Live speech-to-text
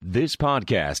This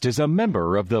podcast is a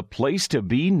member of the Place to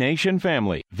Be Nation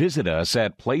family. Visit us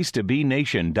at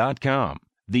placetobenation.com,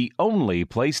 the only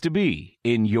place to be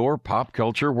in your pop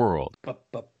culture world.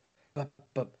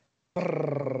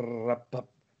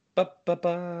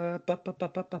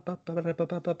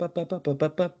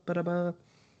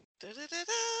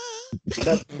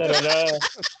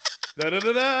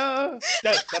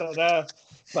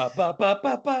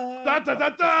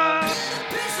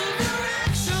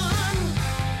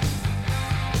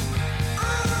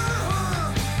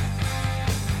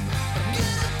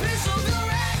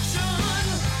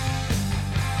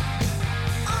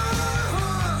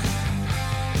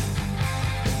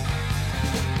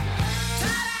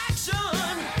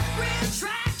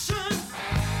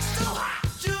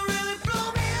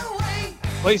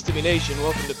 Place to Be Nation,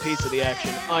 welcome to Piece of the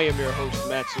Action. I am your host,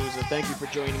 Matt Souza. Thank you for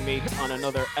joining me on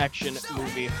another action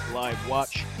movie live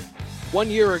watch. 1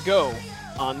 year ago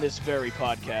on this very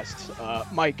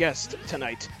podcast, my guest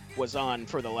tonight was on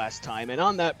for the last time. And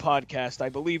on that podcast, I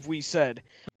believe we said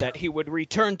that he would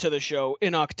return to the show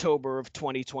in October of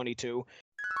 2022.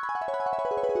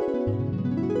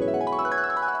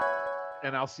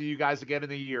 And I'll see you guys again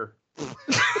in a year.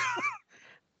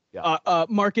 Yeah.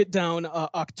 Mark it down.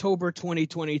 October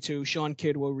 2022, Shawn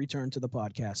Kidd will return to the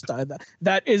podcast.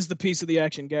 That is the Piece of the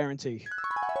Action guarantee.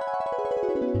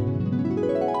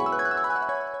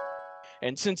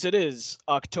 And since it is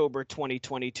October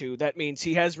 2022, that means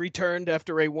he has returned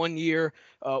after a 1 year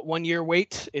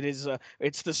wait. It's the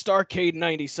Starcade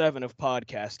 97 of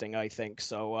podcasting, I think.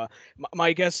 So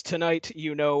my guest tonight,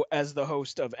 you know, as the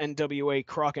host of NWA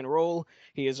Crock and Roll.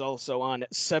 He is also on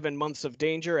 7 Months of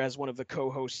Danger as one of the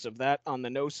co-hosts of that on the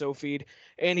No-So feed.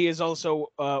 And he is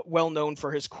also well known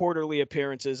for his quarterly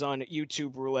appearances on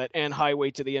YouTube Roulette and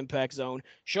Highway to the Impact Zone.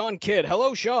 Shawn Kidd.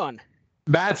 Hello, Shawn.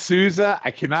 Matt Souza,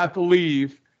 I cannot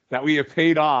believe that we have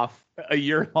paid off a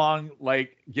year-long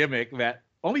gimmick that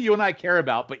only you and I care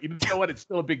about, but you know what? It's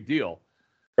still a big deal,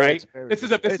 right? This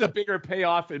is a bigger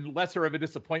payoff and lesser of a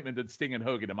disappointment than Sting and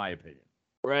Hogan, in my opinion.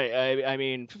 Right. I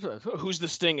mean, who's the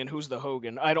Sting and who's the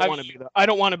Hogan? I don't want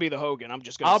to be the Hogan. I'm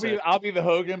just gonna. I'll be the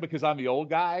Hogan because I'm the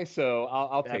old guy, so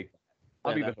I'll take that.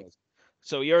 I'll be the Hogan.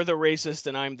 So you're the racist,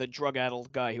 and I'm the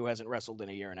drug-addled guy who hasn't wrestled in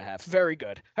a year and a half. Very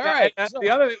good. All right.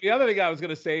 The other thing I was going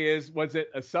to say is, was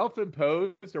it a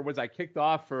self-imposed, or was I kicked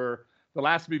off for the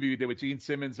last movie we did with Gene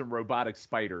Simmons and robotic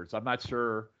spiders? I'm not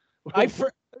sure. I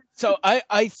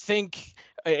think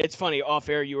it's funny. Off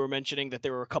air, you were mentioning that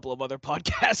there were a couple of other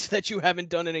podcasts that you haven't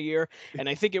done in a year, and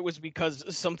I think it was because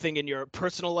something in your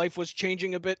personal life was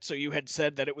changing a bit. So you had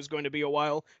said that it was going to be a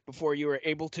while before you were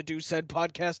able to do said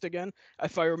podcast again,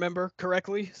 if I remember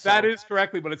correctly. So. That is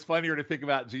correctly, but it's funnier to think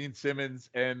about Gene Simmons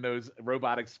and those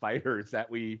robotic spiders that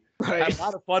we had a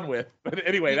lot of fun with. But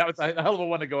anyway, that was a hell of a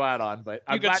one to go out on. But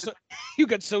you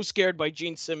got so scared by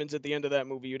Gene Simmons at the end of that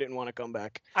movie, you didn't want to come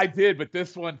back. I did, but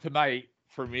this one tonight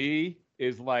for me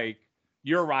is like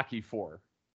you're Rocky IV.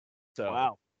 So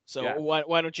wow. So yeah.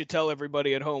 Why don't you tell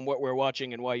everybody at home what we're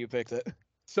watching and why you picked it?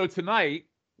 So tonight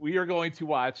we are going to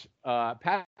watch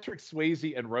Patrick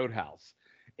Swayze and Roadhouse.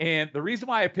 And the reason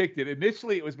why I picked it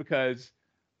initially, it was because,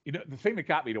 you know, the thing that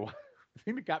got me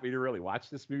to really watch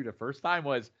this movie the first time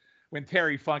was when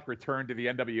Terry Funk returned to the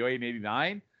NWA in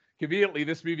 '89. Conveniently,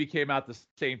 this movie came out the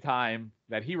same time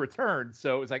that he returned.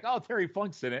 So it was like, oh, Terry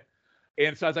Funk's in it.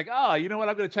 And so I was like, oh, you know what?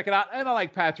 I'm going to check it out. And I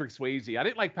like Patrick Swayze. I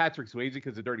didn't like Patrick Swayze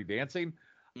because of Dirty Dancing.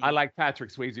 I like Patrick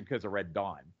Swayze because of Red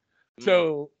Dawn.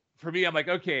 So for me, I'm like,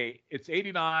 okay, it's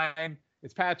 '89.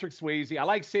 It's Patrick Swayze. I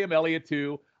like Sam Elliott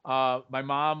too. My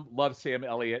mom loves Sam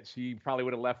Elliott. She probably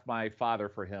would have left my father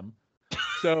for him.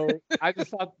 So I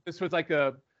just thought this was like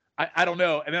I don't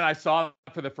know. And then I saw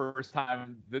it for the first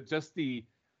time, just the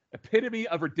epitome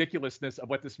of ridiculousness of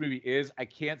what this movie is. I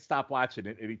can't stop watching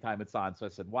it anytime it's on. So I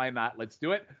said, why not? Let's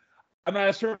do it. I'm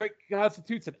not sure if it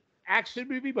constitutes an action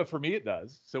movie, but for me it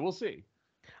does. So we'll see.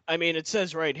 I mean, it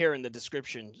says right here in the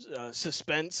description,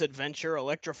 suspense, adventure,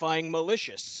 electrifying,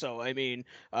 malicious. So, I mean,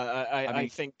 I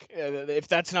think if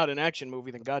that's not an action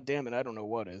movie, then goddamn it, I don't know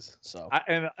what is. So,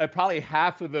 and probably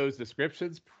half of those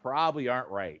descriptions probably aren't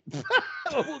right.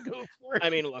 We'll go for it. I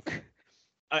mean, look.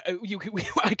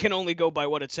 I can only go by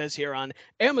what it says here on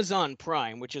Amazon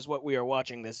Prime, which is what we are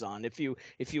watching this on. If you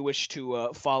wish to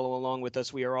follow along with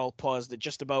us, we are all paused at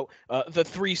just about the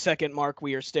 3-second mark.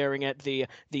 We are staring at the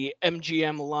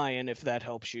MGM Lion, if that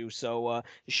helps you. So,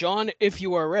 Shawn, if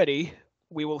you are ready,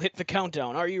 we will hit the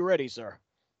countdown. Are you ready, sir?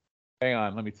 Hang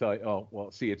on, let me tell you. Oh,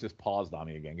 well, see, it just paused on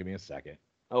me again. Give me a second.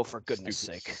 Oh, for goodness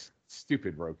sake.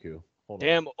 Stupid Roku. Hold on.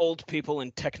 Damn old people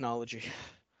in technology.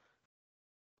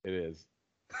 It is.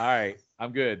 All right,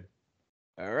 I'm good.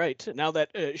 All right. Now that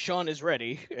Shawn is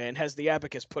ready and has the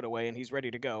abacus put away and he's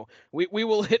ready to go, we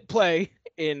will hit play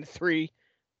in 3,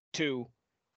 2,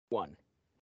 1.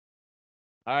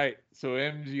 All right. So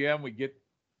MGM, we get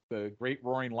the Great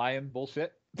Roaring Lion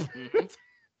bullshit. Mm-hmm.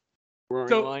 Roaring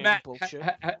So Lion Matt, bullshit.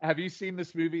 have you seen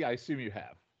this movie? I assume you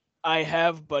have. I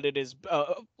have, but it is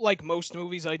like most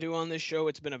movies I do on this show.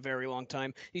 It's been a very long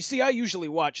time. You see, I usually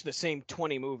watch the same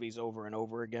 20 movies over and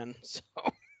over again. So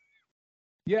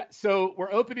Yeah. So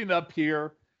we're opening up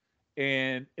here,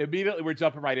 and immediately we're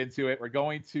jumping right into it. We're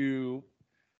going to.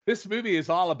 This movie is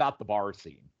all about the bar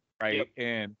scene, right? Yep.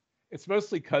 And it's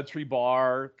mostly country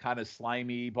bar, kind of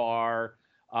slimy bar.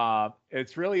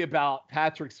 It's really about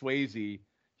Patrick Swayze.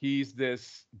 He's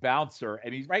this bouncer,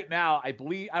 and he's right now, I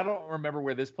believe, I don't remember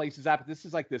where this place is at, but this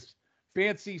is like this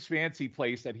fancy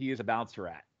place that he is a bouncer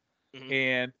at. Mhm.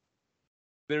 And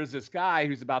there's this guy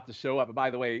who's about to show up. And by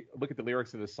the way, look at the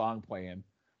lyrics of this song playing.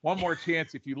 One more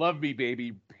chance. If you love me,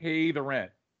 baby, pay the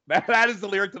rent. That is the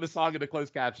lyric to the song in the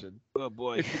closed caption. Oh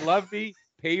boy. If you love me,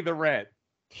 pay the rent.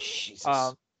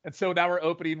 Jesus. And so now we're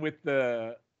opening with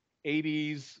the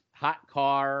 80s hot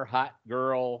car, hot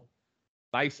girl,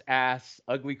 nice ass,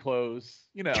 ugly clothes,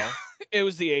 you know. It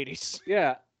was the 80s.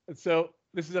 Yeah. And so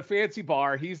this is a fancy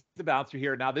bar. He's the bouncer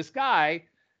here. Now this guy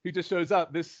who just shows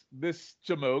up, this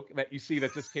jamoke that you see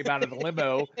that just came out of the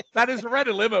limo, that is a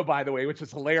rented limo, by the way, which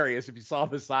is hilarious. If you saw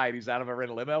the side, he's out of a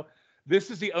rented limo.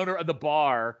 This is the owner of the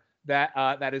bar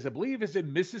that is, I believe, is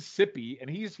in Mississippi, and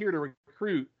he's here to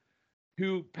recruit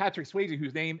Patrick Swayze,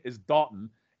 whose name is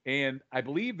Dalton. And I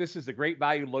believe this is the Great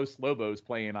Value Los Lobos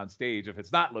playing on stage. If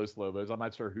it's not Los Lobos, I'm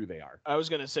not sure who they are. I was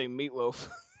gonna say Meatloaf.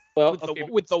 Well,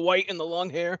 with the white and the long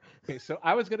hair. Okay, so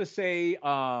I was gonna say,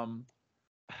 I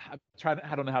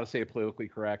don't know how to say it politically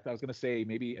correct. I was gonna say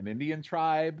maybe an Indian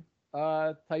tribe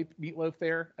type Meatloaf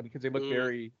there, because they look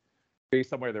very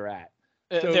based on where they're at.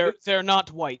 So they're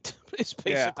not white. It's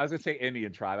basically. Yeah, I was gonna say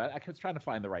Indian tribe. I was trying to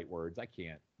find the right words. I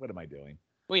can't. What am I doing?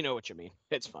 We know what you mean.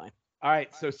 It's fine. All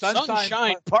right, so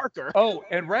Sunshine Parker. Oh,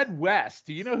 and Red West.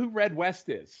 Do you know who Red West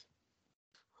is?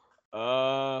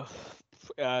 I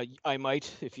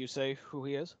might if you say who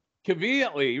he is.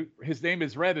 Conveniently, his name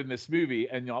is Red in this movie,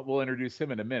 and we'll introduce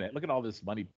him in a minute. Look at all this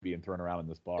money being thrown around in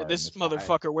this bar. This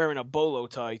motherfucker wearing a bolo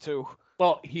tie too.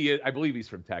 Well, I believe he's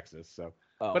from Texas. So,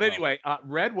 but anyway,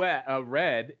 Red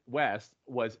West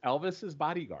was Elvis's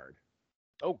bodyguard.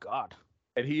 Oh God.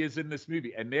 And he is in this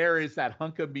movie, and there is that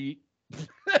hunk of meat.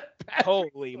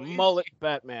 Holy mullet,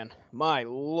 Batman! My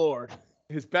lord.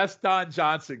 His best Don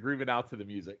Johnson grooving out to the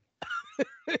music.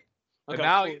 And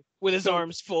now with his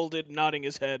arms folded, nodding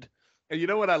his head. And you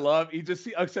know what I love? He just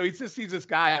sees this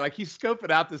guy, like he's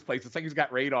scoping out this place. It's like he's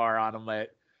got radar on him.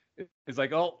 That it's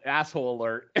like, oh, asshole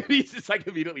alert! And he just like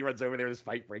immediately runs over there. This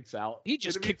fight breaks out. He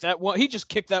just kicked that one. He just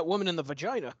kicked that woman in the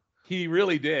vagina. He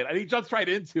really did, and he jumps right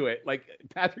into it. Like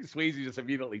Patrick Swayze just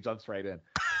immediately jumps right in.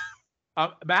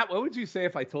 Matt, what would you say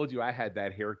if I told you I had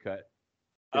that haircut?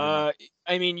 I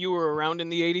mean, you were around in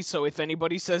the 80s, so if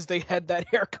anybody says they had that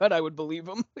haircut, I would believe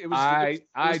them. It was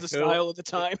the style of the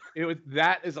time.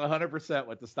 That is 100%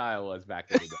 what the style was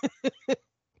back in the day.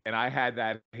 And I had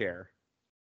that hair.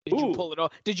 Did you pull it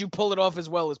off? Did you pull it off as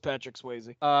well as Patrick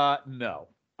Swayze? No.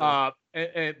 But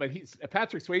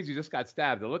Patrick Swayze just got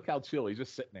stabbed. And look how chill. He's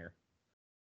just sitting there.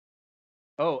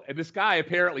 Oh, and this guy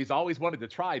apparently has always wanted to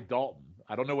try Dalton.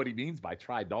 I don't know what he means by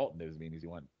try Dalton. Does it mean he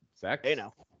want sex? Hey,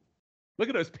 now. Look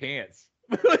at those pants.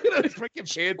 Look at those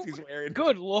freaking pants he's wearing.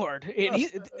 Good Lord. And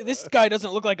this guy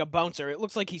doesn't look like a bouncer. It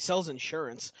looks like he sells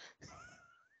insurance.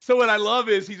 So what I love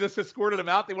is he just escorted him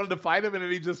out. They wanted to fight him, and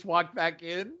then he just walked back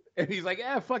in. And he's like,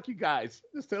 fuck you guys.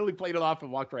 Just totally played it off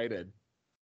and walked right in.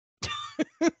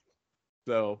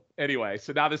 So anyway,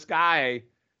 now this guy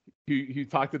who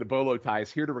talked to the bolo tie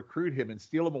is here to recruit him and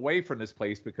steal him away from this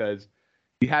place because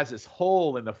he has this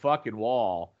hole in the fucking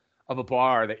wall of a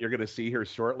bar that you're going to see here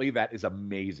shortly that is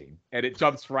amazing. And it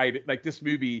jumps right, like this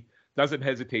movie doesn't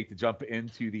hesitate to jump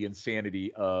into the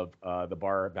insanity of the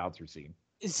bar bouncer scene.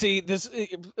 See,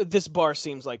 this bar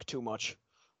seems like too much.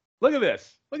 Look at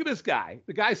this. Look at this guy.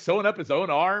 The guy's sewing up his own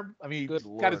arm. I mean, he's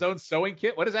got his own sewing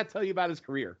kit. What does that tell you about his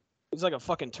career? He's like a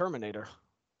fucking Terminator.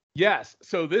 Yes.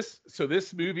 So this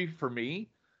movie for me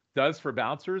does for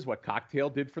bouncers what Cocktail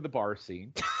did for the bar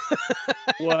scene.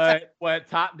 what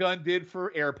Top Gun did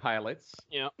for air pilots.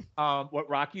 Yeah. What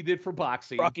Rocky did for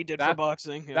boxing. For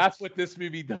boxing. Yeah. That's what this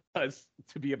movie does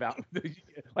to be about.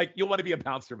 Like you'll want to be a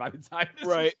bouncer by the time this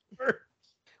is over.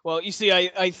 Well, you see,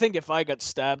 I think if I got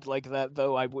stabbed like that,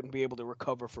 though, I wouldn't be able to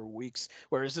recover for weeks.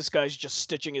 Whereas this guy's just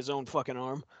stitching his own fucking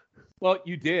arm. Well,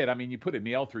 you did. I mean, you put a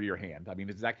nail through your hand. I mean,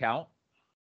 does that count?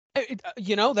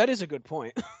 That is a good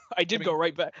point. I did go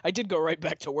right back. I did go right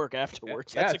back to work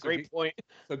afterwards. That's a great point.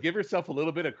 So give yourself a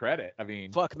little bit of credit. I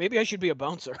mean, fuck, maybe I should be a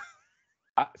bouncer.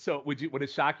 So would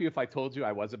it shock you if I told you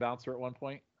I was a bouncer at one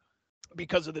point?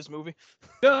 Because of this movie?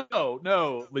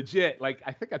 No, legit. Like,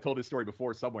 I think I told this story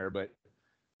before somewhere, but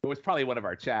it was probably one of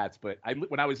our chats. But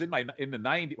when I was in the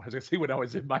 90s, I was gonna say when I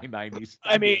was in my 90s.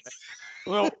 I mean,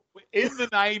 well, in the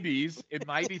 90s, in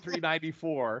 93,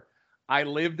 94, I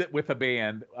lived with a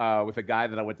band with a guy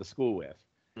that I went to school with,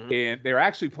 and they were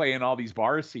actually playing all these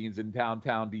bar scenes in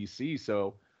downtown DC.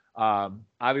 So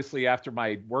obviously after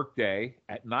my work day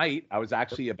at night, I was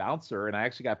actually a bouncer, and I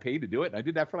actually got paid to do it. And I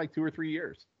did that for like 2 or 3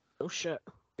 years. Oh shit.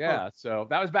 Yeah. So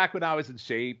that was back when I was in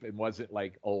shape and wasn't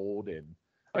like old. And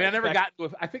I mean, I never got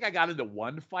into, I think I got into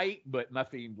one fight, but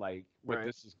nothing like what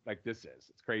this is like. This is,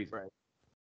 it's crazy. Right.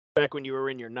 Back when you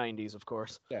were in your 90s, of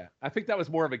course. Yeah. I think that was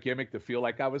more of a gimmick to feel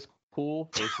like I was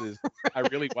cool versus I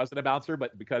really wasn't a bouncer,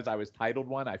 but because I was titled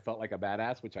one, I felt like a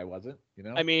badass, which I wasn't,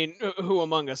 I mean, who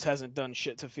among us hasn't done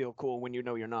shit to feel cool when you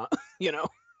know you're not,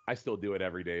 I still do it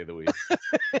every day of the week.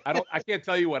 I can't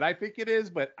tell you what I think it is,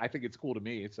 but I think it's cool to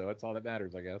me. So that's all that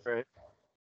matters, I guess. Right.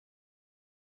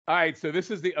 All right. So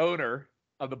this is the owner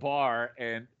of the bar,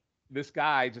 and this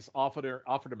guy just offered him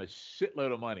a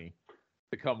shitload of money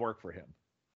to come work for him.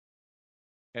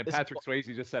 And Patrick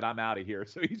Swayze just said, "I'm out of here."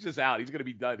 So he's just out. He's going to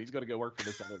be done. He's going to go work for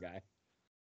this other guy.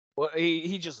 Well,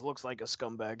 he just looks like a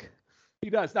scumbag. He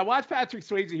does. Now watch Patrick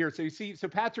Swayze here. So you see,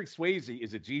 Patrick Swayze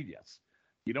is a genius.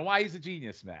 You know why he's a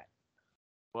genius, Matt?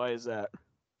 Why is that?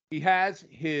 He has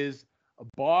his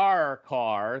bar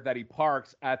car that he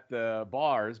parks at the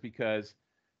bars because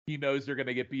he knows they're going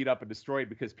to get beat up and destroyed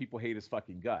because people hate his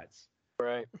fucking guts.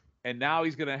 Right. And now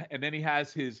and then he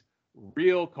has his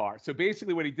real car. So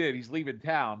basically what he did, he's leaving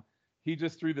town. He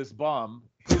just threw this bum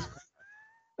his car.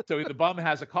 So the bum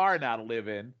has a car now to live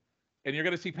in. And you're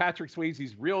going to see Patrick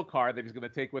Swayze's real car that he's going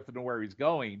to take with him to where he's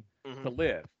going to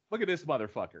live. Look at this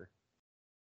motherfucker.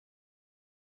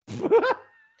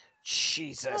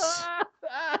 Jesus.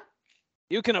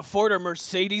 You can afford a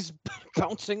Mercedes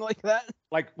bouncing like that?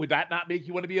 Like, would that not make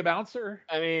you want to be a bouncer?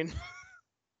 I mean,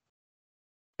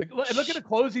 look at the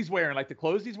clothes he's wearing. Like, the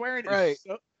clothes he's wearing, right?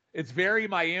 It's very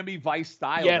Miami Vice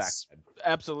style. Yes,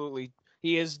 absolutely.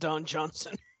 He is Don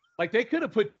Johnson. Like, they could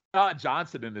have put Don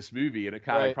Johnson in this movie, and it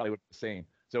kind of probably would be the same.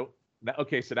 So,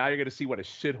 okay, so now you're going to see what a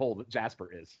shithole that Jasper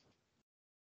is.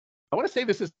 I want to say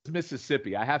this is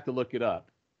Mississippi. I have to look it up.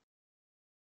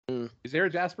 Is there a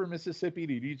Jasper, Mississippi?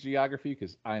 Do you need geography?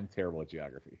 Because I'm terrible at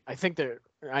geography. I think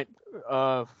I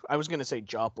was gonna say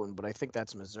Joplin, but I think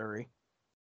that's Missouri.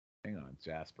 Hang on,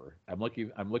 Jasper. I'm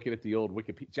looking at the old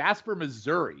Wikipedia. Jasper,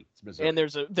 Missouri. It's Missouri. And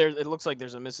it looks like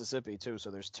there's a Mississippi too,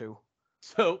 so there's two.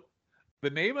 So the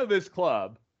name of this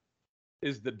club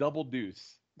is the Double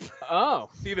Deuce. Oh.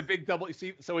 See the big double?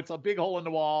 See, so it's a big hole in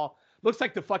the wall. Looks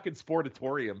like the fucking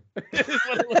Sportatorium. Is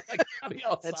what it looks like on the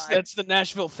outside. That's the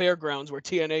Nashville Fairgrounds where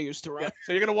TNA used to run. Yeah.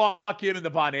 So you're gonna walk in, and the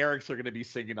Von Erichs are gonna be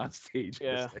singing on stage.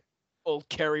 Yeah. Old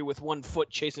Kerry with 1 foot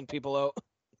chasing people out.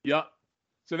 Yep.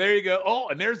 So there you go. Oh,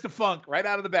 and there's the Funk right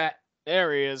out of the bat.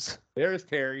 There he is. There's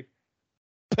Terry.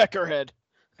 Peckerhead.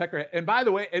 And by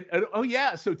the way, oh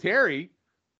yeah, so Terry,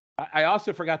 I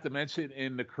also forgot to mention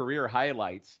in the career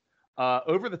highlights,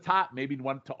 Over the Top maybe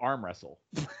wanted to arm wrestle.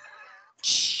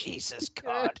 Jesus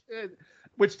God.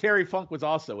 Which Terry Funk was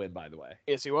also in, by the way.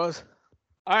 Yes, he was.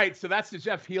 All right, so that's the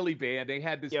Jeff Healey band. They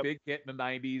had this big hit in the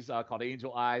 90s called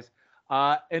Angel Eyes.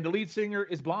 And the lead singer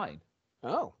is blind.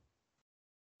 Oh.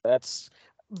 That's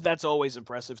always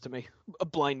impressive to me. A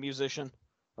blind musician.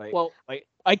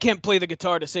 I can't play the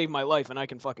guitar to save my life, and I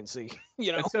can fucking see.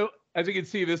 And so, as you can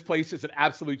see, this place is an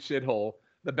absolute shithole.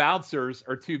 The bouncers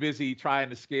are too busy trying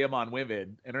to scam on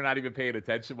women, and they're not even paying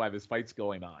attention while this fight's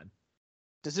going on.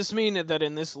 Does this mean that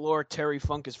in this lore, Terry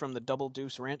Funk is from the Double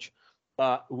Deuce Ranch?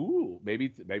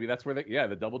 Maybe that's where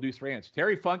the Double Deuce Ranch.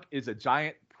 Terry Funk is a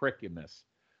giant prick in this.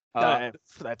 That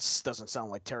doesn't sound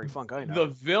like Terry Funk, I know.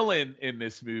 The villain in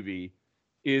this movie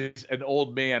is an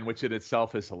old man, which in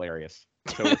itself is hilarious.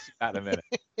 So we'll see that in a minute.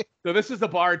 So this is the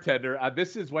bartender.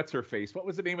 This is what's her face. What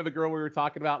was the name of the girl we were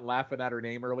talking about and laughing at her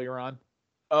name earlier on?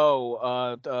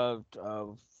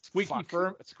 Squeaky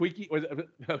Firm. Squeaky was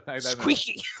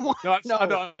Squeaky. No,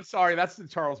 I'm sorry. That's the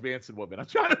Charles Manson woman. I'm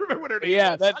trying to remember what her name.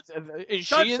 Yeah, is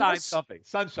Sunshine something.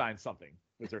 Sunshine something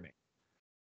was her name.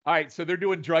 All right, so they're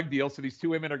doing drug deals. So these two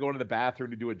women are going to the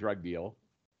bathroom to do a drug deal.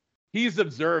 He's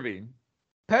observing.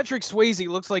 Patrick Swayze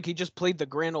looks like he just played the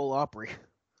Grand Ole Opry.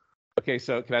 Okay,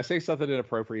 so can I say something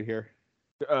inappropriate here?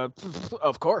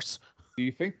 Of course. Do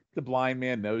you think the blind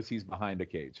man knows he's behind a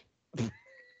cage?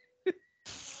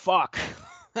 Fuck.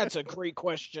 That's a great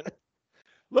question.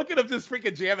 Look at him just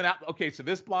freaking jamming out. Okay, so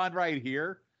this blonde right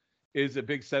here is a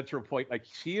big central point. Like,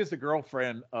 she is the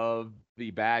girlfriend of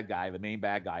the bad guy, the main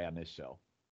bad guy on this show.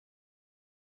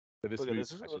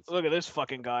 Look at this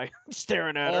fucking guy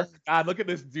staring at her. God, look at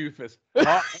this doofus.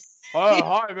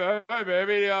 Hi,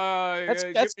 baby.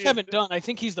 That's Kevin Dunn. I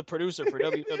think he's the producer for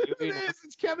WWE. It is.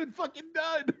 It's Kevin fucking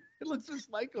Dunn. It looks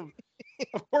just like him.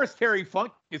 Of course, Terry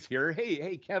Funk is here.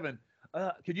 Hey, Kevin.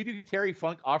 Could you do Terry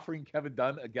Funk offering Kevin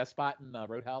Dunn a guest spot in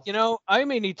Roadhouse? You know, I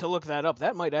may need to look that up.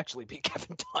 That might actually be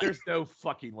Kevin Dunn. There's no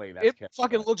fucking way that's Kevin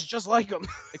fucking Dunn. looks just like him.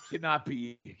 It cannot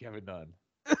be Kevin Dunn.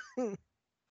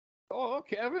 Oh,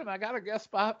 Kevin, I got a guest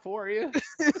spot for you.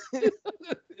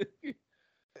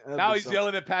 Now he's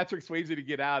yelling at Patrick Swayze to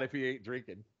get out if he ain't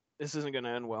drinking. This isn't going to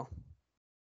end well.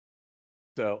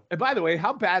 So, and by the way,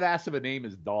 how badass of a name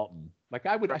is Dalton? Like,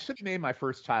 I should have named my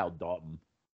first child Dalton.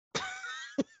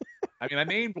 I mean, I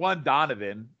named one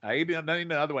Donovan. I named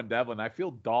another one Devlin. I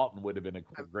feel Dalton would have been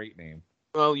a great name.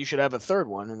 Well, you should have a third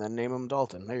one and then name him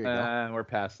Dalton. There you go. We're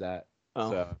past that.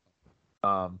 Oh. So,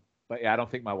 but yeah, I don't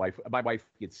think my wife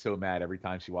gets so mad every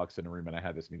time she walks in the room and I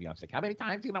have this movie on. She's like, how many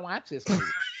times are you going to watch this movie?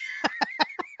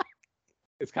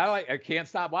 It's kind of like, I can't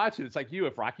stop watching. It's like you,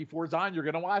 if Rocky IV's on, you're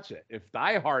going to watch it. If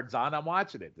Die Hard's on, I'm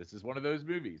watching it. This is one of those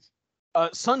movies.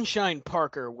 Sunshine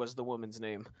Parker was the woman's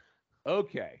name.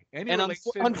 Okay. And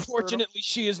unfortunately,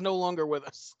 she is no longer with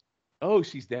us. Oh,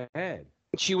 she's dead.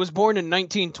 She was born in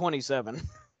 1927.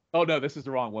 Oh, no, this is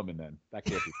the wrong woman then. That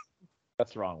can't be.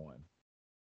 That's the wrong one.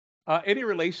 Any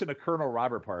relation to Colonel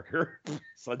Robert Parker?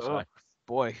 Sunshine. Oh,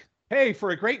 boy. Hey,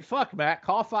 for a great fuck, Matt,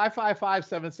 call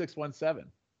 555-7617.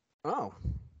 Oh.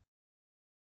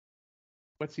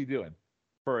 What's he doing?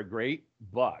 For a great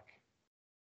buck.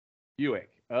 Buick.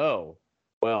 Oh.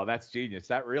 Well, that's genius.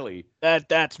 That's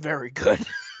very good.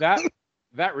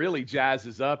 that really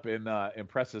jazzes up and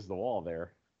impresses the wall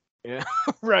there. Yeah,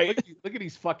 right. Look at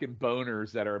these fucking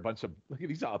boners that are a bunch of. Look at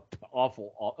these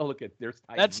awful. Oh, look at there's.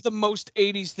 Titans. That's the most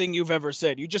 80s thing you've ever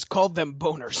said. You just called them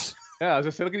boners. Yeah, I was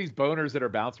just saying, look at these boners that are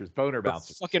bouncers. Boner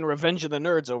bouncers. Fucking Revenge of the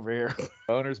Nerds over here.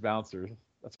 Boners bouncers.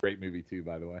 That's a great movie too,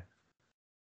 by the way.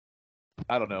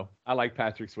 I don't know. I like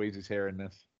Patrick Swayze's hair in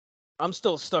this. I'm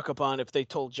still stuck upon if they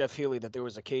told Jeff Healey that there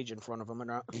was a cage in front of him or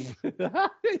not.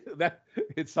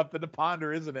 It's something to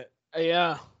ponder, isn't it?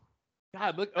 Yeah.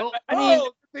 God, look! I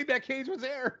think that cage was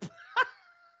there.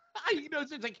 He knows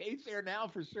there's a cage there now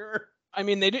for sure. I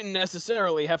mean, they didn't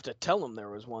necessarily have to tell him there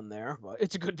was one there, but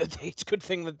it's a good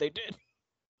thing that they did.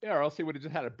 Yeah, or else he would have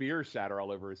just had a beer shatter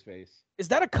all over his face. Is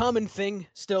that a common thing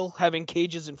still, having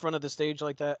cages in front of the stage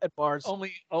like that at bars?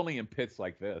 Only in pits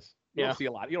like this. You don't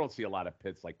see a lot of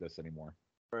pits like this anymore.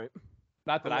 Right.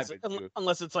 Not that I've been to.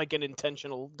 Unless it's like an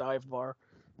intentional dive bar.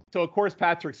 So of course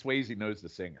Patrick Swayze knows the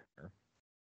singer.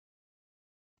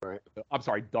 Right. I'm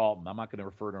sorry, Dalton. I'm not going to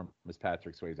refer to him as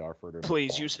Patrick Swayze. I'll refer to him.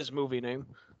 Please use his movie name.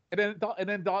 And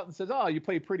then Dalton says, "Oh, you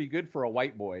play pretty good for a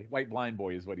white blind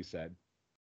boy," is what he said.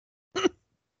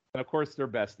 And of course, they're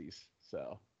besties.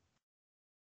 So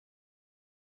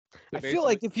I feel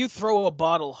like if you throw a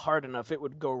bottle hard enough, it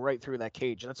would go right through that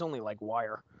cage. That's only like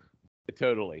wire.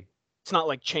 Totally. It's not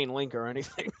like chain link or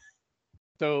anything.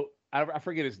 So I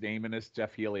forget his name in this.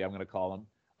 Jeff Healey, I'm going to call him.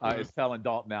 Is telling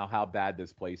Dalton now how bad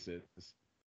this place is.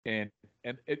 And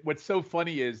what's so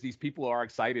funny is these people are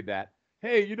excited that,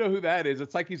 hey, you know who that is?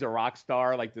 It's like he's a rock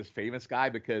star, like this famous guy,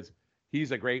 because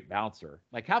he's a great bouncer.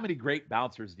 Like, how many great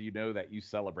bouncers do you know that you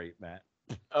celebrate, Matt?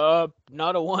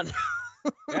 Not a one.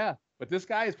 Yeah, but this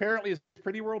guy apparently is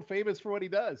pretty world famous for what he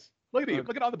does. Look at him.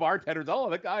 Look at all the bartenders.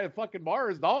 Oh, that guy at fucking bar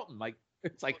is Dalton. Like,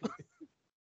 it's like,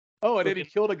 oh, and then he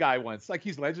killed a guy once. Like,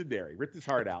 he's legendary. Ripped his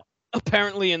heart out.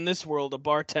 Apparently, in this world, a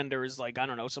bartender is like, I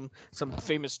don't know, some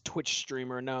famous Twitch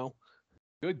streamer. No.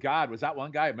 Good God, was that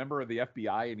one guy a member of the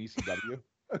FBI and ECW?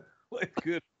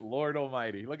 Good Lord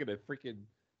Almighty! Look at the freaking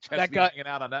chest hanging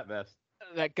out on that vest.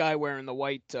 That guy wearing the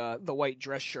white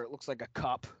dress shirt looks like a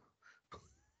cop.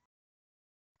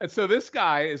 And so this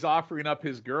guy is offering up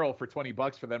his girl for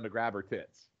 $20 for them to grab her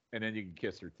tits, and then you can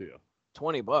kiss her too.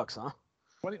 $20, huh?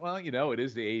 20. Well, you know, it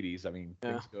is the 80s. I mean,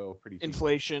 things go pretty cheap.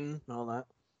 Inflation, all that.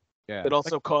 Yeah. It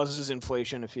also causes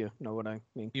inflation, if you know what I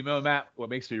mean. You know, Matt, what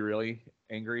makes me really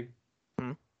angry?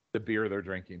 The beer they're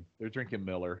drinking. They're drinking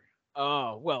Miller.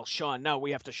 Oh, well, Shawn, now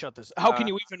we have to shut this. How can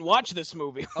you even watch this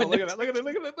movie? Oh, look at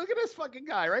this fucking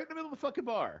guy right in the middle of the fucking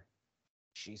bar.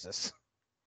 Jesus.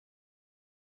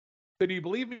 So do you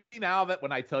believe me now that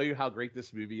when I tell you how great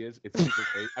this movie is, it's super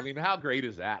great? I mean, how great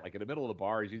is that? Like in the middle of the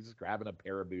bar, he's just grabbing a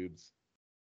pair of boobs.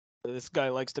 This guy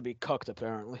likes to be cucked,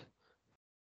 apparently.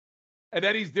 And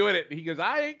then he's doing it. He goes,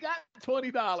 I ain't got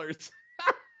 $20.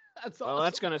 That's Well, awesome.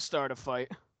 that's gonna start a fight.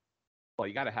 Well,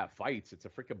 you got to have fights. It's a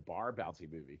freaking bar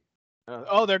bouncy movie.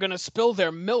 Oh, they're gonna spill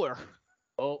their Miller.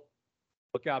 Oh,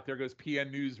 look out! There goes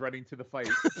PN News running to the fight.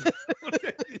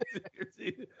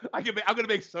 I'm gonna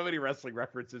make so many wrestling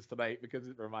references tonight because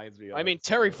it reminds me of. I mean,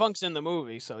 Terry Funk's in the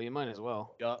movie, so you might as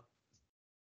well. Yeah.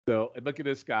 So, and look at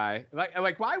this guy.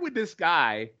 Like, why would this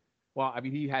guy? Well, I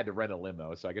mean, he had to rent a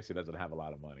limo, so I guess he doesn't have a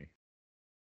lot of money.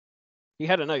 He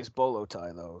had a nice bolo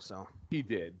tie though, so. He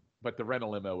did, but the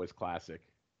rental limo was classic.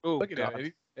 Oh, look at God.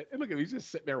 him. And look at him. He's just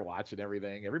sitting there watching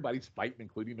everything. Everybody's fighting,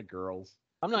 including the girls.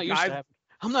 I'm not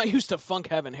used to Funk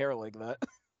having hair like that.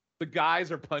 The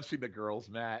guys are punching the girls,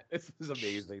 Matt. This is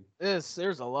amazing.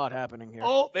 There's a lot happening here.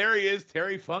 Oh, there he is,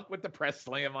 Terry Funk with the press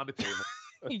slam on the table.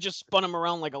 He just spun him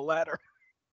around like a ladder.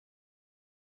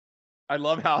 I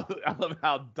love how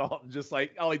Dalton just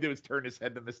like all he did was turn his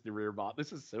head to Mr. Rearbot.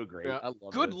 This is so great. Yeah. I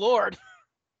love Good this. Lord.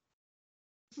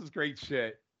 This is great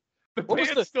shit. The What was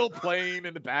band's the- still playing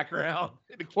in the background.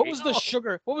 What was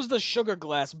the sugar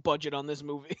glass budget on this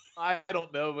movie? I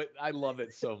don't know, but I love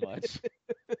it so much.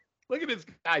 Look at this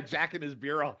guy jacking his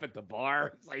beer off at the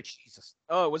bar. It's like Jesus.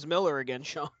 Oh, it was Miller again,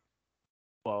 Shawn.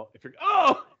 Well, if you're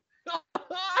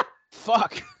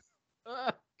Fuck.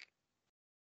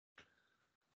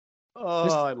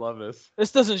 I love this.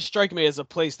 This doesn't strike me as a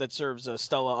place that serves a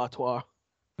Stella Artois.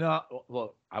 No,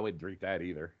 well, I wouldn't drink that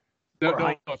either. All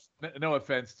right. No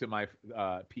offense to my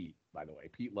Pete, by the way.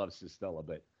 Pete loves his Stella,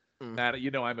 but Matt,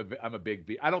 you know I'm a big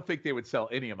beer. I don't think they would sell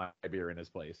any of my beer in this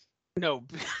place. No,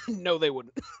 no, they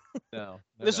wouldn't. No.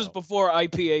 This was before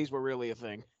IPAs were really a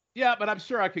thing. Yeah, but I'm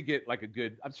sure I could get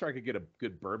a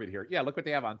good bourbon here. Yeah, look what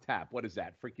they have on tap. What is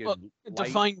that? Freaking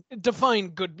light? Define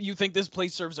good. You think this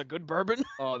place serves a good bourbon?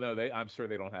 Oh no, I'm sure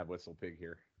they don't have Whistle Pig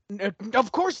here.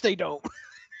 Of course they don't.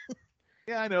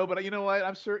 Yeah, I know, but you know what?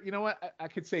 I'm sure. You know what? I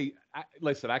could say.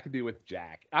 Listen, I could do with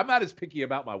Jack. I'm not as picky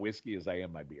about my whiskey as I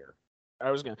am my beer.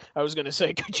 I was gonna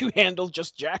say, could you handle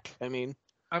just Jack? I mean,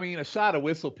 a shot of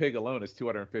Whistle Pig alone is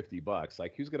 $250.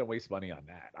 Like, who's gonna waste money on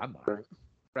that? I'm not. I'd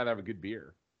rather have a good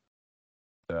beer.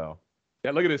 So,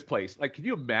 yeah, look at this place. Like, can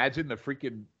you imagine the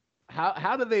freaking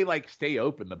how do they like stay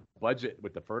open? The budget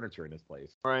with the furniture in this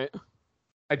place. right?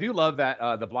 I do love that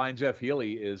the blind Jeff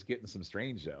Healey is getting some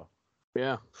strange though.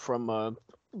 Yeah, from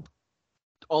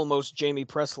almost Jamie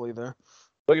Presley there.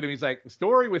 Look at him. He's like, the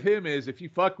story with him is if you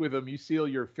fuck with him, you seal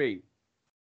your fate.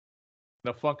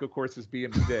 Now, Funk, of course, is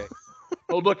being the dick.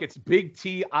 Oh, look, it's Big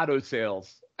T Auto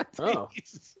Sales. Oh.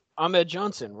 Ahmed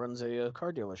Johnson runs a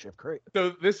car dealership. Great.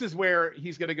 So this is where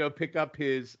he's going to go pick up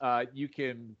his you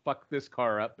can fuck this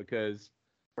car up because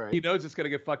he knows it's going to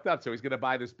get fucked up. So he's going to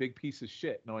buy this big piece of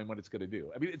shit knowing what it's going to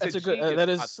do. I mean,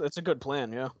 it's that's a good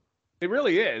plan. Yeah. It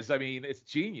really is. I mean, it's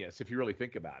genius if you really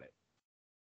think about it.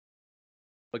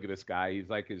 Look at this guy. He's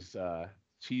like his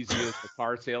cheesiest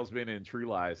car salesman in True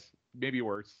Lies. Maybe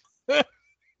worse.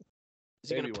 Is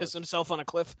he going to piss himself on a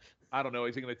cliff? I don't know.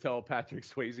 Is he going to tell Patrick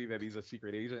Swayze that he's a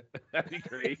secret agent? That'd be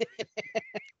great.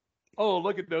 Oh,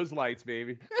 look at those lights,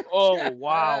 baby. Oh,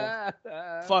 wow.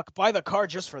 Fuck, buy the car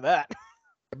just for that.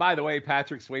 By the way,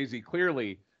 Patrick Swayze,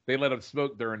 clearly they let him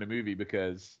smoke during the movie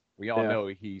because we all know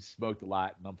he smoked a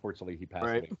lot, and unfortunately he passed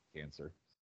away from cancer.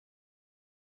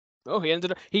 Oh,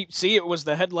 it was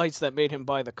the headlights that made him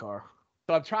buy the car.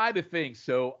 So I'm trying to think.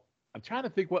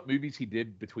 What movies he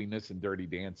did between this and Dirty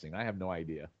Dancing. I have no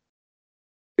idea.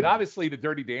 And obviously, the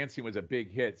Dirty Dancing was a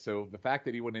big hit, so the fact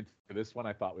that he went into this one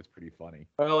I thought was pretty funny.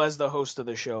 Well, as the host of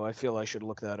the show, I feel I should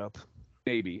look that up.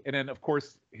 Maybe. And then, of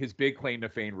course, his big claim to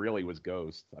fame really was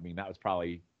Ghost. I mean, that was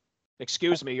probably...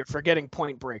 Excuse me, you're forgetting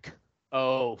Point Break.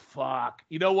 Oh, fuck.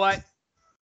 You know what?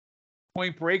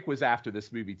 Point Break was after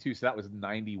this movie, too, so that was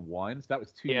 91. So that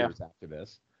was 2 years after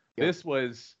this. Yep. This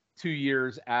was 2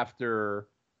 years after...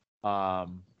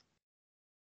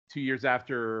 2 years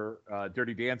after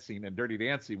Dirty Dancing, and Dirty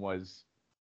Dancing was...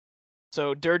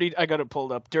 So I got it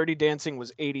pulled up. Dirty Dancing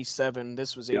was 87.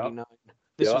 This was 89.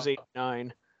 This was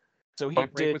 89. So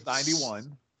Point Break was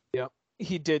 91. Yep.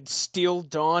 He did Steel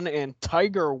Dawn and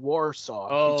Tiger Warsaw.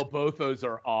 Oh, both those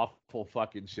are awful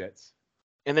fucking shits.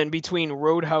 And then between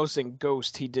Roadhouse and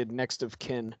Ghost, he did Next of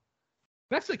Kin.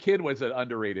 Next of Kin was an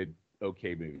underrated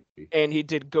okay movie. And he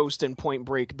did Ghost and Point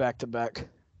Break back to back.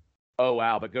 Oh,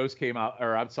 wow. But Ghost came out,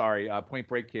 Point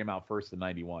Break came out first in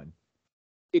 91.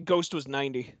 Ghost was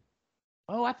 90.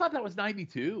 Oh, I thought that was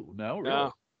 92. No, really?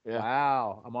 No. Yeah.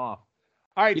 Wow. I'm off.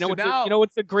 All right, you know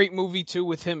what's a great movie, too,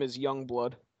 with him is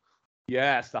Youngblood.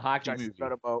 Yes, the hockey movie.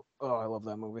 I love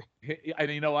that movie. And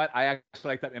you know what? I actually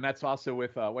like that. And that's also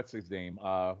with, what's his name?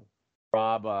 Rob,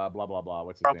 blah, blah, blah.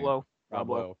 What's his name? Rob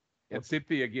Lowe. And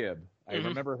Cynthia Gibb. I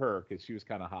remember her because she was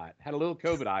kind of hot. Had a little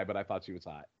COVID eye, but I thought she was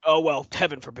hot. Oh, well,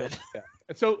 heaven forbid. Yeah.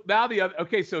 And so now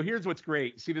so here's what's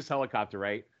great. See this helicopter,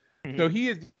 right? So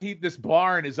this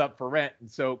barn is up for rent.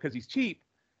 And so, because he's cheap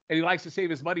and he likes to save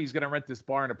his money, he's going to rent this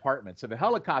barn apartment. So the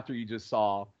helicopter you just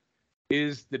saw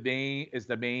is the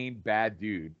main bad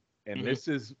dude. And this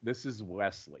is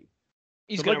Wesley.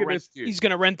 He's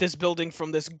gonna rent this building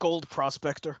from this gold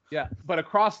prospector. Yeah, but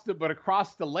across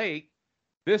the lake,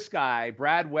 this guy,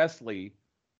 Brad Wesley,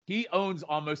 he owns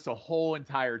almost a whole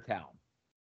entire town.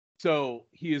 So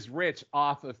he is rich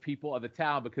off of people of the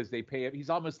town because they pay him. He's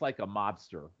almost like a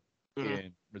mobster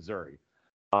in Missouri.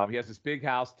 He has this big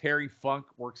house. Terry Funk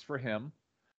works for him.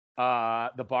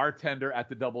 The bartender at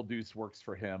the Double Deuce works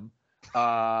for him.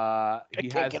 I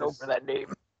can't get over that name.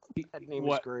 That name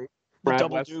is great. The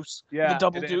Double Deuce. Yeah. The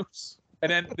Double Deuce.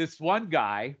 And then this one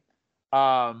guy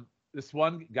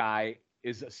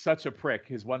is such a prick.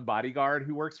 His one bodyguard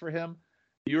who works for him.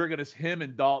 Him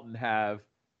and Dalton have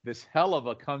this hell of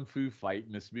a kung fu fight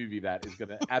in this movie that is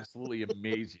gonna absolutely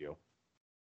amaze you.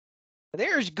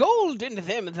 There's gold in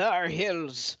them there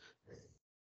hills.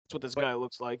 That's what this guy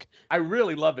looks like. I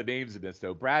really love the names in this,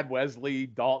 though. Brad Wesley,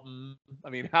 Dalton. I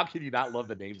mean, how can you not love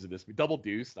the names of this? Double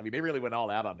Deuce. I mean, they really went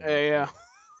all out on that. Yeah.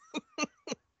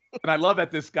 And I love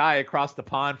that this guy across the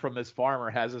pond from this farmer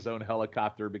has his own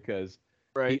helicopter because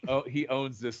he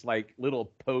owns this like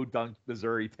little podunk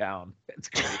Missouri town. It's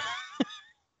great.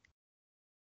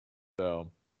 So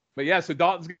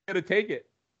Dalton's gonna take it.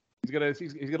 He's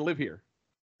gonna live here.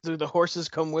 Do the horses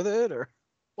come with it, or?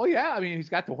 Well, yeah. I mean, he's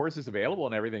got the horses available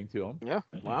and everything to him. Yeah.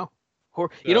 Wow.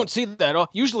 You don't see that.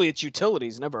 Usually it's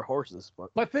utilities, never horses.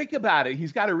 But think about it.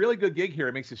 He's got a really good gig here.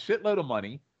 It makes a shitload of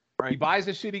money. Right. He buys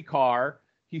a shitty car.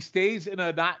 He stays in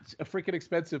a not a freaking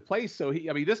expensive place. So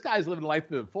this guy's living life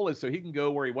to the fullest, so he can go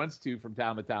where he wants to from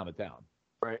town to town to town.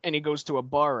 Right. And he goes to a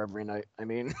bar every night. I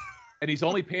mean. And he's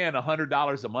only paying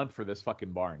 $100 a month for this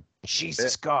fucking barn.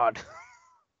 Jesus God.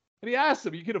 And he asked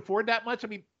him, "You can afford that much?" I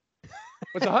mean,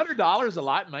 was $100 a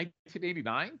lot in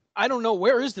 1989? I don't know.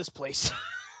 Where is this place?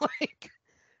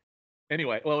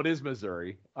 Anyway, well, it is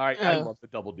Missouri. All right, I love the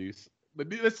Double Deuce.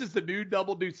 This is the new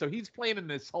Double Deuce. So he's playing in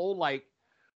this whole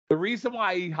the reason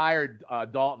why he hired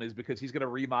Dalton is because he's going to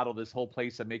remodel this whole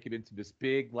place and make it into this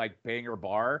big banger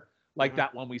bar like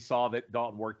that one we saw that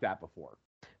Dalton worked at before.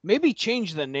 Maybe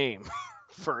change the name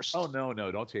first. Oh no,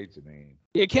 don't change the name.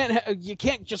 You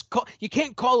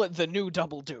can't call it the new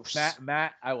Double Deuce.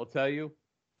 Matt, I will tell you,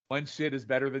 one shit is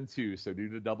better than two, so do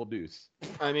the Double Deuce.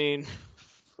 I mean,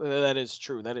 that is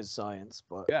true. That is science,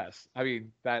 but yes, I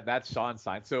mean that's Shawn's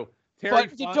science. So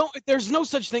there's no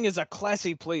such thing as a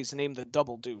classy place named the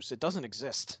Double Deuce. It doesn't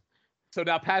exist. So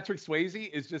now Patrick Swayze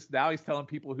is he's telling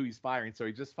people who he's firing. So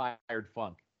he just fired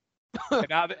Funk.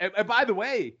 and by the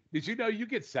way, did you know you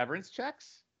get severance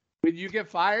checks when you get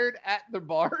fired at the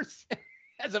bars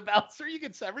as a bouncer? You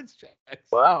get severance checks.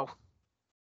 Wow.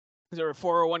 Is there a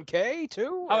 401k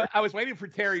too? I was waiting for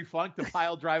Terry Funk to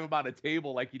pile drive him on a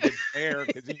table like he did Fair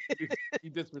because he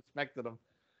disrespected him.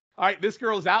 All right, this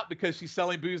girl's out because she's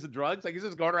selling booze and drugs. He's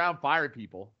just going around firing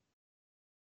people.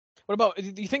 What about?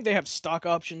 Do you think they have stock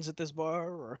options at this bar,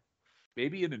 or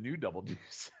maybe in a new Double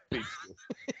Deuce?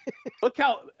 Look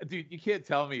how, dude! You can't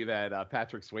tell me that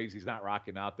Patrick Swayze's not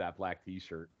rocking out that black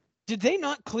T-shirt. Did they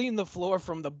not clean the floor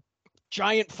from the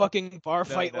giant fucking bar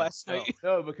fight last night?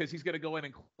 No, because he's gonna go in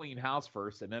and clean house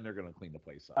first, and then they're gonna clean the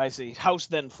place up. I see. House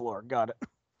then floor. Got it.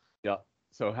 Yep.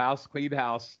 So clean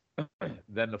house,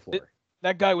 then the floor.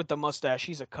 That guy with the mustache,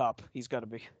 he's a cop. He's got to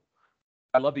be.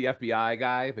 I love the FBI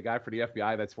guy, the guy for the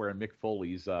FBI that's wearing Mick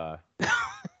Foley's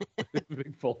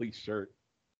Mick Foley's shirt.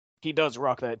 He does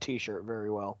rock that T-shirt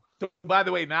very well. So, by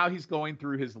the way, now he's going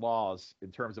through his laws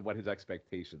in terms of what his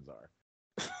expectations are.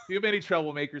 Too many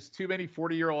troublemakers, too many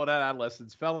 40-year-old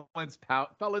adolescents, felons,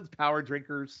 power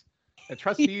drinkers, and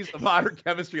trustees of modern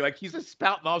chemistry. He's just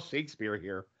spouting all Shakespeare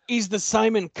here. He's the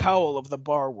Simon Cowell of the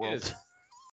bar world.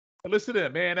 Listen to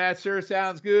him, man. That sure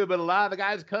sounds good, but a lot of the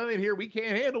guys coming here, we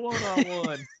can't handle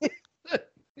one-on-one.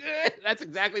 That's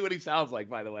exactly what he sounds like,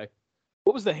 by the way.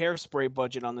 What was the hairspray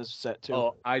budget on this set, too?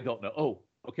 Oh, I don't know. Oh,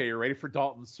 okay. You're ready for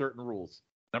Dalton's certain rules.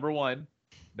 Number 1,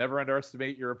 never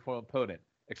underestimate your opponent.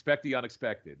 Expect the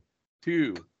unexpected.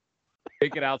 2,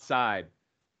 take it outside.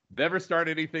 Never start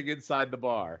anything inside the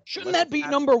bar. Shouldn't that be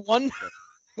number 1?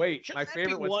 Wait, my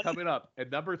favorite one's coming up. And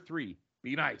number 3,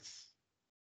 be nice.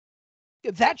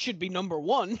 That should be number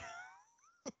 1.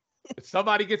 If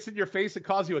somebody gets in your face and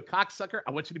calls you a cocksucker,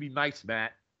 I want you to be nice,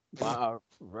 Matt. Wow.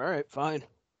 All right, fine.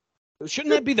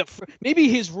 Shouldn't that be maybe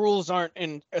his rules aren't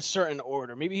in a certain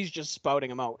order. Maybe he's just spouting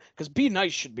them out. Because be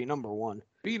nice should be number one.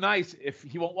 Be nice. If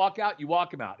he won't walk out, you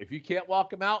walk him out. If you can't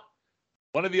walk him out,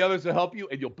 one of the others will help you,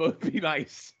 and you'll both be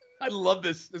nice. I love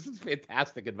this. This is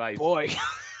fantastic advice. Boy.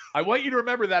 I want you to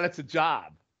remember that it's a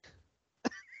job.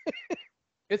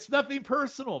 It's nothing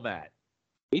personal, Matt.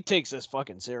 He takes this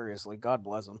fucking seriously. God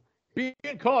bless him. Being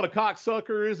called a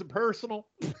cocksucker isn't personal.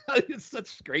 It's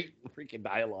such great freaking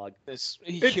dialogue. It's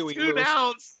Huey two Lewis.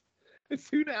 nouns. It's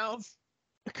 2 nouns.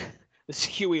 This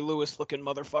Huey Lewis looking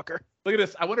motherfucker. Look at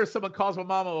this. I wonder if someone calls my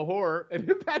mama a whore. And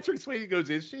Patrick Swayze goes,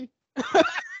 is she?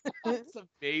 It's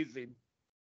amazing.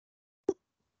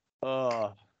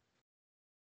 I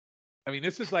mean,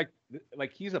 this is like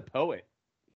he's a poet.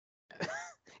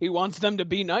 He wants them to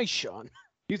be nice, Shawn.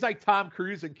 He's like Tom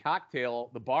Cruise in Cocktail,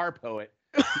 the bar poet.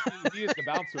 He is the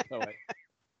bouncer poet.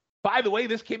 By the way,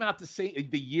 this came out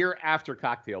the year after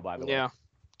Cocktail, by the way. Yeah.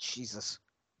 Jesus.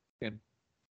 And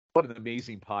what an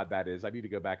amazing pod that is. I need to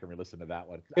go back and re-listen to that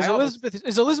one.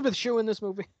 Is Elizabeth Shue in this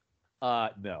movie?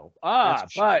 No.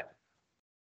 But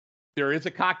there is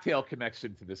a Cocktail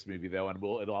connection to this movie, though, and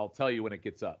I'll tell you when it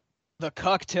gets up. The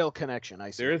Cocktail connection,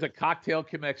 I see. There is a Cocktail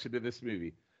connection to this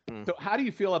movie. So how do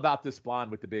you feel about this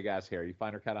blonde with the big ass hair? You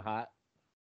find her kind of hot?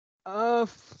 I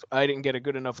didn't get a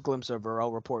good enough glimpse of her.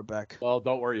 I'll report back. Well,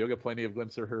 don't worry. You'll get plenty of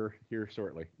glimpse of her here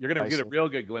shortly. You're going to get a real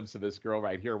good glimpse of this girl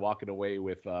right here walking away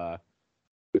with FBI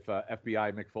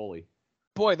McFoley.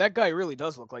 Boy, that guy really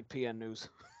does look like PN News.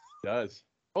 He does.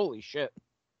 Holy shit.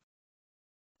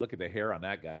 Look at the hair on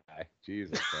that guy.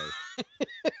 Jesus Christ.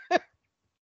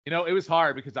 You know, it was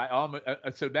hard because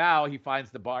so now he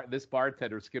finds this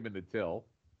bartender skimming the till.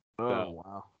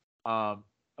 Oh, wow.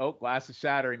 Glass is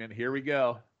shattering, and here we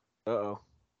go. Uh-oh.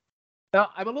 Now,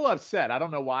 I'm a little upset. I don't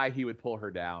know why he would pull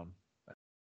her down.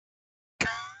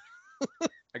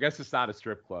 I guess it's not a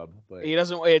strip club, but he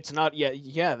doesn't. It's not yet.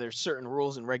 Yeah, there's certain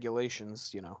rules and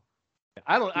regulations, you know.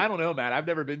 I don't know, man. I've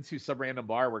never been to some random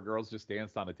bar where girls just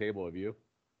danced on a table. Have you?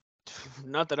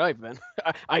 Not that I've been.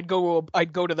 I'd go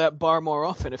to that bar more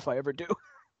often if I ever do.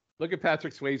 Look at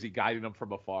Patrick Swayze guiding them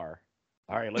from afar.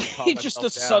 All right, let's calm just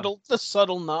down. the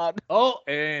subtle nod. Oh,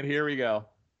 and here we go.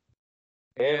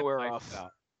 And we're off.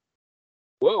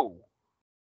 Whoa.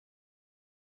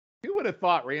 Who would have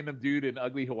thought random dude in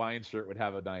ugly Hawaiian shirt would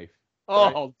have a knife?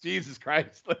 Oh, right? Jesus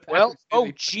Christ. Well,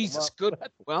 Jesus, good.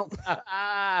 Well.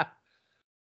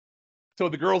 So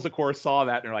the girls, of course, saw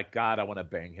that and they're like, God, I want to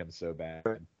bang him so bad.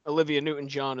 Olivia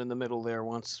Newton-John in the middle there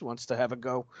wants to have a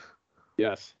go.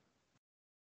 Yes.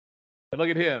 And look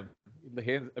at him. The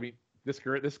hands. I mean, this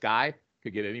guy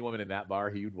could get any woman in that bar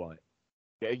he would want.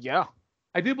 Yeah.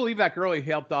 I do believe that girl he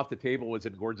helped off the table was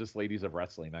in Gorgeous Ladies of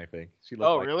Wrestling, I think. She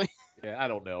looked really? Yeah, I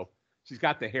don't know. She's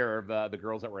got the hair of the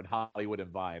girls that were in Hollywood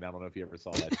and Vine. I don't know if you ever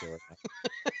saw that show.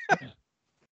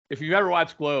 If you've ever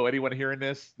watched Glow, anyone hearing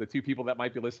this, the 2 people that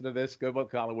might be listening to this, go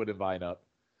look Hollywood and Vine up.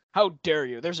 How dare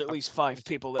you? There's at least 5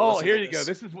 people that listen here to you go.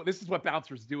 This is what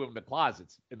bouncers do in the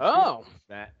closets.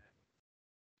 Matt.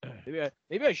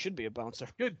 Maybe I should be a bouncer.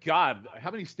 Good God.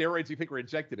 How many steroids do you think were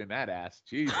injected in that ass?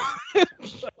 Jesus.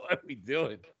 What are we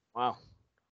doing? Wow.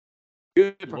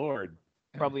 Good Lord.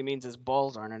 Probably means his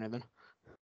balls aren't anything.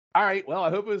 All right. Well,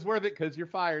 I hope it was worth it because you're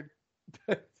fired.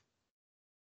 All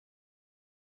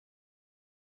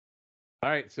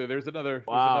right. So there's another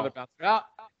bouncer out.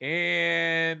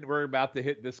 And we're about to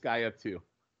hit this guy up too.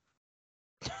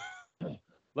 Look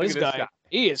at this guy.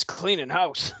 He is cleaning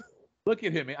house. Look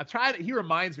at him, man. He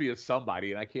reminds me of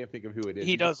somebody, and I can't think of who it is.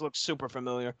 He does look super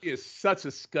familiar. He is such a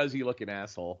scuzzy looking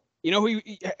asshole. You know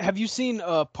have you seen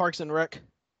Parks and Rec?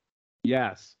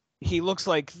 Yes. He looks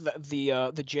like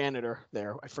the janitor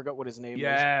there. I forgot what his name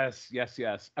is.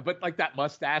 Yes. But like that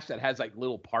mustache that has like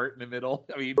little part in the middle.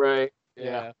 I mean, right.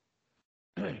 Yeah.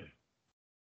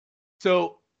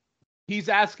 So he's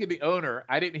asking the owner,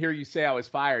 I didn't hear you say I was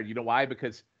fired. You know why?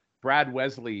 Because Brad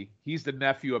Wesley, he's the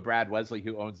nephew of Brad Wesley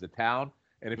who owns the town.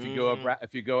 And if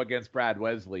you go against Brad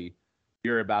Wesley,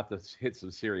 you're about to hit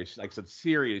some serious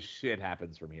shit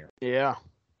happens from here. Yeah.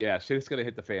 Yeah, shit's gonna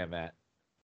hit the fan, Matt.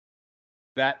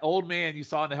 That old man you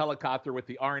saw in the helicopter with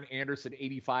the Arn Anderson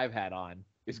 85 hat on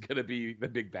is gonna be the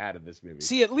big bad in this movie.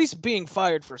 See, at least being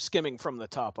fired for skimming from the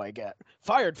top, I get.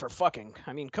 Fired for fucking.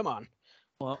 I mean, come on.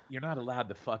 Well, you're not allowed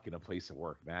to fuck in a place of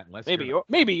work, Matt. Unless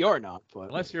maybe you're not, but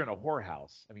unless you're in a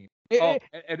whorehouse. I mean,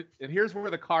 and here's where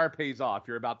the car pays off.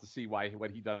 You're about to see why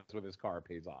what he does with his car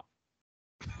pays off.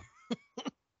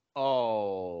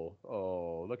 Oh,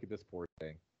 look at this poor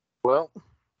thing. Well,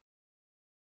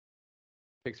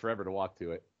 takes forever to walk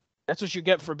to it. That's what you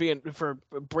get for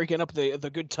breaking up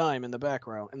the good time in the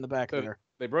background, in the back there.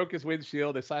 They broke his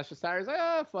windshield. They slashed his tires.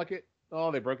 Ah, fuck it. Oh,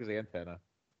 they broke his antenna.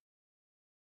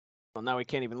 Well, now he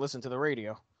can't even listen to the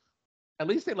radio. At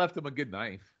least they left him a good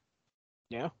knife.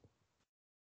 Yeah.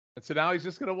 And so now he's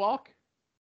just going to walk.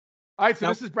 All right, so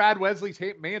this is Brad Wesley's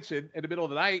mansion in the middle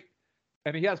of the night.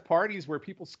 And he has parties where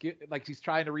people like he's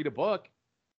trying to read a book.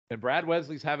 And Brad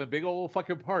Wesley's having big old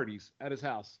fucking parties at his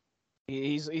house.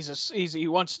 He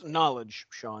wants knowledge,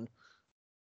 Shawn.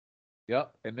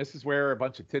 Yep. And this is where a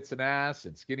bunch of tits and ass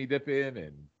and skinny dipping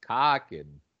and cock and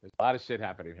there's a lot of shit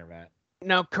happening here, Matt.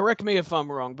 Now, correct me if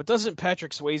I'm wrong, but doesn't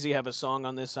Patrick Swayze have a song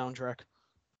on this soundtrack?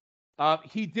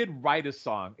 He did write a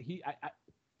song.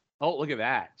 Oh, look at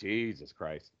that. Jesus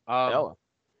Christ. Hello.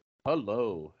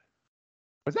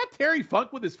 Was that Terry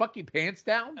Funk with his fucking pants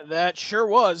down? That sure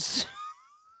was.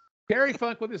 Terry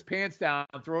Funk with his pants down,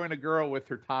 throwing a girl with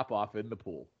her top off in the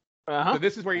pool. Uh-huh. So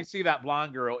this is where you see that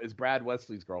blonde girl is Brad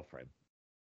Wesley's girlfriend.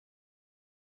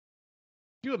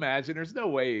 Can you imagine? There's no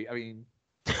way. I mean,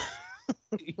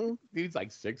 he's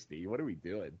like 60. What are we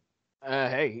doing?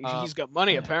 Hey, he's got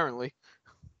money apparently.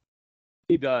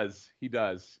 He does.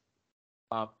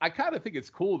 I kind of think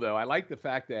it's cool though. I like the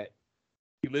fact that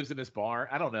he lives in this barn.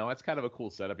 I don't know. That's kind of a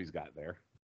cool setup he's got there.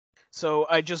 So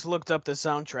I just looked up the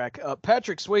soundtrack.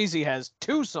 Patrick Swayze has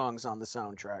 2 songs on the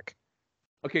soundtrack.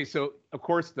 Okay, so of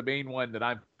course the main one that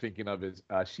I'm thinking of is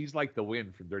 "She's Like the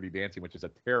Wind" from Dirty Dancing, which is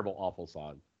a terrible, awful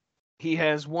song. He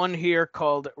has one here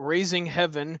called "Raising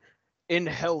Heaven in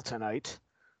Hell Tonight,"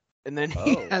 and then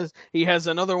he has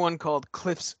another one called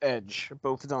 "Cliff's Edge,"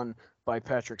 both done by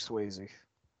Patrick Swayze.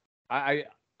 I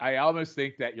almost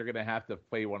think that you're gonna have to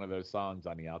play one of those songs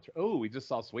on the outro. Oh, we just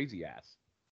saw Swayze ass.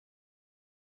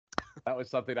 That was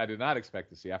something I did not expect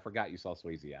to see. I forgot you saw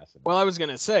Swayze ass. Well, I was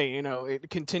gonna say, it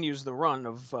continues the run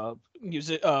of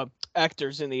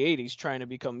actors in the '80s trying to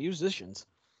become musicians.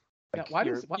 Like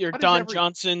your Don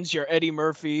Johnsons, your Eddie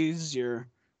Murphys,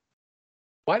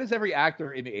 Why does every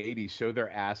actor in the '80s show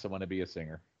their ass and want to be a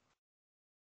singer?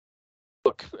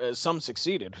 Look, some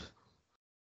succeeded.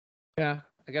 Yeah,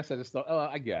 I guess I just thought.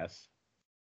 I guess.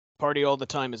 Party All the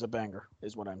Time is a banger,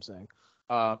 is what I'm saying.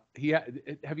 Have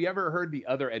you ever heard the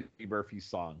other Eddie Murphy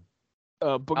song?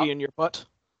 Boogie in Your Butt?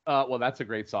 Well, that's a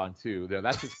great song too.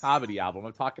 That's his comedy album.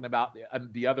 I'm talking about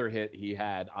the other hit he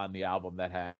had on the album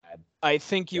that had. I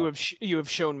think you have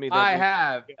shown me that. I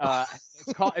have.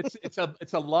 It's called.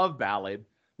 It's a love ballad.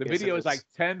 The video is like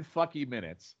 10 fucking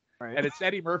minutes, right. And it's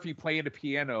Eddie Murphy playing the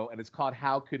piano, and it's called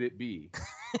 "How Could It Be?"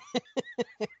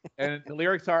 And the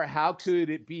lyrics are, "How could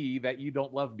it be that you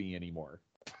don't love me anymore?"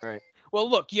 Right. Well,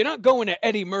 look, you're not going to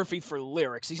Eddie Murphy for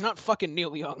lyrics. He's not fucking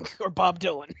Neil Young or Bob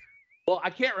Dylan. Well, I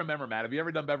can't remember, Matt. Have you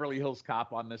ever done Beverly Hills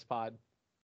Cop on this pod?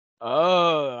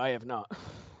 Oh, I have not.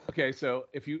 Okay, so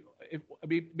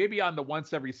maybe on the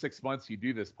once every 6 months you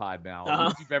do this pod now,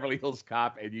 you do Beverly Hills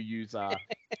Cop and you use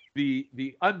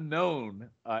the unknown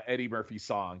Eddie Murphy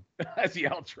song as the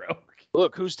outro.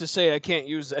 Look, who's to say I can't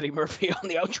use Eddie Murphy on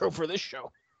the outro for this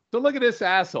show? So look at this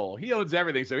asshole. He owns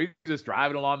everything. So he's just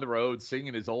driving along the road,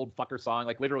 singing his old fucker song.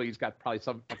 Like literally, he's got probably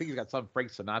some Frank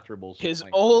Sinatra bullshit. His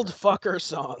old fucker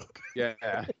song.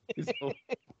 Yeah.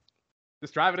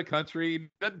 Just driving the country,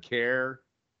 doesn't care.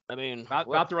 I mean,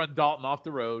 about to run Dalton off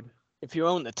the road. If you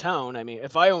own the town,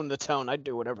 if I owned the town, I'd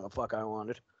do whatever the fuck I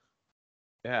wanted.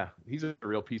 Yeah, he's a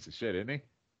real piece of shit, isn't he?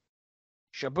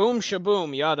 Shaboom,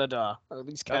 shaboom, yada da. Oh,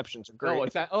 these captions are great. Oh,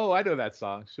 what's that? Oh, I know that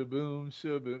song. Shaboom,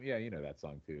 shaboom. Yeah, you know that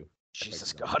song too.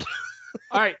 Jesus God.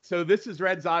 All right, so this is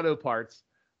Red's Auto Parts.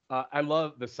 I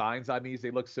love the signs on these.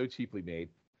 They look so cheaply made.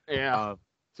 Yeah.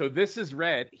 So this is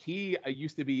Red. He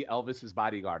used to be Elvis's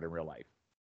bodyguard in real life.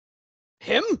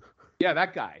 Him? Yeah,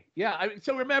 that guy. Yeah.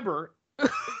 So remember,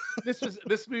 this was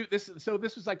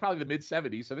like probably the mid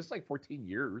 '70s. So this is like 14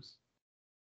 years.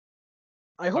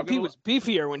 I hope he was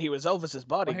beefier when he was Elvis's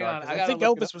bodyguard. I think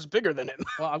Elvis was bigger than him.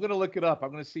 Well, I'm going to look it up. I'm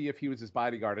going to see if he was his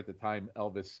bodyguard at the time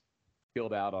Elvis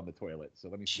peeled out on the toilet. So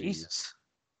let me see. Jesus.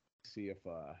 See if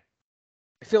I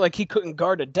feel like he couldn't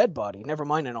guard a dead body, never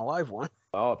mind an alive one.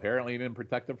 Oh, apparently he didn't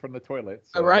protect him from the toilet.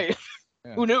 So, right.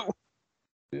 Yeah. Who knew?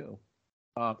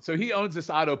 Yeah. So he owns this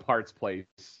auto parts place.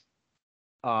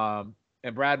 And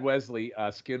Brad Wesley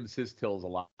skims his tills a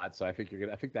lot. So I think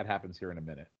that happens here in a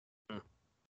minute.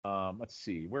 Let's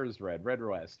see. Where's Red? Red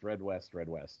West.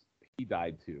 He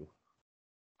died too.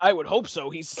 I would hope so.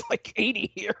 He's like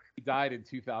 80 here. He died in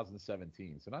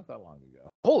 2017, so not that long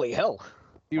ago. Holy hell.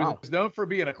 He was known for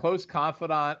being a close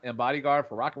confidant and bodyguard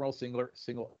for rock and roll singer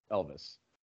Elvis.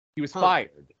 He was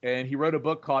fired, and he wrote a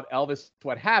book called Elvis,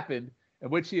 What Happened, in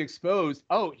which he exposed,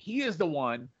 he is the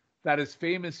one that is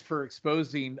famous for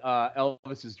exposing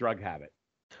Elvis's drug habit.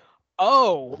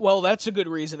 Oh, well, that's a good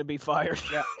reason to be fired.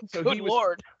 Yeah. So Good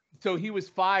Lord. So he was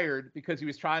fired because he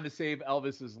was trying to save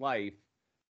Elvis's life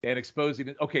and exposing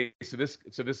it. Okay, so this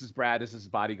is Brad. This is his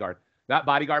bodyguard. That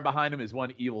bodyguard behind him is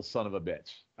one evil son of a bitch.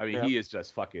 I mean, he is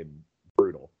just fucking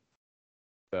brutal.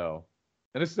 So,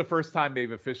 and this is the first time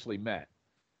they've officially met.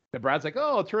 And Brad's like,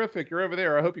 "Oh, terrific! You're over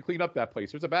there. I hope you clean up that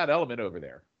place. There's a bad element over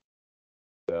there."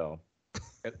 So,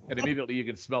 and immediately you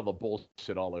can smell the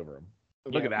bullshit all over him.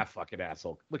 Look at that fucking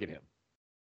asshole. Look at him.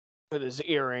 With his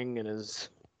earring and his...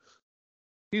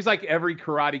 He's like every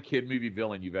Karate Kid movie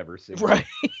villain you've ever seen. Right.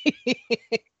 He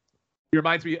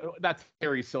reminds me, that's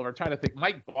Terry Silver. I'm trying to think.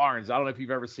 Mike Barnes. I don't know if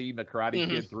you've ever seen the Karate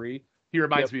Kid 3. He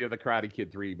reminds me of the Karate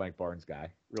Kid 3 Mike Barnes guy.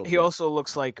 He also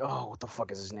looks like, what the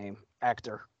fuck is his name?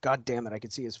 Actor. God damn it, I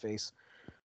can see his face.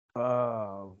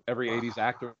 Every 80s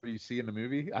actor you see in the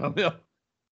movie? I don't know.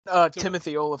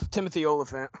 Timothy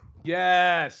Oliphant.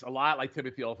 Yes, a lot like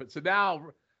Timothy Oliphant. So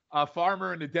now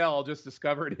Farmer and Adele just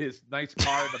discovered his nice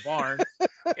car in the barn,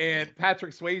 and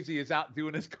Patrick Swayze is out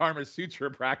doing his Karma Sutra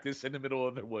practice in the middle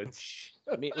of the woods.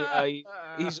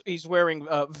 He's wearing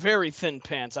very thin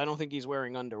pants. I don't think he's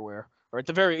wearing underwear, or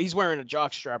he's wearing a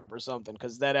jockstrap or something,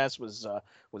 because that ass was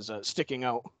sticking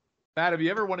out. Matt, have you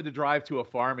ever wanted to drive to a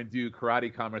farm and do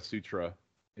Karate Kama Sutra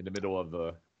in the middle of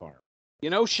the farm? You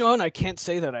know, Shawn, I can't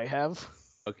say that I have.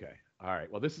 Okay. All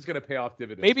right. Well, this is going to pay off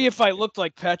dividends. Maybe if I looked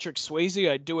like Patrick Swayze,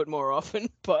 I'd do it more often,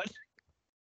 but...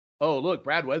 Oh, look,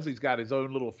 Brad Wesley's got his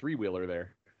own little three-wheeler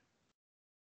there.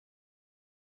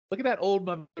 Look at that old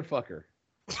motherfucker.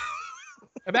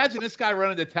 Imagine this guy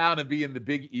running to town and being the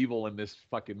big evil in this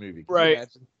fucking movie. Can right.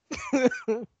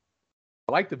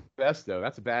 I like the vest, though.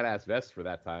 That's a badass vest for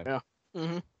that time. Yeah.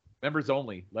 Mm-hmm. Members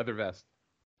only, leather vest.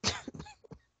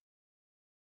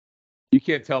 You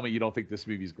can't tell me you don't think this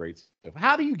movie's great.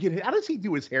 How does he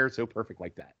do his hair so perfect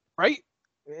like that? Right?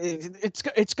 It's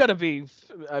got to be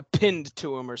pinned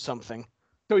to him or something.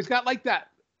 So he's got like that.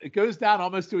 It goes down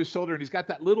almost to his shoulder, and he's got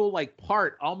that little like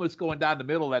part almost going down the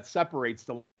middle that separates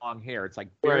the long hair. It's like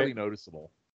barely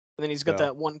noticeable. And then he's got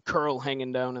that one curl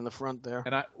hanging down in the front there.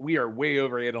 And we are way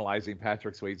over analyzing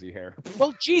Patrick Swayze hair.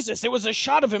 Well, Jesus, it was a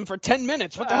shot of him for 10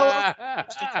 minutes. What the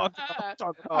hell?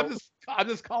 I'm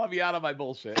just calling me out on my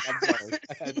bullshit. I'm sorry.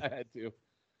 I had to.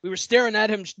 We were staring at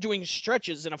him doing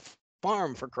stretches in a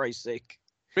farm, for Christ's sake.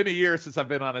 Been a year since I've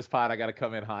been on this pod. I got to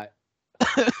come in hot.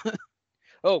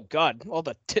 Oh God, all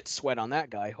the tit sweat on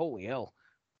that guy. Holy hell.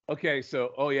 Okay,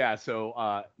 so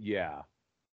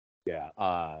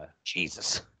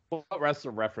Jesus. What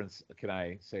wrestler reference can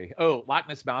I say? Oh, Loch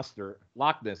Ness Monster.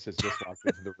 Loch Ness has just walked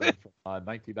into the room from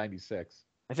 1996.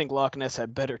 I think Loch Ness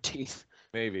had better teeth.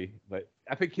 Maybe, but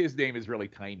I think his name is really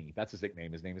Tiny. That's his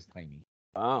nickname. His name is Tiny.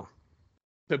 Oh.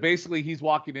 So basically, he's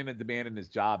walking in and demanding his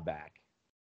job back.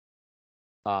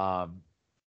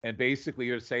 And basically,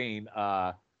 you're saying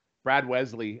Brad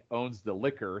Wesley owns the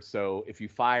liquor, so if you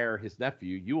fire his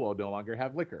nephew, you will no longer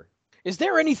have liquor. Is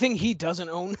there anything he doesn't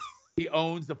own? He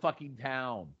owns the fucking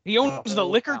town. He owns the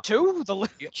liquor too?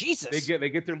 Jesus. They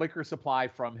get their liquor supply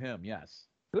from him. Yes.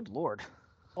 Good Lord.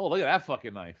 Oh, look at that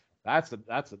fucking knife. That's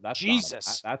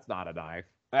Jesus. That's not a knife.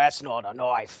 That's not a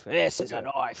knife. This is a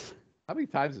knife. How many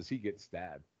times does he get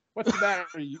stabbed? What's the matter?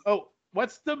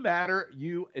 What's the matter?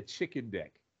 You a chicken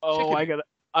dick. Oh,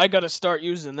 I gotta start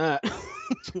using that.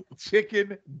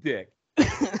 Chicken dick.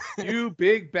 You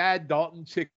big bad Dalton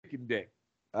chicken dick.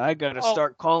 I gotta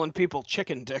start calling people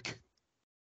chicken dick.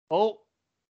 Oh,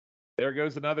 there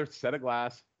goes another set of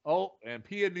glass. Oh, and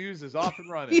Pia News is off and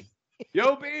running.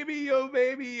 Yo, baby, yo,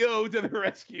 to the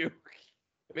rescue.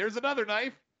 There's another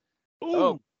knife. Ooh,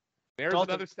 oh, there's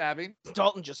another stabbing.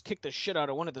 Dalton just kicked the shit out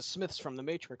of one of the Smiths from The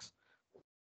Matrix.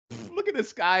 Look at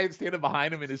this guy standing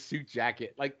behind him in his suit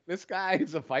jacket. Like, this guy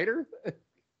is a fighter?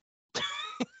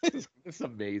 It's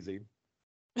amazing.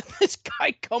 This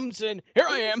guy comes in. Here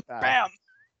I am. Bam.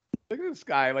 Look at this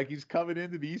guy, like he's coming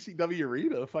into the ECW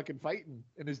arena fucking fighting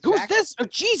in his jacket. Who's this? Oh,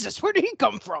 Jesus, where did he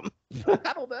come from?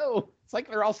 I don't know. It's like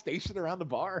they're all stationed around the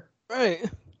bar. Right.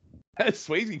 That's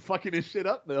Swayze fucking his shit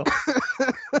up, though.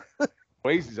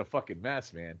 Swayze's a fucking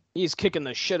mess, man. He's kicking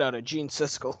the shit out of Gene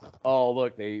Siskel. Oh,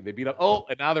 look, they beat up. Oh,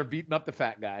 and now they're beating up the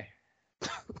fat guy.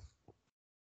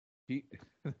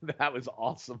 That was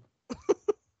awesome.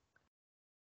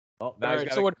 Oh, now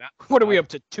right, so what are we up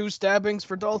to? 2 stabbings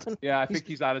for Dalton? Yeah, I think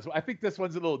he's on his. I think this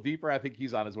one's a little deeper. I think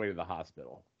he's on his way to the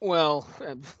hospital. Well,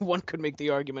 one could make the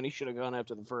argument he should have gone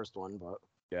after the first one, but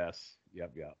yes,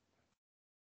 yep. What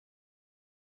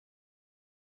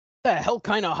the hell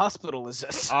kind of hospital is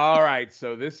this? All right,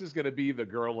 so this is going to be the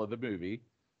girl of the movie.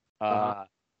 Do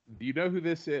you know who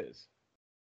this is?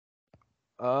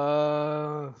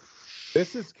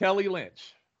 This is Kelly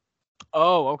Lynch.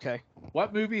 Oh, okay.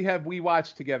 What movie have we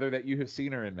watched together that you have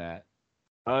seen her in, Matt?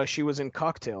 She was in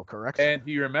Cocktail, correct? And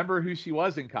do you remember who she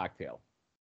was in Cocktail?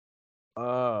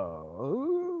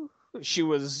 She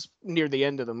was near the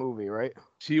end of the movie, right?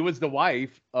 She was the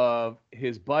wife of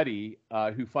his buddy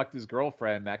who fucked his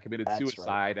girlfriend that committed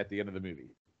suicide at the end of the movie.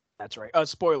 That's right.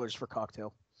 Spoilers for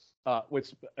Cocktail.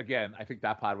 Which, again, I think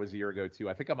that pod was a year ago, too.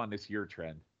 I think I'm on this year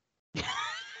trend.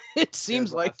 It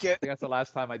seems like it. I think that's the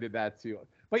last time I did that, too.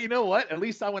 But you know what? At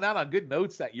least I went out on good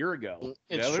notes that year ago.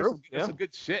 It's true. There's some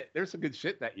good shit. There's some good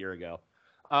shit that year ago.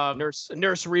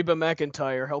 Nurse Reba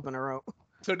McEntire helping her out.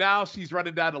 So now she's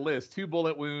running down the list: 2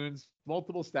 bullet wounds,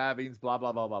 multiple stabbings, blah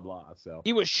blah blah blah blah. So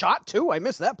he was shot too. I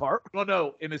missed that part. Well,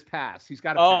 no, in his past, he's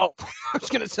got. I was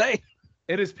gonna say.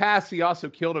 In his past, he also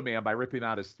killed a man by ripping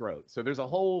out his throat. So there's a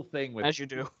whole thing with. As you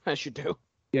do.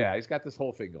 Yeah, he's got this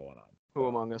whole thing going on. Who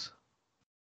among us?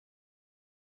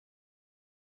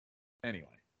 Anyway.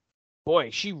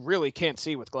 Boy, she really can't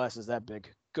see with glasses that big.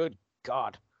 Good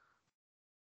God.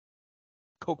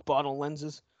 Coke bottle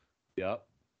lenses. Yep.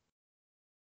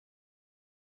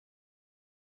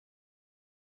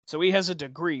 So he has a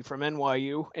degree from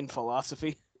NYU in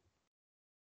philosophy.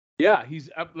 Yeah, he's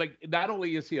like, not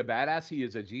only is he a badass, he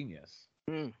is a genius.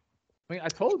 Mm.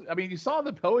 I mean, you saw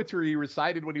the poetry he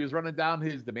recited when he was running down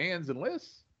his demands and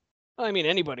lists. I mean,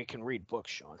 anybody can read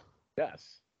books, Shawn.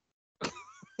 Yes.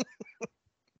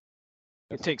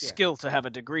 It takes skill to have a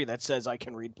degree that says I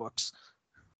can read books.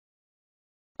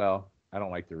 Well, I don't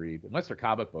like to read. Unless they're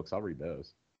comic books, I'll read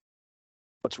those.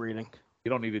 What's reading? You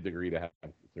don't need a degree to have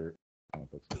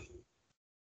comic books.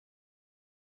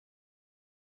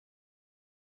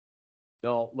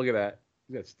 No, look at that.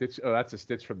 That Stitch. Oh, that's a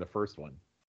Stitch from the first one.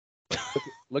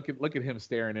 Look at him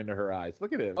staring into her eyes.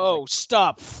 Look at him. Oh,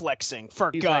 stop flexing,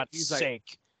 for God's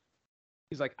sake.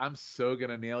 He's like, I'm so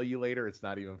gonna nail you later. It's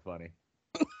not even funny.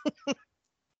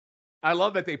 I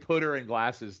love that they put her in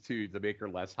glasses too to make her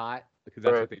less hot, because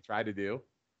that's what they tried to do.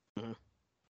 Mm-hmm.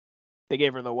 They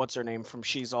gave her the what's her name from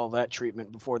She's All That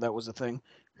treatment before that was a thing.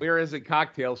 Whereas in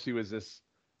Cocktail, she was this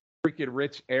freaking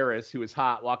rich heiress who was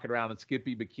hot, walking around in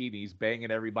skimpy bikinis, banging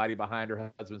everybody behind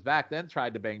her husband's back. Then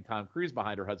tried to bang Tom Cruise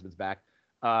behind her husband's back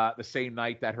the same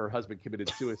night that her husband committed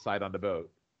suicide on the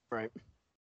boat. Right.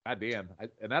 God damn.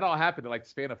 And that all happened in like the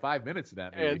span of 5 minutes in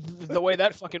that movie. The way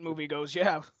that fucking movie goes,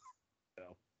 yeah.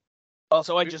 So.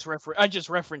 Also, I just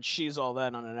referenced She's All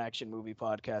That on an action movie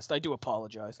podcast. I do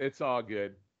apologize. It's all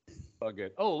good. All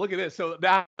good. Oh, look at this. So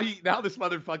now this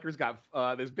motherfucker's got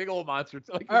this big old monster.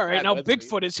 Like all right, now Wesley.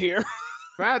 Bigfoot is here.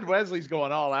 Brad Wesley's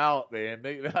going all out, man.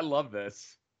 I love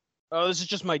this. Oh, this is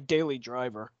just my daily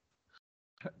driver.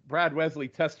 Brad Wesley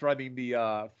test running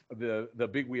the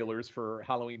big wheelers for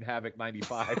Halloween Havoc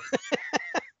 95. What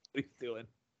he's doing.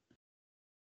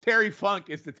 Terry Funk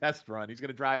is the test run. He's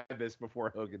gonna drive this before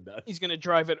Hogan does. He's gonna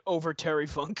drive it over Terry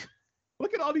Funk.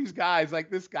 Look at all these guys,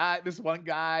 like this one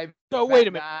guy. So wait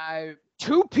a minute.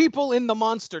 2 people in the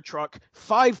monster truck,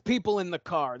 5 people in the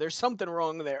car. There's something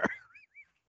wrong there.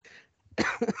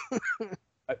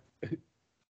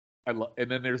 And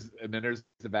then there's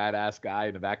the badass guy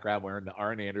in the background wearing the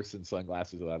Arn Anderson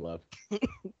sunglasses that I love.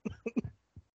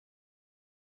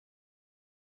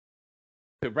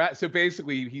 So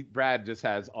basically, Brad just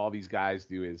has all these guys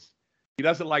do is he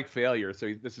doesn't like failure.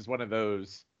 So this is one of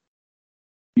those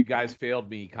you guys failed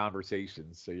me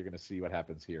conversations. So you're gonna see what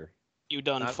happens here. You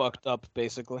done fucked up,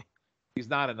 basically. He's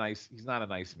not a nice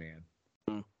man.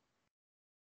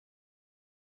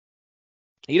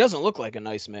 He doesn't look like a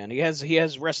nice man. He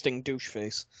has resting douche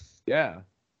face. Yeah.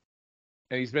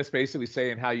 And he's just basically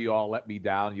saying how you all let me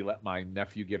down. You let my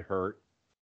nephew get hurt.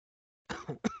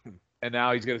 And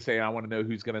now he's going to say, I want to know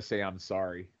who's going to say I'm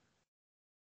sorry.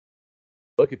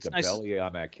 Look at the belly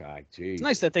on that guy. Jeez. It's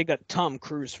nice that they got Tom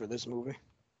Cruise for this movie.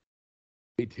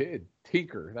 They did.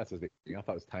 Tinker. That's his name. I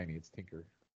thought it was Tiny. It's Tinker.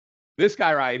 This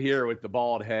guy right here with the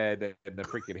bald head and the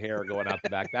freaking hair going out the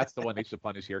back, that's the one they should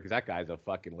punish here because that guy's a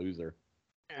fucking loser.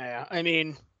 Yeah, I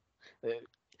mean,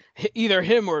 either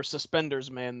him or Suspenders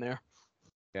Man there.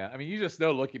 Yeah, I mean, you just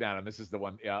know looking at him, this is the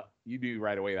one. Yeah, you knew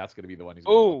right away that's going to be the one he's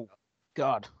going to fuck up.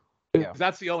 God. Yeah. Because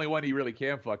that's the only one he really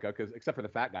can fuck up, except for the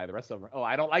fat guy. The rest of them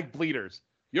I don't like bleeders.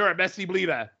 You're a messy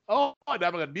bleeder. Oh, and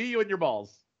I'm going to knee you in your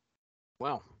balls.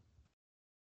 Wow.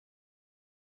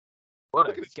 What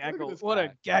a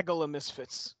gaggle of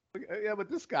misfits. Yeah, but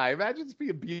this guy, imagine just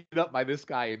being beat up by this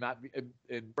guy and not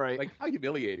right. Like, how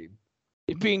humiliating.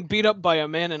 Being beat up by a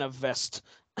man in a vest.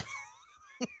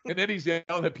 And then he's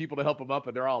yelling at people to help him up,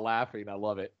 and they're all laughing. I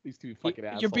love it. These two fucking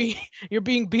assholes. You're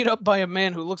being beat up by a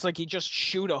man who looks like he just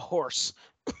shoot a horse.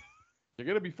 You're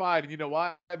gonna be fine, and you know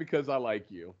why? Because I like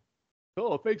you.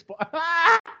 Oh, thanks.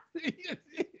 He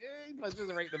punches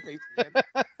him right in the face again.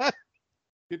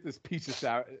 Get this piece of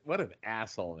sour. What an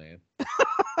asshole, man.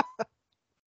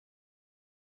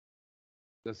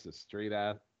 Just a straight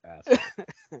ass asshole.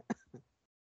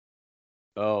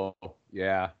 Oh,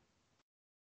 yeah.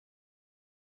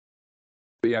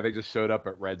 But yeah, they just showed up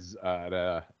at Red's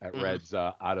Red's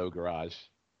auto garage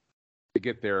to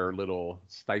get their little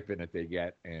stipend that they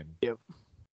get, and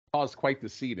caused quite the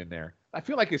scene in there. I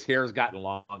feel like his hair has gotten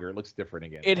longer. It looks different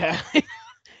again.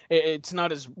 It's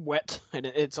not as wet, and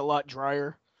it's a lot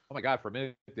drier. Oh my God! For a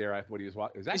minute there, I thought he was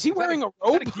walking. Is he wearing a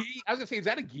robe? I was gonna say, is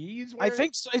that a gi he's I wearing?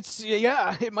 think so.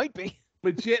 It might be.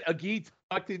 Legit a gi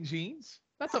tucked in jeans?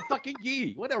 That's a fucking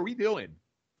gi. What are we doing?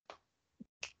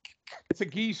 It's a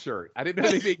gi shirt. I didn't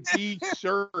know they made gi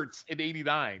shirts in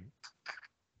 '89.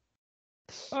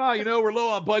 Oh, we're low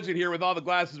on budget here with all the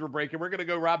glasses we're breaking. We're gonna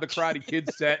go rob the Karate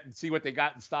Kid set and see what they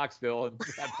got in stock still, and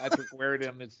have Patrick wear it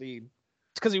in the scene.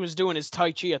 It's because he was doing his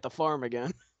Tai Chi at the farm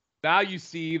again. Now you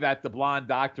see that the blonde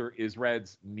doctor is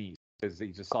Red's niece, because he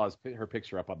just saw her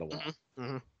picture up on the wall.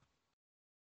 Mm-hmm.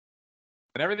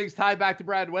 And everything's tied back to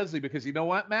Brad Wesley, because you know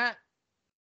what, Matt?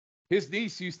 His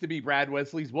niece used to be Brad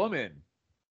Wesley's woman.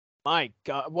 My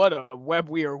God, what a web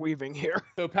we are weaving here.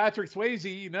 So Patrick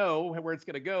Swayze, where it's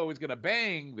going to go, is going to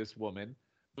bang this woman.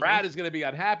 Brad is going to be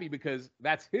unhappy because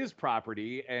that's his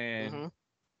property, and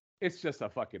it's just a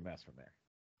fucking mess from there.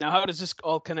 Now, how does this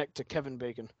all connect to Kevin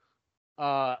Bacon?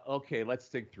 Okay, let's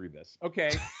think through this.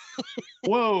 Okay.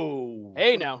 Whoa.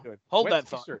 Hey, now, hold that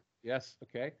thought. T-shirt. Yes,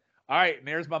 okay. All right, and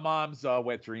there's my mom's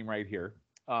wet dream right here.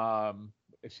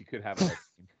 If she could have a wet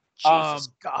dream. Jesus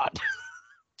God.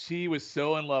 She was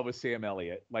so in love with Sam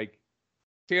Elliott. Like,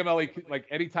 Sam Elliott, like,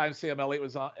 anytime Sam Elliott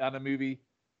was on a movie,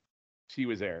 she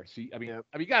was there. You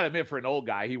gotta admit, for an old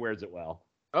guy, he wears it well.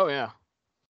 Oh, yeah.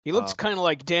 He looks kind of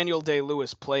like Daniel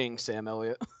Day-Lewis playing Sam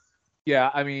Elliott. Yeah,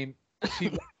 I mean,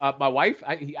 my wife,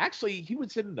 he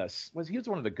was in this. He was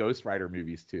one of the Ghost Rider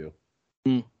movies too.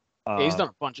 Yeah, he's done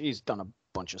a bunch. He's done a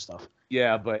bunch of stuff.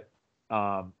 Yeah, but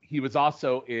he was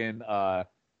also in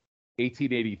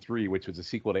 1883, which was a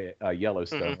sequel to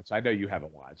Yellowstone, which I know you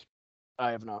haven't watched.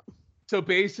 I have not. So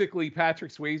basically,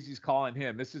 Patrick Swayze's calling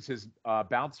him. This is his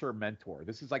bouncer mentor.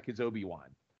 This is like his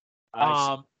Obi-Wan.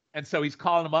 And so he's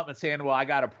calling him up and saying, well, I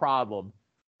got a problem.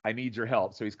 I need your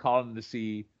help. So he's calling him to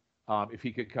see if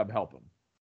he could come help him.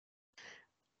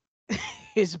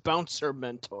 His bouncer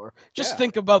mentor. Just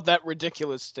think about that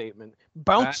ridiculous statement.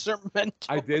 Bouncer mentor.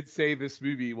 I did say this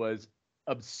movie was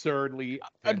absurdly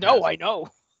no, I know.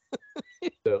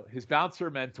 So his bouncer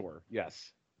mentor,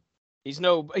 yes. He's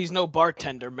no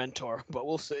bartender mentor, but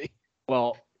we'll see.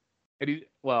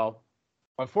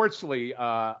 Unfortunately,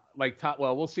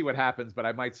 we'll see what happens, but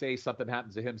I might say something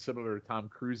happens to him similar to Tom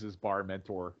Cruise's bar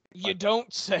mentor. You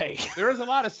don't say. There is a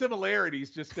lot of similarities,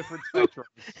 just different spectrums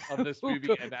of this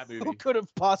movie and that movie. Who could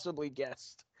have possibly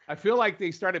guessed? I feel like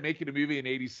they started making a movie in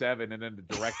 '87, and then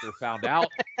the director found out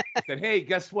and said, hey,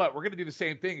 guess what? We're going to do the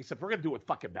same thing, except we're going to do it with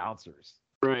fucking bouncers.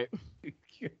 Right.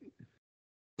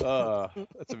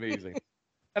 That's amazing.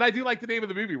 And I do like the name of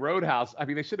the movie, Roadhouse. I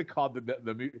mean, they should have called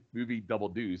the movie Double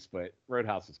Deuce, but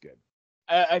Roadhouse is good.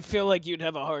 I feel like you'd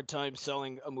have a hard time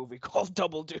selling a movie called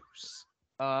Double Deuce.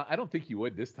 I don't think you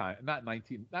would this time. Not in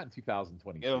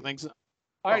 2020. You don't think so?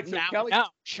 All right, so Kelly. Now,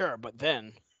 sure, but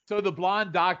then. So the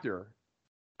blonde doctor,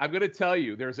 I'm going to tell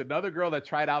you, there's another girl that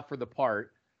tried out for the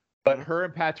part, but her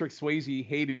and Patrick Swayze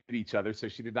hated each other, so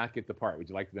she did not get the part. Would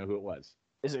you like to know who it was?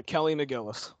 Is it Kelly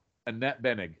McGillis? Annette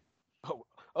Bening.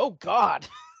 Oh God.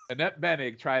 Annette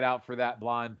Bening tried out for that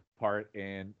blonde part,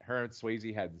 and her and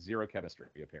Swayze had zero chemistry,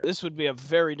 apparently. This would be a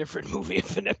very different movie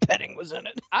if Annette Bening was in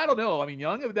it. I don't know. I mean,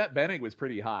 young Annette Bening was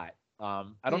pretty hot.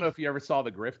 I don't know if you ever saw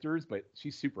The Grifters, but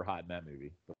she's super hot in that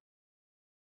movie.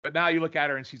 But now you look at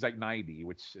her and she's like 90,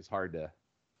 which is hard to.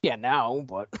 Yeah, now,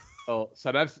 but.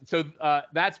 So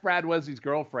that's Brad Wesley's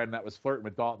girlfriend that was flirting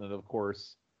with Dalton, and of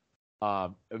course, a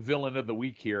villain of the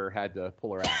week here had to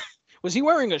pull her out. Was he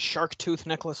wearing a shark tooth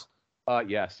necklace?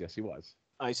 Yes, he was.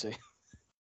 I see.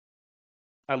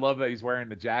 I love that he's wearing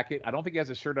the jacket. I don't think he has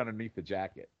a shirt underneath the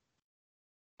jacket.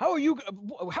 How are you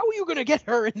going to get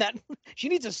her in that? She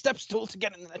needs a step stool to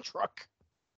get in that truck.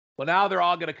 Well, now they're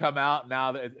all going to come out.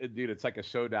 Now, dude, it's like a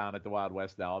showdown at the Wild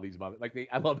West now. All these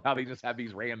I love how they just have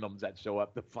these randoms that show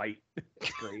up to fight.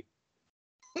 It's great.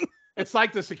 It's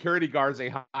like the security guards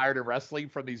they hired in wrestling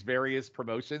from these various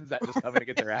promotions that just come in to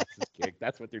get their asses kicked.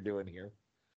 That's what they're doing here.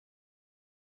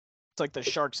 It's like the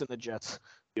Sharks and the Jets.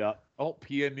 Yeah. Oh,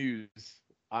 Pia News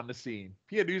on the scene.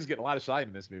 Pia News getting a lot of shine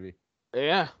in this movie.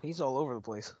 Yeah, he's all over the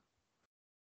place.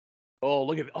 Oh,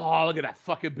 look at that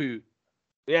fucking boot.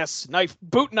 Yes, knife,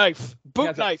 boot knife,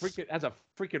 boot knife. Has a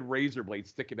freaking razor blade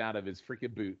sticking out of his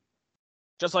freaking boot.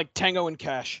 Just like Tango and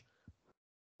Cash.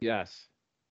 Yes.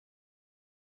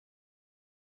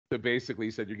 So basically,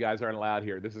 he said, "You guys aren't allowed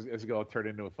here. This is going to turn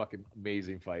into a fucking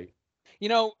amazing fight." You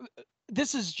know,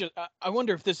 this is just. I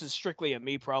wonder if this is strictly a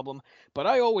me problem, but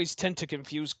I always tend to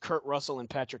confuse Kurt Russell and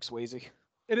Patrick Swayze.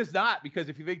 It is not, because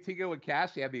if you think Tango and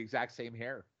Cash, they have the exact same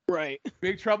hair. Right.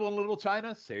 Big Trouble in Little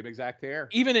China, same exact hair.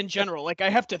 Even in general, like I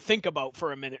have to think about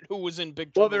for a minute who was in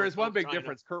Big Trouble. Well, there is one big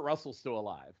difference. Kurt Russell's still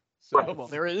alive. So. Right. Well,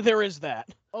 there is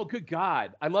that. Oh, good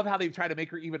God! I love how they try to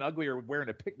make her even uglier wearing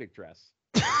a picnic dress.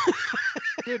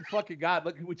 Good fucking God!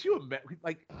 Look, would you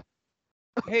like?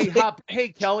 Hey,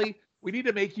 Kelly, we need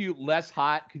to make you less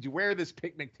hot. Could you wear this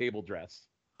picnic table dress?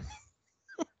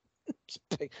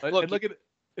 Look at.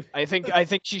 I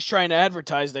think she's trying to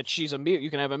advertise that she's a meal. You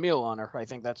can have a meal on her. I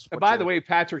think that's. And by the way,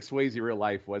 Patrick Swayze, real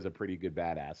life, was a pretty good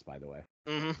badass. By the way.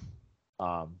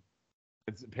 Mm-hmm.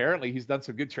 Apparently he's done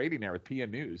some good trading there with PN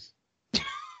News.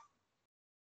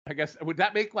 I guess would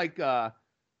that make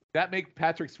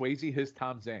Patrick Swayze his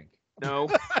Tom Zink? No.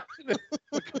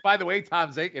 By the way,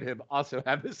 Tom Zink and him also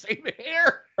have the same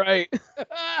hair. Right.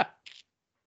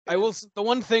 The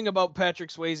one thing about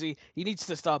Patrick Swayze, he needs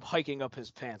to stop hiking up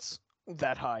his pants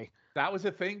that high. That was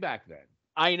a thing back then.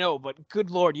 I know, but good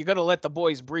Lord, you got to let the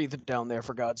boys breathe down there,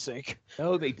 for God's sake.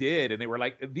 No, they did, and they were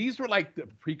these were like the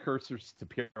precursors to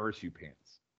parachute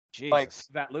pants. Jesus. Like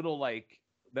that little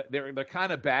they're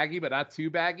kind of baggy, but not too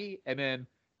baggy. And then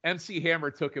MC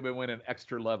Hammer took him and went an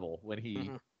extra level when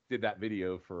he did that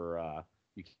video for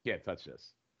You Can't Touch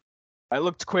This. I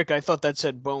looked quick. I thought that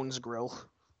said Bones Grill.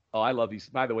 Oh, I love these.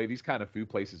 By the way, these kind of food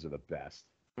places are the best.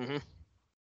 Mm-hmm.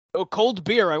 Oh, cold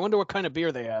beer. I wonder what kind of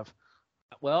beer they have.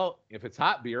 Well, if it's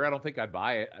hot beer, I don't think I'd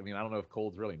buy it. I mean, I don't know if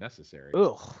cold's really necessary.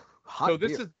 Ugh, hot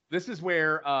beer. So this is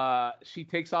where she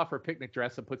takes off her picnic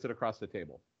dress and puts it across the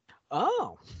table.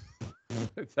 Oh.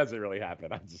 It doesn't really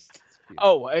happen. I'm just.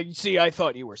 Oh, see, I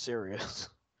thought you were serious.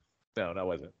 No, I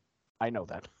wasn't. I know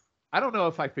that. I don't know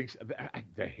if I think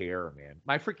the hair, man.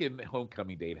 My freaking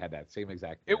homecoming date had that same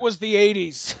exact hair. It was the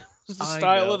 80s. It was the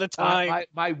style of the time.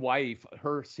 My wife,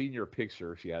 her senior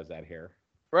picture, she has that hair.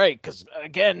 Right, because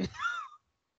again.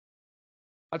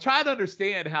 I'm trying to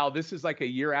understand how this is like a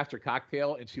year after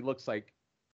Cocktail and she looks like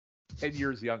 10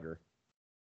 years younger.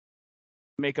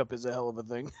 Makeup is a hell of a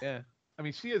thing. Yeah. I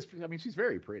mean, she's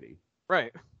very pretty.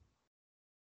 Right.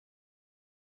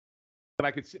 But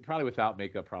I could see, probably without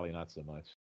makeup, probably not so much.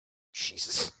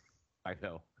 Jesus. I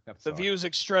know. The views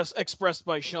expressed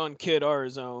by Shawn Kidd are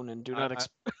his own and do not.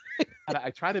 I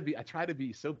try to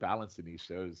be so balanced in these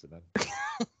shows, and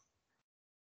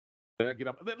then get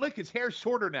up. Look, his hair's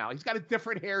shorter now. He's got a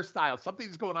different hairstyle.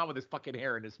 Something's going on with his fucking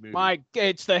hair in this movie.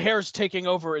 It's the hair's taking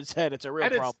over his head. It's a real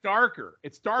problem.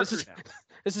 It's darker now.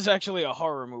 This is actually a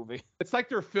horror movie. It's like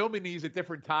they're filming these at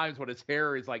different times when his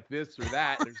hair is like this or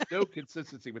that. There's no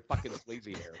consistency with fucking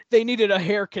Swayze hair. They needed a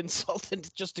hair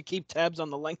consultant just to keep tabs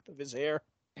on the length of his hair.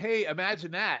 Hey,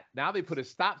 imagine that. Now they put a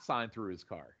stop sign through his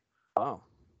car. Oh.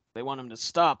 They want him to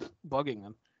stop bugging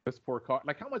them. This poor car.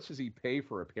 Like, how much does he pay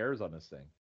for repairs on this thing?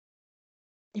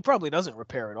 He probably doesn't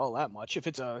repair it all that much if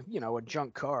it's a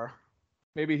junk car.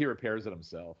 Maybe he repairs it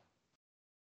himself.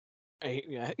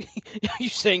 Yeah. Are you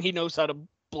saying he knows how to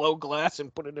blow glass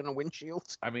and put it in a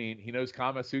windshield? I mean, he knows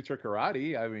Kama Sutra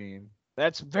karate. I mean,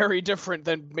 that's very different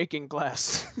than making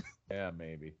glass. Yeah,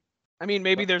 maybe. I mean,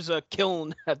 maybe there's a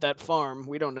kiln at that farm.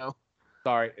 We don't know.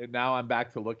 Sorry, and now I'm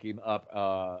back to looking up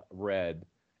Red.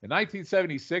 In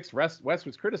 1976, West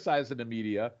was criticized in the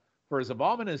media for his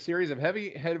involvement in a series of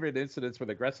heavy-handed incidents with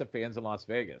aggressive fans in Las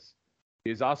Vegas. He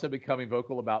is also becoming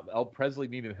vocal about Elvis Presley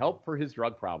needing help for his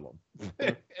drug problem.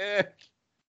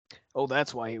 Oh,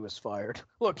 that's why he was fired.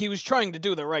 Look, he was trying to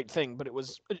do the right thing, but it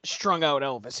was strung out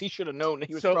Elvis. He should have known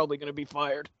he was probably going to be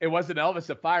fired. It wasn't Elvis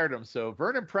that fired him. So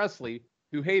Vernon Presley,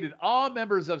 who hated all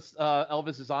members of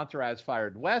Elvis's entourage,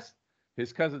 fired West,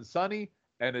 his cousin Sonny,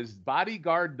 and his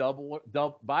bodyguard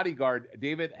bodyguard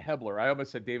David Hebler. I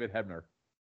almost said David Hebner.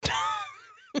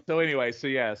 So anyway,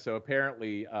 so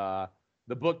apparently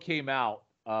the book came out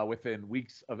within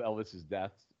weeks of Elvis's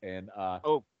death, and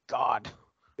oh God.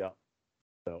 Yeah.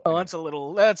 So, anyway. That's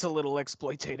a little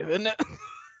exploitative, isn't it?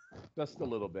 Just a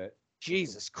little bit.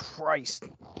 Jesus Christ.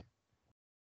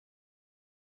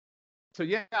 So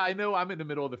yeah, I know I'm in the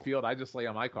middle of the field. I just lay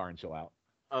on my car and chill out.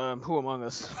 Who among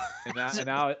us? and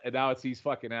now it's these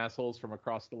fucking assholes from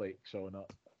across the lake showing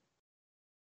up.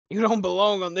 You don't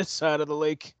belong on this side of the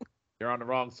lake. You're on the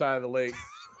wrong side of the lake.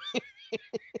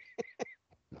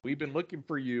 We've been looking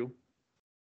for you.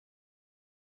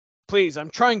 please. I'm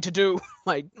trying to do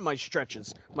my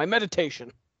stretches, my meditation.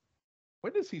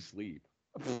 When does he sleep?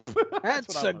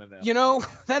 That's what I want to know.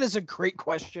 That is a great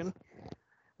question.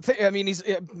 I mean,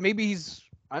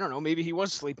 I don't know, maybe he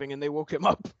was sleeping and they woke him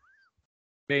up.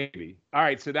 Maybe. All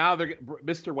right, so now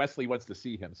Mr. Wesley wants to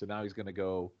see him, so now he's going to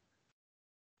go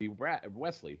see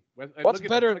Wesley.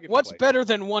 What's better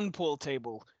than one pool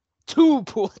table? 2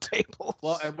 pool tables.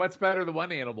 Well, and what's better than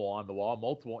one animal on the wall?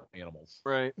 Multiple animals.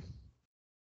 Right.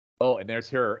 Oh, and there's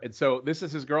her. And so this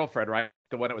is his girlfriend, right?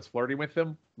 The one that was flirting with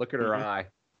him. Look at her eye.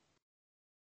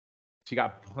 She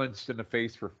got punched in the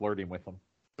face for flirting with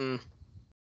him.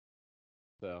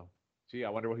 So, gee,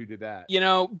 I wonder who did that.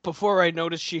 Before I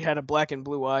noticed she had a black and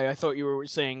blue eye, I thought you were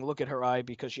saying look at her eye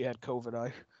because she had COVID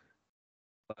eye.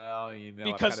 Well,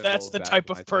 because that's the type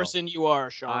of person you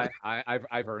are, Shawn.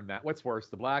 I've earned that. What's worse,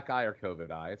 the black eye or COVID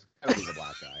eye? It's gotta be the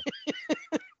black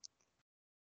eye.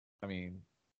 I mean,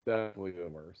 definitely the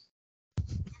worst.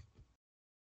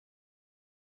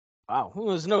 Wow, well,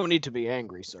 there's no need to be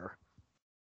angry, sir.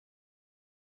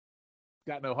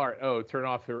 Got no heart. Oh, turn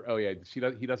off her. Oh yeah,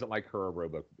 he doesn't like her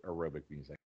aerobic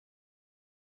music.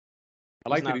 I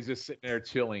like that he's just sitting there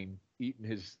chilling, eating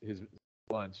his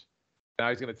lunch. Now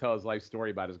he's going to tell his life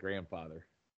story about his grandfather.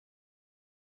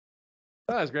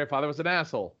 Oh, his grandfather was an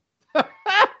asshole.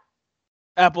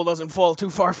 Apple doesn't fall too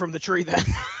far from the tree then.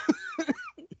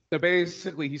 So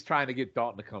basically, he's trying to get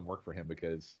Dalton to come work for him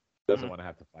because he doesn't want to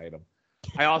have to fight him.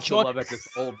 I also love that this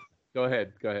old... Go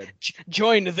ahead.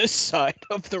 Join this side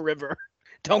of the river.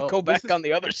 Don't go back on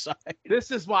the other side. This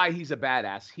is why he's a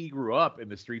badass. He grew up in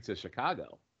the streets of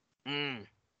Chicago.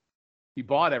 He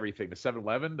bought everything. The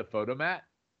 7-Eleven, the photomat.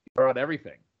 He bought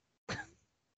everything.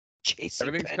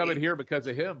 Everything's coming here because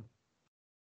of him.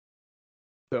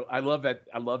 So I love that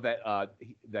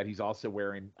that he's also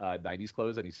wearing 90s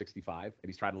clothes and he's 65 and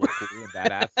he's trying to look cool and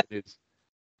badass in his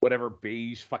whatever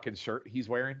beige fucking shirt he's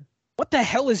wearing. What the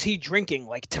hell is he drinking?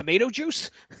 Like tomato juice?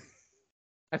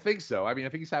 I think so. I mean, I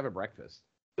think he's having breakfast.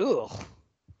 Ugh.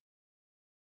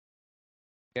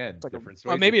 Again,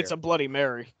 different maybe it's a Bloody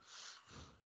Mary.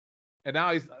 And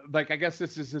now he's like, I guess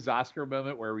this is his Oscar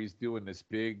moment where he's doing this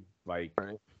big, like,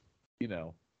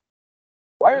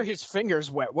 Why are his fingers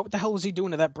wet? What the hell was he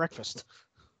doing to that breakfast?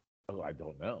 Oh, I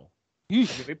don't know. I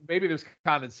mean, maybe there's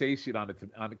condensation on the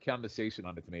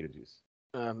tomato juice.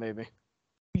 Maybe.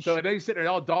 So and then he's sitting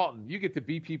there, Dalton, you get to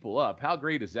beat people up. How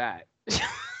great is that?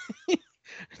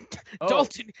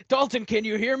 Dalton, can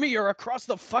you hear me? You're across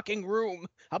the fucking room.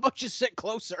 How about you sit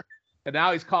closer? And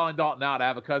now he's calling Dalton out. I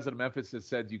have a cousin in Memphis that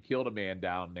said you killed a man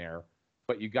down there,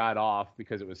 but you got off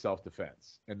because it was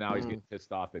self-defense. And now he's getting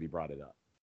pissed off that he brought it up.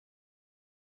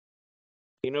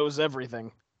 He knows everything.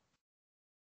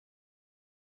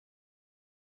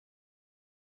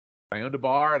 I owned a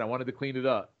bar and I wanted to clean it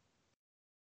up.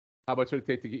 How much would it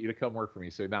take to get you to come work for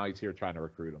me? So now he's here trying to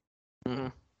recruit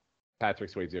him.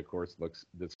 Patrick Swayze, of course, looks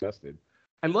disgusted.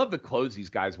 I love the clothes these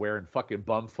guys wear in fucking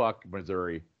bumfuck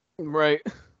Missouri. Right.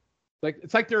 Like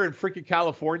it's like they're in freaking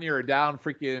California or down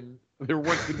freaking. They're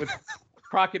working with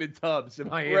Crockett and Tubbs in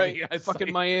Miami. Right.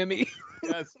 Fucking Miami.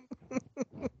 Yes.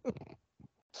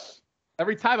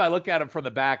 Every time I look at him from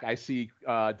the back, I see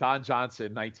Don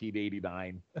Johnson,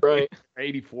 1989. Right.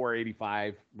 84,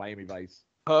 85, Miami Vice.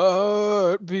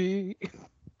 Heartbeat.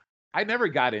 I never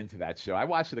got into that show. I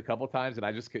watched it a couple times and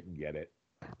I just couldn't get it.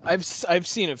 I've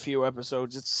seen a few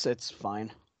episodes. It's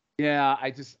fine. Yeah,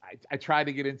 I tried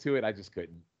to get into it. I just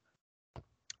couldn't.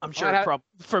 I'm sure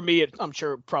for me, I'm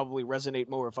sure it probably resonate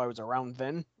more if I was around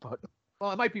then. But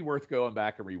well, it might be worth going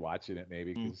back and rewatching it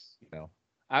maybe because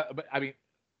but I mean,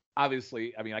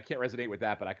 obviously, I mean I can't resonate with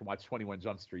that, but I can watch 21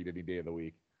 Jump Street any day of the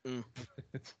week.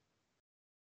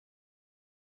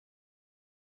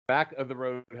 Back of the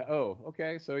road. Oh,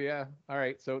 okay. So yeah. All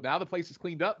right. So now the place is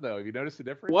cleaned up though. Have you noticed the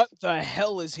difference? What the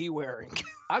hell is he wearing?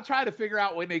 I'm trying to figure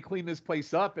out when they clean this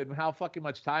place up and how fucking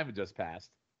much time had just passed.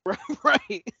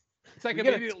 Right. It's like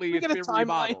immediately it's been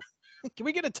remodeled. Can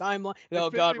we get a timeline? Oh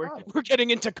God, we're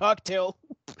getting into cocktail.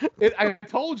 I'm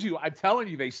telling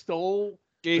you, they stole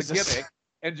the gimmick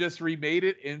and just remade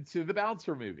it into the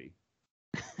Bouncer movie.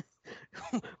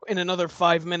 In another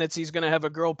 5 minutes, he's gonna have a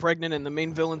girl pregnant and the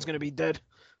main villain's gonna be dead.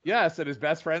 Yes, and his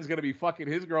best friend's gonna be fucking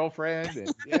his girlfriend,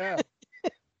 and yeah.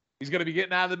 He's gonna be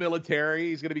getting out of the military.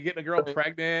 He's gonna be getting a girl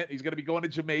pregnant. He's gonna be going to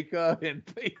Jamaica, and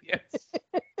yes.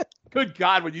 Good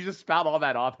God, when you just spout all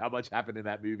that off, how much happened in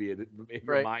that movie in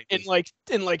your mind? In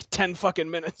like 10 fucking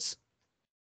minutes.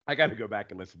 I got to go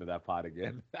back and listen to that pod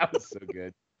again. That was so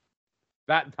good.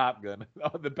 That and Top Gun,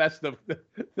 the best of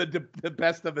the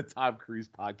best of the Tom Cruise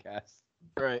podcasts.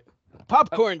 Right.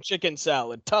 Popcorn chicken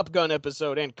salad, Top Gun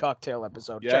episode, and cocktail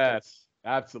episode. Yes.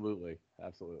 Absolutely.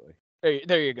 Absolutely.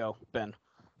 There you go, Ben.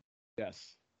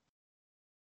 Yes.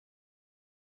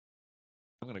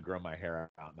 I'm going to grow my hair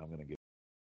out and I'm going to get.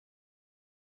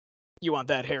 You want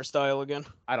that hairstyle again?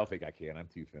 I don't think I can. I'm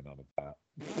too thin on the top.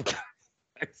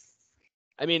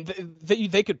 I mean,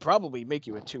 they could probably make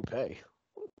you a toupee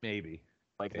Maybe.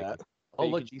 like Maybe. that. Oh,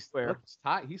 you look, could he's wear.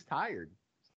 he's tired.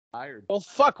 Tired. Well,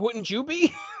 fuck, wouldn't you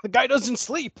be? The guy doesn't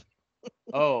sleep.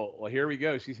 Oh, well, here we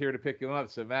go. She's here to pick him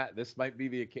up. So, Matt, this might be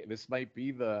the.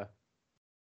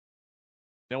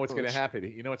 You know what's going to happen?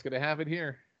 You know what's going to happen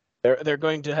here? They're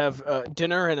going to have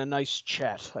dinner and a nice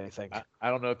chat, I think. I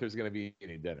don't know if there's going to be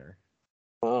any dinner.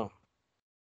 Oh.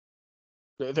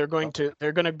 They're going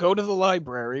to go to the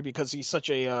library because he's such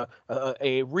a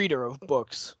reader of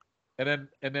books. And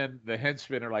then the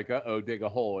henchmen are like, "Uh-oh, dig a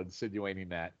hole," insinuating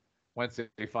that once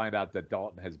they find out that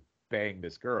Dalton has banged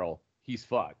this girl, he's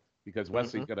fucked because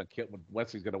Wesley's gonna kill.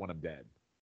 Wesley's gonna want him dead.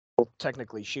 Well,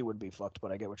 technically, she would be fucked,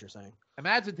 but I get what you're saying.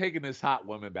 Imagine taking this hot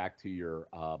woman back to your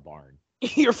barn.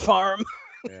 Your farm.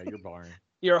 Yeah, your barn.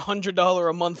 Your $100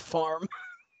 a month farm.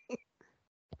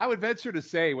 I would venture to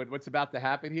say what's about to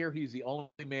happen here, he's the only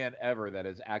man ever that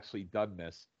has actually done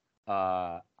this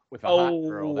with a hot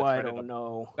girl. I don't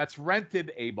know. That's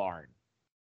rented a barn.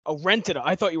 Oh, rented.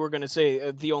 I thought you were going to say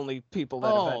the only people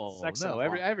that have had sex. No,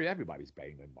 everybody's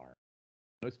banged in barn.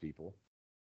 Most people.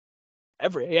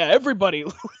 Everybody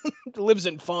lives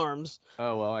in farms.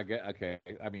 Oh well, I get okay.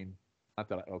 I mean, not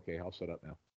that. Okay, I'll shut up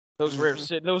now. Those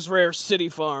rare city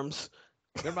farms.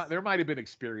 There might have been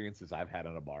experiences I've had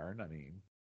in a barn. I mean,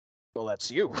 well,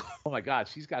 that's you. Oh my God,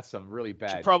 she's got some really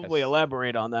bad. Should probably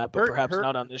elaborate on that, but perhaps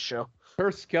not on this show.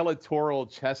 Her skeletal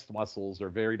chest muscles are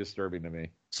very disturbing to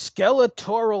me.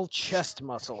 Skeletal chest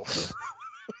muscles.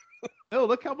 No,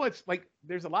 look how much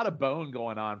there's a lot of bone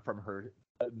going on from her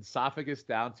esophagus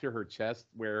down to her chest,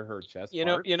 where her chest. You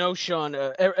know, Shawn.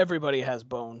 Everybody has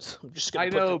bones. I'm just gonna. I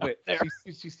know, but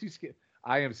she's too scared.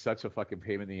 I am such a fucking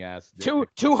pain in the ass.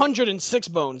 206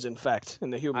 bones, in fact, in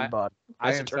the human body.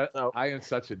 I am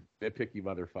such a nitpicky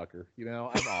motherfucker. You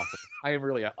know, I'm awful. I am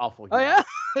really awful. Oh yeah,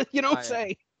 you don't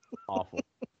say. Awful.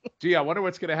 Gee, I wonder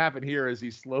what's going to happen here as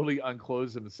he slowly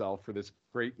uncloses himself for this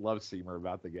great love scene we're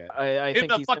about to get. I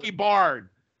think in the fucking barn.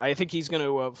 I think he's going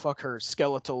to fuck her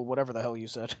skeletal, whatever the hell you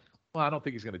said. Well, I don't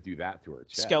think he's going to do that to her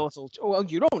chest. Skeletal. Well,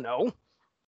 you don't know.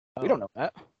 We don't know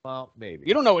that. Well, maybe.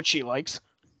 You don't know what she likes.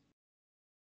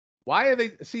 Why are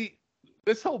they see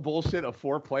this whole bullshit of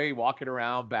foreplay, walking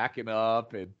around, backing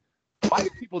up, and why do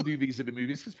people do these in the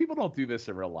movies? Because people don't do this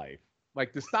in real life.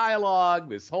 Like this dialogue,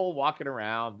 this whole walking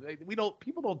around.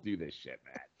 People don't do this shit,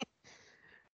 man.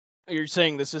 You're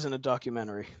saying this isn't a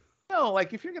documentary. No,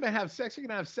 like if you're gonna have sex, you're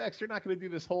gonna have sex. You're not gonna do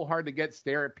this whole hard to get,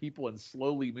 stare at people, and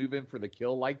slowly move in for the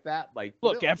kill like that. Like,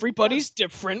 look, everybody's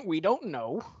different. We don't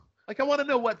know. Like, I want to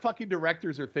know what fucking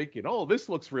directors are thinking. Oh, this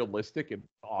looks realistic and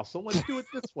awesome. Let's do it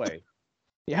this way.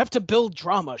 You have to build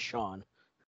drama, Shawn.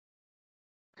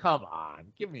 Come on,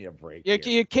 give me a break.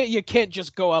 You can't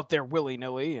just go out there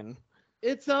willy-nilly and.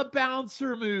 It's a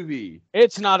bouncer movie.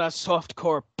 It's not a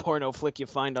softcore porno flick you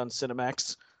find on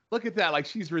Cinemax. Look at that. Like,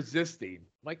 she's resisting.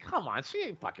 Like, come on. She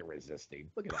ain't fucking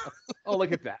resisting. Look at that. Oh,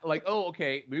 look at that. Like, oh,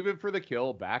 okay. Moving for the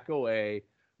kill. Back away.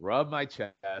 Rub my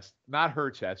chest. Not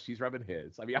her chest. She's rubbing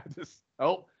his. I mean, I'm just.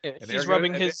 Oh. She's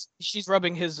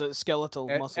rubbing his skeletal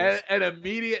muscles. And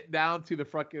immediate down to the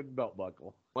fucking belt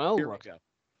buckle. Well, here we go.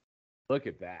 Look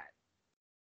at that.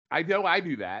 I know I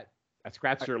do that. I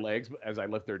scratch their legs as I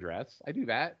lift their dress. I do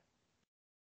that.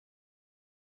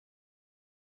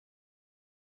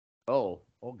 Oh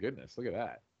goodness. Look at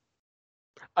that.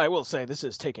 I will say this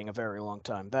is taking a very long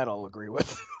time. That I'll agree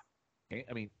with.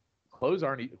 I mean, clothes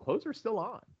are still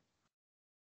on.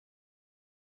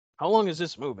 How long is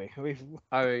this movie?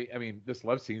 I mean, this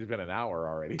love scene's been an hour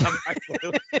already.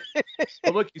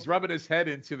 Oh, look, he's rubbing his head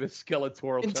into the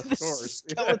skeletal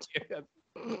chest.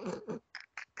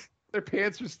 Their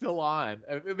pants are still on.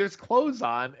 There's clothes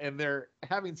on, and they're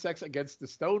having sex against the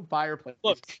stone fireplace.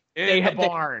 Look, in the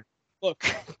barn. Look,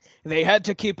 they had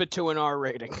to keep it to an R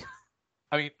rating.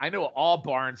 I mean, I know all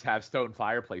barns have stone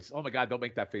fireplaces. Oh my God, don't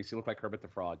make that face. You look like Kermit the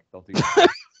Frog. Don't do that.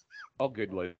 Oh,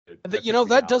 good Lord.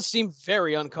 That does seem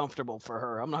very uncomfortable for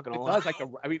her. I'm not gonna lie. It does.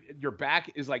 I mean, your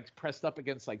back is like pressed up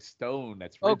against like stone.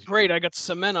 That's rigid. Oh, great! I got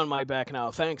cement on my back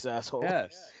now. Thanks, asshole.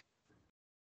 Yes.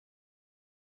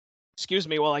 Excuse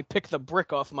me while I pick the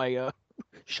brick off my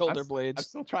shoulder blades. I'm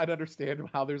still trying to understand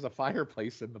how there's a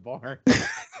fireplace in the barn.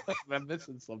 I'm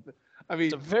missing something. I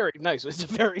mean, it's a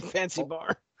very fancy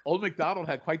barn. Old MacDonald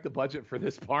had quite the budget for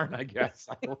this barn, I guess.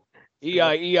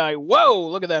 EI. Whoa,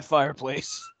 look at that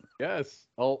fireplace. Yes.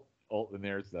 Oh, and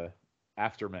there's the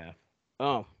aftermath.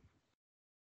 Oh.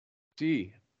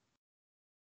 Gee,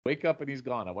 wake up and he's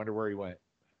gone. I wonder where he went.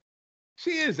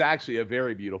 She is actually a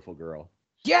very beautiful girl.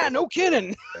 Yeah, no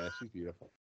kidding. Yeah, she's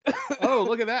beautiful. Oh,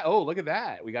 look at that. Oh, look at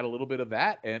that. We got a little bit of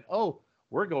that. And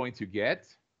we're going to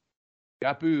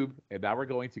got boob, and now we're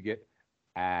going to get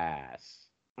ass.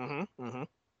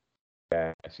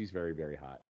 Yeah, she's very, very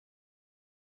hot.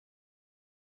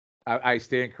 I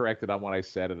stand corrected on what I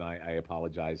said, and I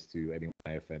apologize to anyone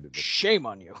I offended. Shame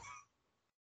on you.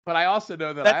 But I also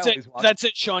know that That's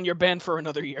it, Shawn. You're banned for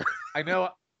another year. I know.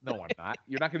 No, I'm not.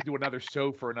 You're not going to do another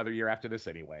show for another year after this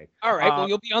anyway. All right. Well,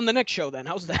 you'll be on the next show then.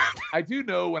 How's that? I do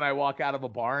know when I walk out of a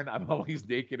barn, I'm always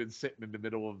naked and sitting in the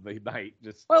middle of the night.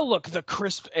 Well, look, the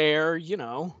crisp air,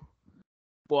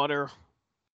 water.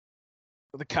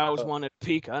 The cows want to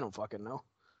peak. I don't fucking know.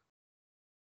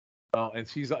 Oh, and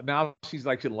she's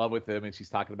like in love with him, and she's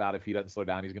talking about if he doesn't slow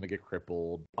down, he's going to get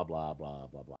crippled. Blah blah blah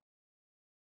blah blah.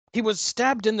 He was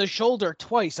stabbed in the shoulder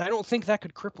twice. I don't think that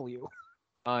could cripple you.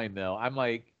 I know. I'm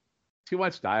like, too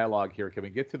much dialogue here. Can we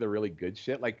get to the really good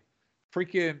shit? Like,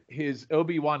 freaking his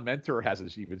Obi-Wan mentor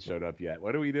hasn't even showed up yet.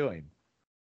 What are we doing?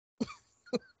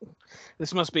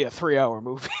 This must be a 3-hour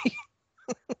movie.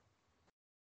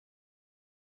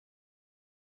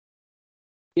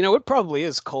 It probably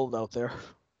is cold out there.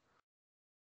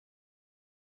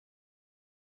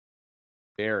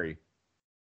 Very.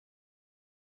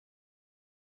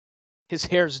 His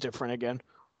hair's different again.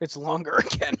 It's longer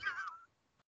again.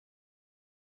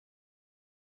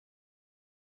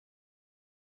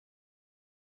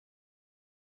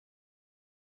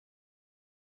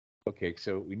 Okay,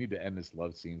 so we need to end this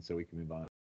love scene so we can move on.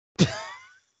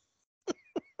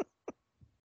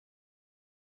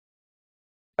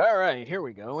 All right, here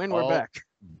we go, and we're back.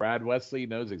 Brad Wesley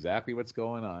knows exactly what's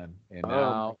going on, and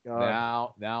now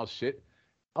shit.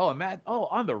 Oh, Matt. Oh,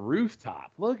 on the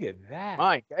rooftop. Look at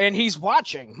that. And he's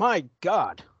watching. My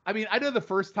God. I mean, I know the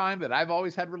first time that I've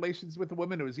always had relations with a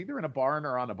woman, it was either in a barn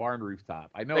or on a barn rooftop.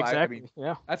 I know. Exactly.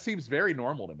 Yeah. That seems very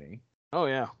normal to me. Oh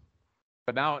yeah.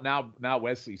 But now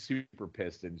Wesley's super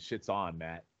pissed and shit's on,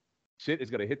 Matt. Shit is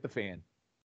gonna hit the fan.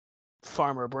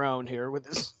 Farmer Brown here with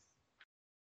this.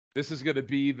 This is gonna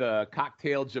be the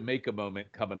cocktail Jamaica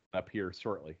moment coming up here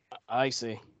shortly. I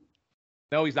see.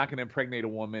 No, he's not gonna impregnate a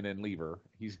woman and leave her.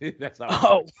 That's not.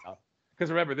 Oh. Because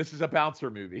remember, this is a bouncer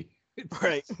movie.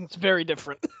 Right. It's very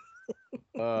different.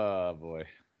 Oh boy.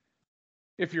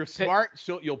 If you're smart,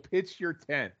 you'll pitch your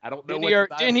tent. I don't know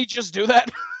didn't he just do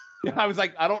that? Yeah, I was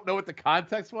like, I don't know what the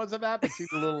context was of that, but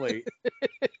she's a little late.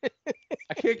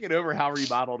 I can't get over how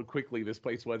remodeled quickly this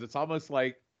place was. It's almost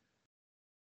like,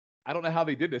 I don't know how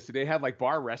they did this. Did they have like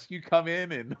bar rescue come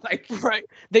in and like? Right.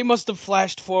 They must have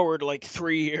flashed forward like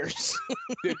 3 years.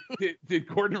 did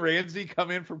Gordon Ramsay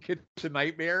come in from Kitchen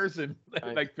Nightmares and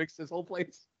like fix this whole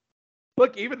place?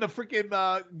 Look, even the freaking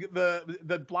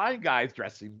the blind guy's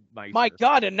dressing nice. My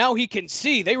God, and now he can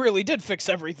see. They really did fix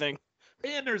everything.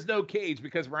 And there's no cage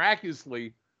because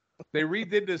miraculously they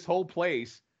redid this whole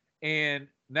place, and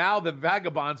now the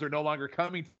vagabonds are no longer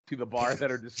coming to the bar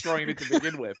that are destroying it to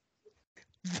begin with.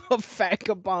 The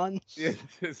vagabonds.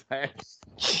 This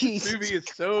movie is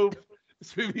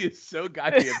so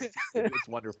goddamn. It's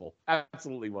wonderful,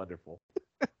 absolutely wonderful.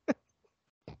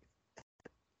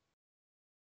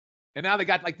 And now they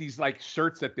got like these like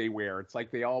shirts that they wear. It's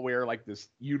like they all wear like this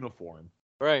uniform.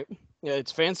 Right. Yeah,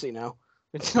 it's fancy now.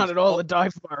 It's not at all a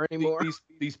dive bar anymore.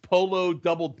 These Polo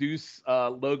Double Deuce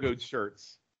logoed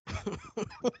shirts.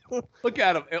 Look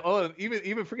at him. Oh,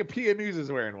 even freaking PA News is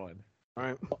wearing one. All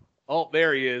right. Oh,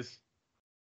 there he is.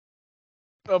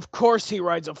 Of course he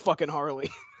rides a fucking Harley.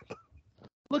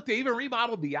 Look, they even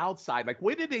remodeled the outside. Like,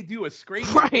 when did they do a screen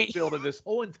build of this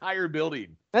whole entire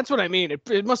building? That's what I mean.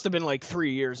 It must have been like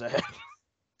 3 years ahead.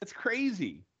 That's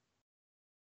crazy.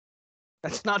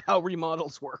 That's not how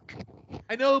remodels work.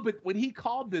 I know, but when he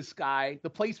called this guy, the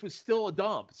place was still a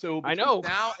dump. So I know.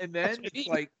 Now and then, it's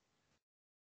like.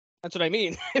 That's what I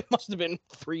mean. It must have been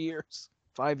 3 years,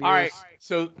 5 years. All right.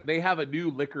 So they have a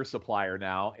new liquor supplier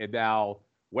now, and now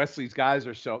Wesley's guys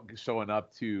are showing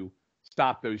up to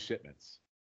stop those shipments.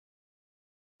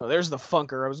 Oh, there's the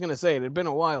funker. I was going to say, it had been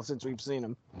a while since we've seen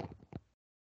him.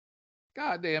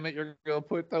 God damn it. You're going to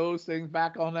put those things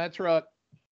back on that truck.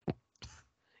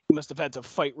 He must have had to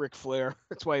fight Ric Flair.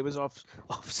 That's why he was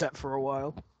offset for a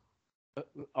while.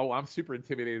 Oh, I'm super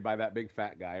intimidated by that big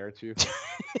fat guy, aren't you?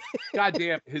 God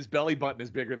damn, his belly button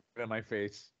is bigger than my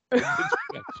face. Good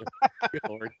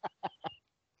Lord.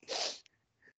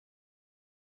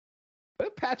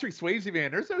 But Patrick Swayze,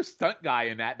 man, there's no stunt guy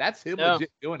in that. That's him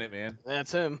legit doing it, man.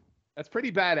 That's him. That's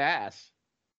pretty badass.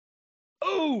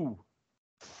 Oh,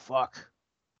 fuck.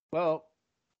 Well,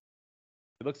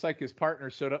 It looks like his partner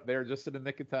showed up there just in the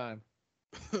nick of time.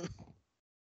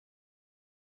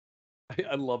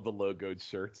 I love the logoed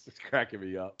shirts. It's cracking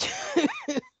me up.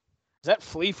 Is that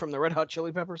Flea from the Red Hot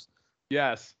Chili Peppers?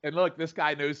 Yes. And look, this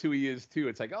guy knows who he is too.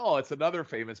 It's like, oh, it's another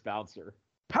famous bouncer.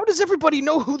 How does everybody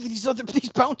know who these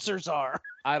bouncers are?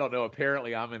 I don't know.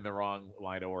 Apparently, I'm in the wrong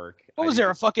line of work. What was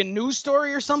there, a fucking news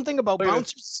story or something about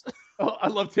bouncers? Oh, I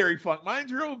love Terry Funk.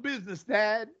 Mind your own business,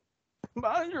 Dad.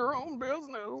 Mind your own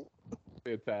business.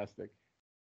 Fantastic.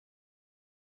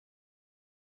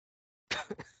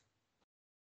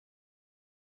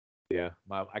 Yeah,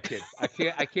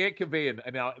 I can't convey it.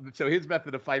 Now, so his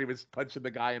method of fighting was punching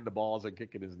the guy in the balls and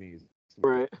kicking his knees.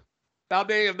 Right. How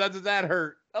damn doesn't that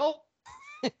hurt? Oh.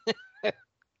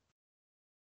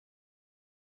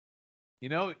 You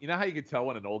know how you can tell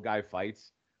when an old guy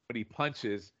fights? When he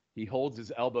punches, he holds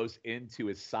his elbows into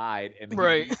his side and he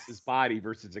moves his body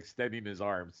versus extending his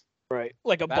arms. Right.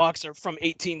 Like a boxer from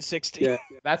 1860. Yeah.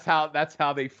 That's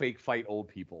how they fake fight old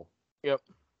people. Yep.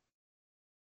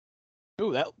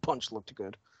 Ooh, that punch looked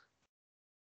good.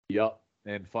 Yep.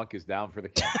 And Funk is down for the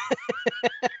count.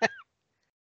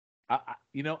 I'm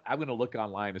going to look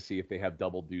online to see if they have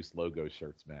Double Deuce logo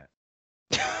shirts, Matt.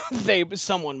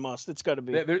 Someone must. It's got to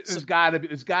be. There's got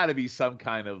to be some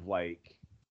kind of like.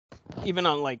 Even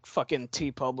on like fucking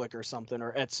TeePublic or something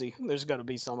or Etsy, there's got to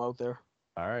be some out there.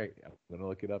 All right, I'm going to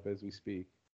look it up as we speak.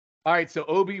 All right, so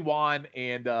Obi-Wan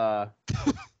and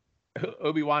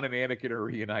Anakin are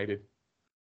reunited.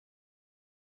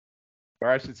 Or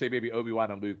I should say maybe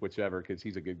Obi-Wan and Luke, whichever, because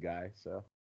he's a good guy. So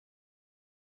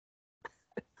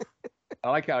I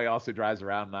like how he also drives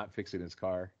around not fixing his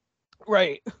car.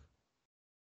 Right.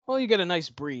 Well, you get a nice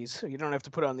breeze. So you don't have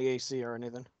to put on the AC or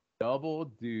anything. Double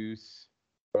Deuce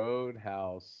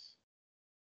Roadhouse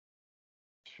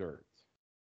shirt.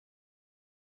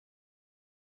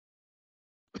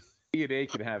 E&A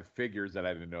can have figures that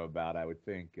I didn't know about, I would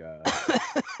think.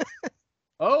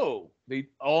 Oh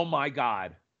my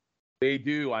God. They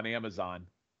do on Amazon.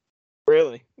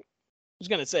 Really? I was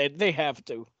going to say, they have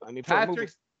to. I mean, Patrick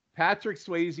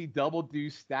Swayze Double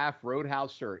Deuce Staff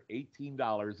Roadhouse shirt,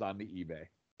 $18 on the eBay.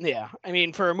 Yeah. I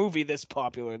mean, for a movie this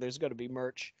popular, there's got to be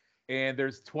merch. And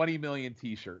there's 20 million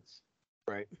t-shirts.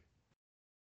 Right.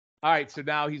 All right, so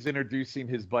now he's introducing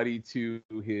his buddy to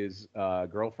his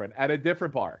girlfriend at a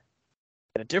different bar.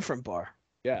 At a different bar?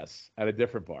 Yes, at a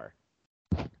different bar.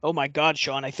 Oh my God,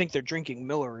 Shawn, I think they're drinking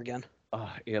Miller again.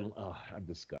 I'm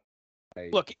disgusted.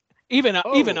 Look, even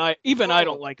I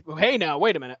don't like. Hey, now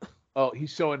wait a minute. Oh,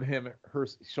 he's showing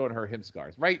her him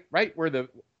scars. Right where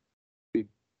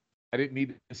I didn't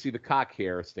need to see the cock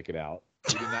hair sticking out.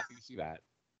 We did not need to see that.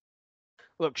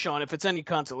 Look, Shawn, if it's any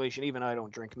consolation, even I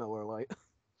don't drink Miller Lite.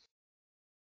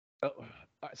 Oh,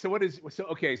 so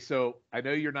I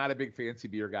know you're not a big fancy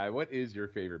beer guy. What is your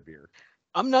favorite beer?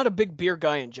 I'm not a big beer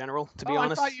guy in general, to be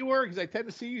honest. I thought you were, because I tend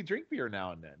to see you drink beer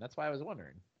now and then. That's why I was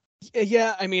wondering.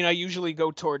 Yeah, I mean, I usually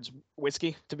go towards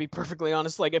whiskey, to be perfectly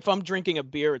honest. Like, if I'm drinking a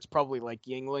beer, it's probably like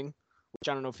Yingling, which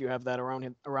I don't know if you have that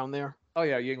around there. Oh,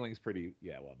 yeah, Yingling's pretty,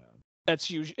 well known. That's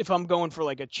usually, if I'm going for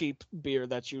like a cheap beer,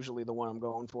 that's usually the one I'm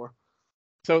going for.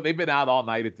 So they've been out all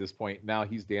night at this point. Now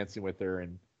he's dancing with her,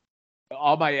 and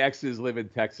All My Exes Live in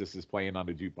Texas is playing on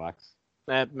the jukebox.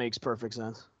 That makes perfect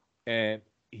sense. And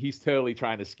he's totally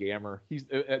trying to scam her.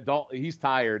 He's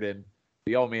tired, and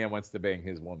the old man wants to bang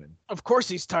his woman. Of course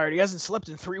he's tired. He hasn't slept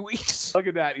in 3 weeks. Look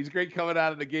at that. He's great coming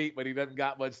out of the gate, but he doesn't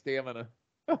got much stamina.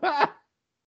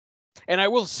 And I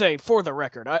will say, for the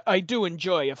record, I do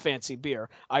enjoy a fancy beer.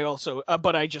 I also,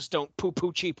 but I just don't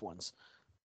poo-poo cheap ones.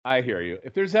 I hear you.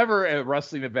 If there's ever a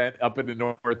wrestling event up in the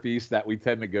Northeast that we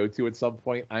tend to go to at some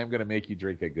point, I'm going to make you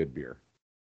drink a good beer.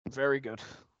 Very good.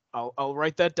 I'll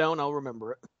write that down. I'll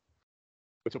remember it.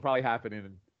 Which will probably happen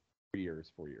in 4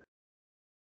 years.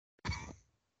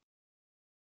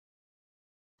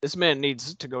 This man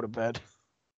needs to go to bed.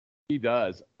 He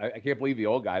does. I can't believe the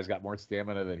old guy's got more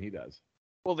stamina than he does.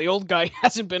 Well, the old guy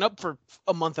hasn't been up for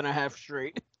a month and a half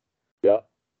straight. Yeah.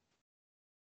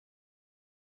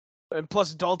 And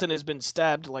plus, Dalton has been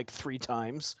stabbed like 3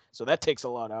 times, so that takes a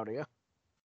lot out of you.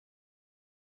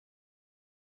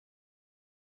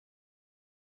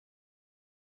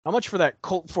 How much for that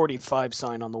Colt 45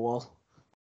 sign on the wall?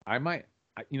 I might.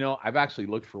 I've actually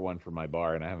looked for one for my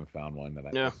bar, and I haven't found one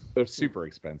that Yeah. They're super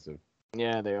expensive.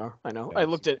 Yeah, they are. I know. Yeah,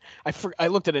 I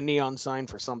looked at a neon sign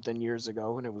for something years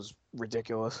ago, and it was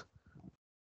ridiculous.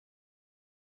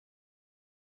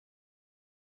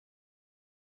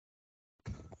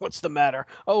 What's the matter?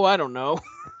 Oh, I don't know.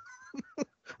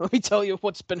 Let me tell you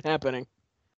what's been happening.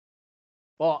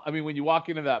 Well, I mean, when you walk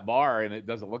into that bar and it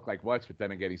doesn't look like much, but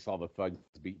then again, he saw the thugs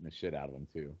beating the shit out of him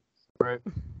too. Right.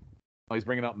 Oh, he's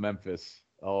bringing up Memphis.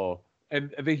 Oh,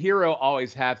 and the hero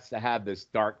always has to have this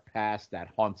dark past that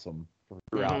haunts him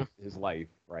throughout his life,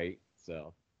 right?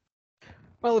 So,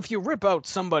 Well, if you rip out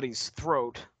somebody's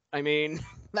throat, I mean,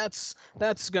 that's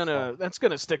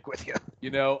gonna stick with you.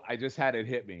 I just had it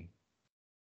hit me.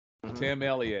 Sam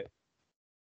Elliott,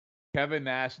 Kevin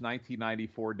Nash,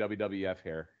 1994 WWF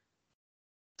hair.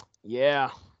 Yeah.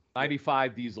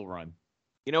 95 Diesel run.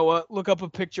 You know what? Look up a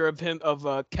picture of him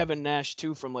of Kevin Nash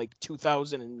too from like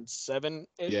 2007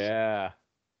 ish. Yeah.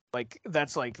 Like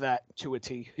that's like that to a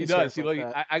T. He does.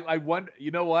 I wonder.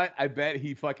 You know what? I bet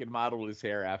he fucking modeled his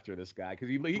hair after this guy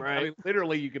because Right. I mean,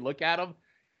 literally, you can look at him.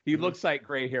 He looks like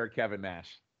gray hair Kevin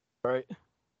Nash. Right.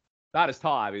 Not as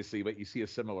tall, obviously, but you see a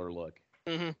similar look.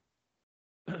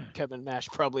 Kevin Nash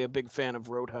probably a big fan of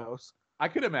Roadhouse. I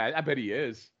could imagine. I bet he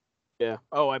is. Yeah.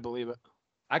 Oh, I believe it.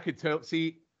 I could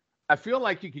see. I feel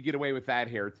like you could get away with that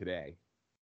hair today.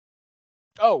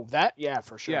 Oh, that? Yeah,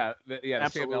 for sure. Yeah, the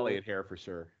Sam Elliott hair for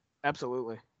sure.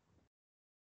 Absolutely.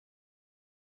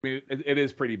 I mean, it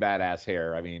is pretty badass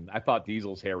hair. I mean, I thought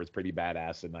Diesel's hair was pretty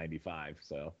badass in '95.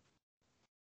 So,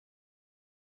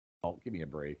 oh, give me a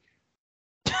break.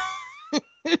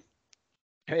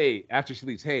 Hey, after she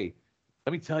leaves, hey,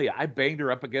 let me tell you, I banged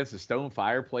her up against a stone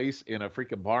fireplace in a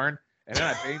freaking barn, and then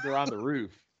I banged her on the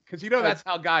roof. Because that's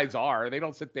how guys are. They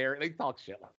don't sit there. They talk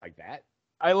shit like that.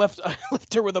 I left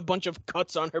her with a bunch of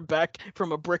cuts on her back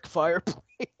from a brick fireplace.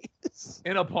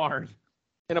 In a barn.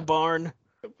 In a barn.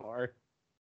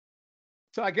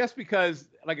 So I guess because,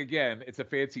 like, again, it's a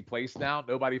fancy place now,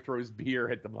 nobody throws beer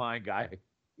at the blind guy,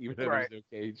 even though there's no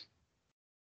cage.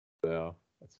 So,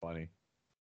 that's funny.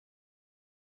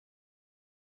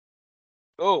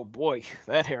 Oh, boy.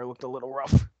 That hair looked a little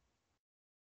rough.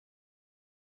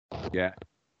 Yeah.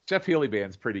 Jeff Healey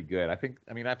band's pretty good. I think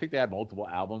they had multiple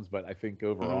albums, but I think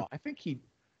overall, I think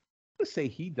let's say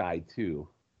he died too.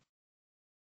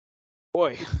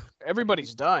 Boy,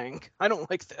 everybody's dying. I don't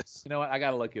like this. You know what? I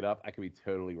gotta look it up. I could be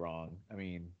totally wrong. I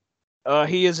mean,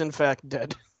 he is in fact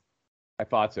dead. I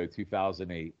thought so.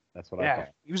 2008. That's what I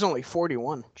thought. He was only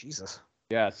 41. Jesus.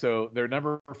 Yeah. So their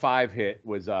number 5 hit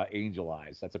was "Angel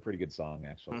Eyes." That's a pretty good song,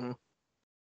 actually.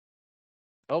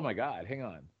 Oh my God! Hang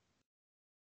on.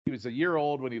 He was a year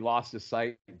old when he lost his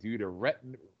sight due to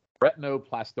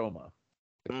retinoblastoma,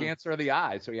 the cancer of the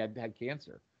eye. So he had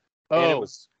cancer. Oh,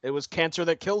 and it was cancer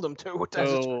that killed him too.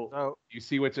 So you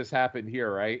see what just happened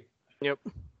here, right? Yep.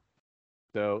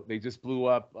 So they just blew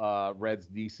up Red's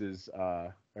niece's,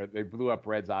 or they blew up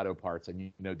Red's auto parts, and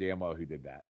you know damn well who did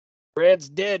that. Red's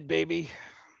dead, baby.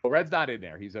 Well, Red's not in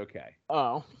there. He's okay.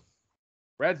 Oh.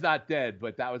 Red's not dead,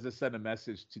 but that was to send a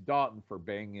message to Dalton for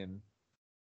banging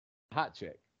hot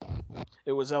chick.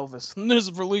 It was Elvis. This is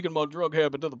for leaking my drug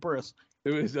habit to the press. It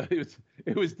was dead.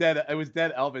 It was dead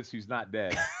Elvis who's not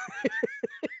dead.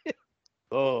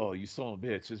 Oh, you son of a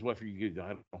bitch! This is what for you. I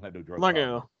don't have no drug. Thank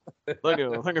you.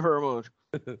 Thank you very much.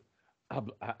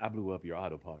 I blew up your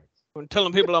auto parts. I'm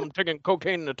telling people I'm taking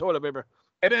cocaine in the toilet paper.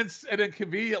 And then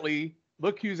conveniently,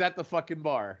 look who's at the fucking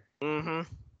bar. And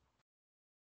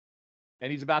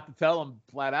he's about to tell him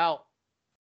flat out.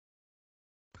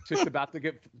 Just about to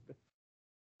get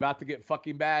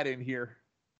fucking bad in here.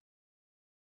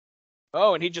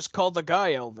 Oh, and he just called the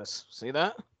guy Elvis. See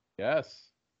that? Yes.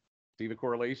 See the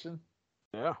correlation?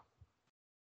 Yeah.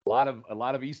 A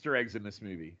lot of Easter eggs in this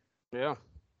movie. Yeah.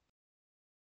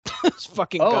 This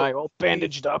fucking guy all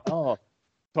bandaged up. Oh.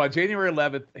 So on January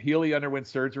 11th, Healey underwent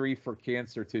surgery for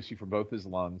cancer tissue from both his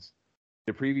lungs.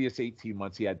 The previous 18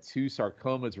 months, he had 2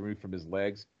 sarcomas removed from his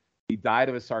legs. He died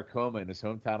of a sarcoma in his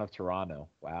hometown of Toronto.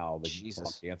 Wow.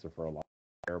 Jesus. Cancer for a long,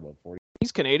 terrible 40.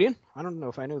 He's Canadian? I don't know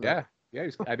if I knew that. Yeah,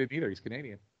 I didn't either. He's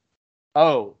Canadian.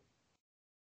 Oh.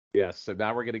 Yes, so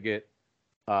now we're going to get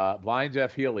blind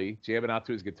Jeff Healey jamming out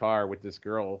to his guitar with this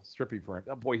girl stripping for him.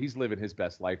 Oh, boy, he's living his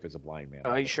best life as a blind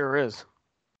man. He sure is.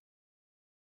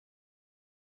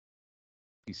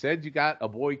 He said you got a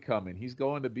boy coming. He's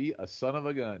going to be a son of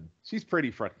a gun. She's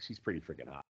pretty freaking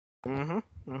hot.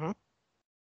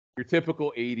 Your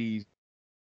typical 80s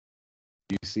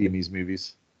you see in these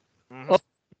movies. Oh,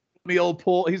 the old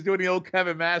pull. He's doing the old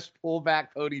Kevin Nash pullback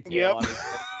ponytail.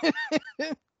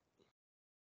 Yep.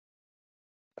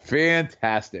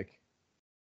 Fantastic.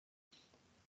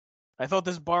 I thought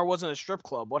this bar wasn't a strip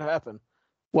club. What happened?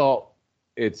 Well,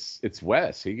 it's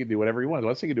Wes. He can do whatever he wants.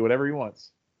 Wes can do whatever he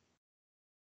wants.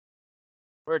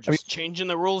 We're just changing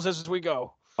the rules as we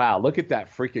go. Wow, look at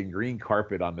that freaking green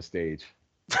carpet on the stage.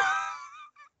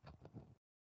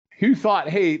 Who thought,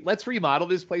 hey, let's remodel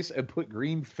this place and put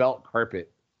green felt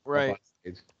carpet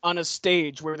on a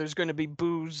stage where there's going to be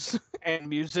booze and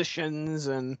musicians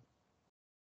and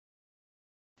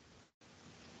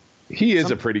He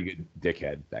is a pretty good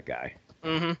dickhead, that guy.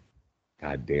 Mm-hmm.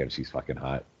 God damn, she's fucking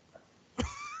hot.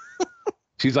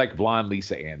 She's like blonde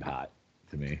Lisa and hot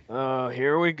to me. Oh,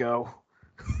 here we go.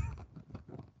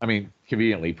 I mean,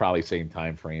 conveniently, probably same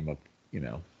time frame of,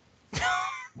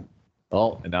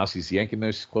 Oh, and now she's yanking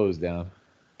those clothes down.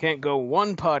 Can't go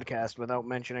one podcast without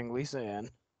mentioning Lisa Ann.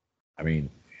 I mean,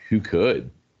 who could?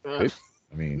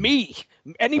 Me.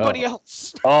 Anybody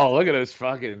else? Oh, look at those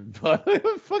fucking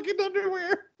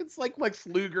underwear. It's like Lex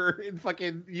Luger in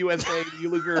fucking USA.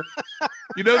 Luger.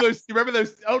 Those? You remember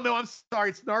those? Oh no, I'm sorry.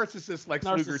 It's Narcissist Lex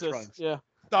Luger trunks. Yeah.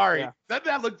 Sorry. Yeah. Doesn't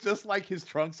that look just like his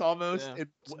trunks almost? Yeah.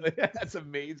 That's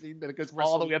amazing. That it goes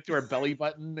all the way up to her belly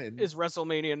button. And his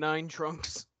WrestleMania 9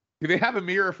 trunks. Do they have a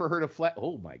mirror for her to flat?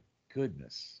 Oh my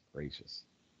goodness gracious.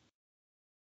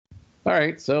 All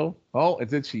right. So, and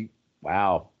then she,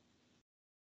 wow.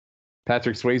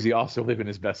 Patrick Swayze also living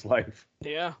his best life.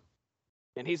 Yeah.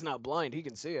 And he's not blind. He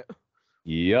can see it.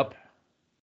 Yep.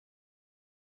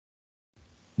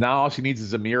 Now all she needs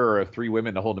is a mirror of 3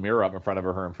 women to hold the mirror up in front of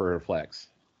her and for her to flex.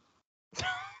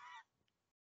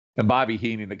 And Bobby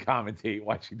Heenan to commentate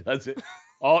while she does it.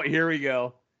 Oh, here we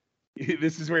go.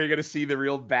 This is where you're going to see the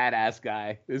real badass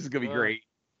guy. This is going to be great.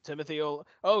 Timothy Oh,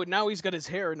 now he's got his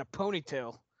hair in a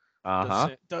ponytail. Uh-huh.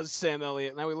 Does Sam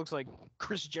Elliott. Now he looks like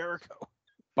Chris Jericho.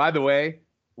 By the way,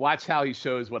 watch how he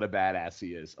shows what a badass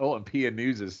he is. Oh, and Pia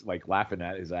News is like laughing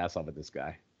at his ass off at this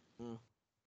guy. Mm.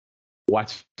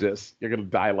 Watch this. You're going to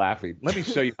die laughing. Let me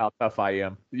show you how tough I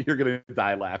am. You're going to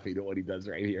die laughing at what he does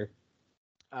right here.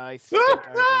 I think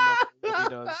I remember what he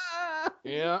does.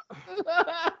 Yeah.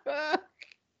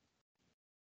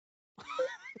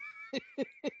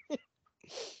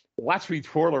 Watch me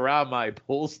twirl around my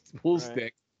pool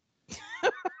stick.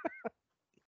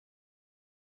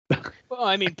 Well,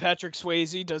 I mean, Patrick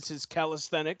Swayze does his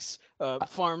calisthenics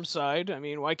farm side. I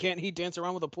mean, why can't he dance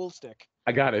around with a pool stick?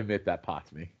 I gotta admit that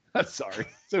popped me. I'm sorry.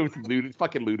 So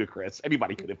fucking ludicrous.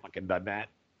 Anybody could have fucking done that.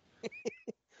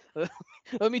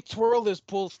 Let me twirl this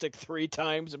pool stick 3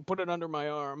 times and put it under my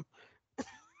arm.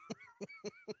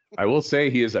 I will say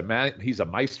he's a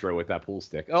maestro with that pool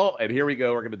stick. Oh, and here we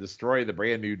go. We're going to destroy the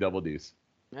brand new Double Deuce.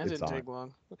 That didn't take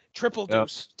long. Triple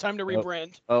Deuce. Time to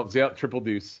rebrand. Oh, yeah, Triple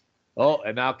Deuce. Oh,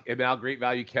 and now great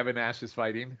value Kevin Nash is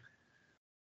fighting.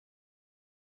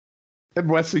 And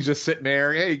Wesley's just sitting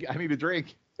there. Hey, I need a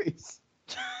drink.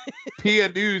 Pia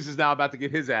News is now about to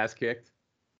get his ass kicked.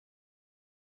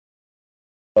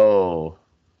 Oh.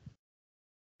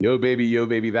 Yo, baby,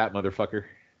 that motherfucker.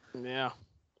 Yeah.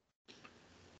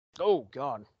 Oh,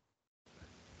 God.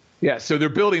 Yeah, so they're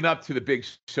building up to the big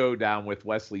showdown with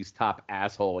Wesley's top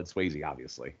asshole and Swayze,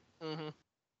 obviously. Mm-hmm.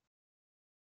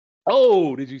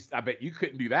 Oh, I bet you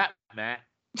couldn't do that, Matt.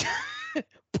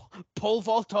 Pole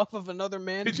vault off of another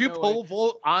man? Did you pole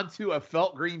vault onto a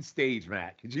felt green stage,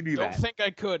 Matt? Could you do that? Don't think I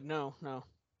could, no.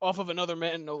 Off of another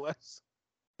man, no less.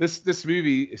 This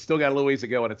movie still got a little ways to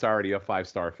go, and it's already a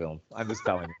 5-star film. I'm just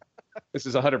telling you. This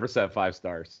is 100% 5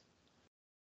 stars.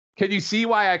 Can you see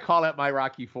why I call it my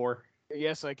Rocky IV?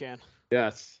 Yes, I can.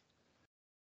 Yes.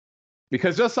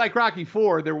 Because just like Rocky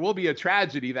IV, there will be a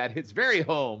tragedy that hits very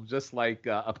home, just like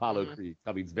Apollo Creed.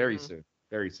 Coming very soon.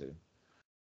 Very soon.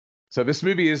 So this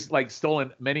movie is like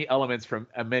stolen many elements from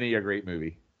many a great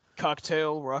movie.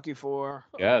 Cocktail, Rocky IV.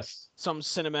 Yes. Some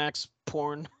Cinemax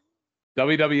porn.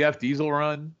 WWF Diesel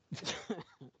Run.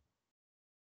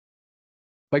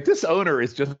 Like, this owner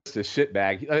is just a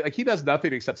shitbag. Like, he does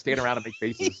nothing except stand around and make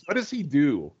faces. What does he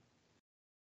do?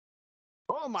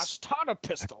 Oh, my starter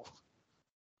pistol.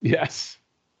 Yes.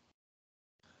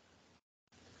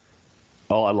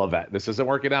 Oh, I love that. This isn't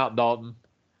working out, Dalton.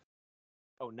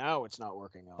 Oh, now it's not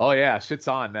working out. Oh, yeah. Shit's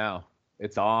on now.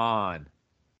 It's on.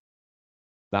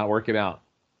 Not working out.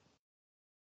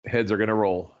 Heads are going to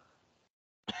roll.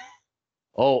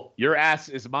 Oh, your ass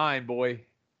is mine, boy.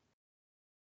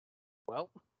 Well,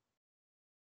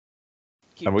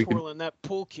 keep twirling that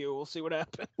pool cue. We'll see what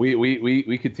happens.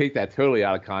 We could take that totally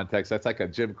out of context. That's like a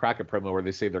Jim Crockett promo where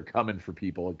they say they're coming for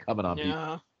people and coming on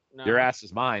people. No. Your ass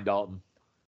is mine, Dalton.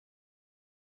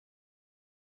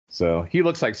 So he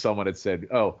looks like someone had said,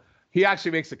 he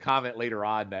actually makes a comment later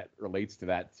on that relates to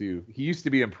that too. He used to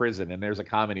be in prison, and there's a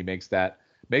comment he makes that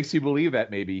makes you believe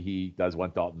that maybe he does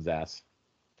want Dalton's ass.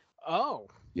 Oh.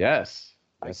 Yes.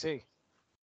 I see.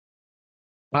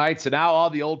 All right, so now all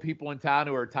the old people in town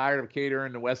who are tired of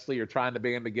catering to Wesley are trying to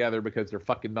band together because they're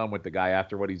fucking done with the guy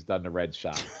after what he's done to Red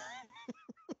Shop.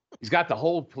 He's got the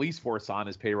whole police force on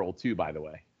his payroll too, by the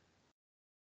way.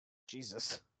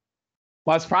 Jesus.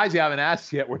 Well, I'm surprised you haven't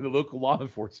asked yet where the local law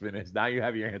enforcement is. Now you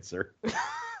have your answer.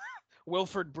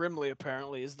 Wilford Brimley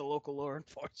apparently is the local law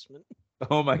enforcement.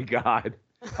 Oh my God.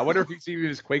 I wonder if he's eating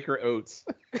his Quaker oats.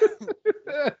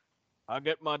 I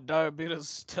get my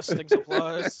diabetes testing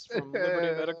supplies from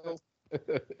Liberty Medical.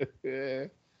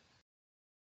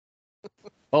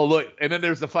 Oh, look. And then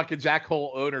there's the fucking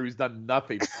jackhole owner who's done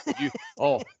nothing.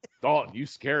 Dalton, you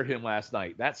scared him last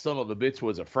night. That son of a bitch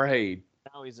was afraid.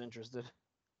 Now he's interested.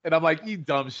 And I'm like, you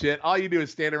dumb shit. All you do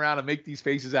is stand around and make these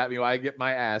faces at me while I get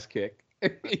my ass kicked.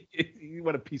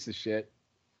 What a piece of shit.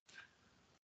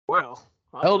 Well.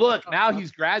 Oh, look. Now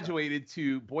he's graduated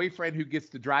to boyfriend who gets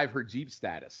to drive her Jeep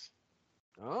status.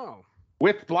 Oh.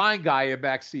 With blind guy in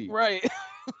back seat. Right.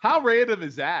 How random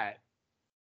is that?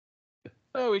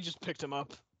 Oh, we just picked him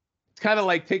up. It's kind of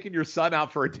like taking your son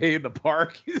out for a day in the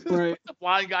park. Right. The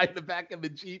blind guy in the back of the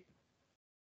Jeep.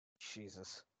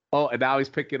 Jesus. Oh, and now he's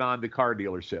picking on the car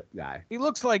dealership guy. He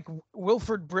looks like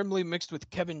Wilford Brimley mixed with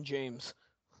Kevin James.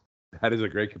 That is a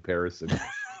great comparison.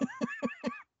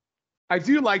 I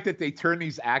do like that they turn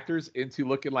these actors into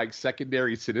looking like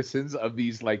secondary citizens of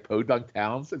these like podunk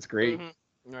towns. It's great.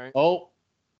 Mm-hmm. Right. Oh,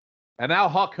 and now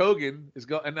Hulk Hogan is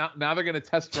going, and now they're going to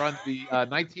test run the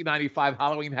 1995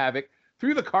 Halloween Havoc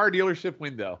through the car dealership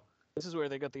window. This is where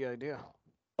they got the idea.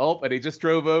 Oh, and they just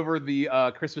drove over the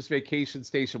Christmas Vacation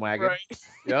station wagon. Right.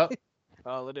 Yep.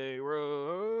 Holiday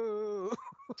Road.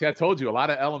 See, I told you a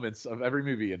lot of elements of every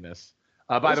movie in this.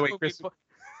 By the way,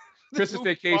 Christmas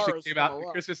Vacation came out.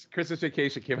 Christmas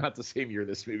Vacation came out the same year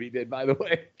this movie did. By the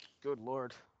way. Good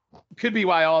Lord. Could be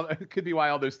why all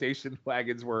those station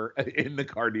wagons were in the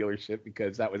car dealership,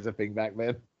 because that was a thing back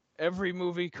then. Every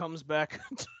movie comes back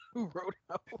to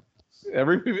Roadhouse.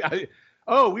 Every movie.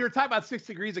 We were talking about 6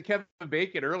 Degrees of Kevin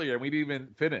Bacon earlier, and we didn't even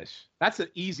finish. That's an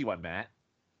easy one, Matt.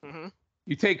 Mm-hmm.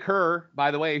 You take her,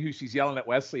 by the way, who she's yelling at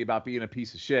Wesley about being a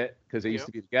piece of shit because they used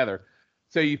to be together.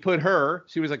 So you put her.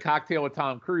 She was a cocktail with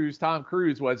Tom Cruise. Tom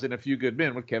Cruise was in A Few Good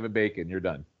Men with Kevin Bacon. You're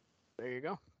done. There you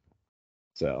go.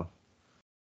 So.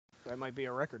 That might be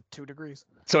a record, 2 degrees.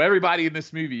 So everybody in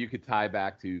this movie you could tie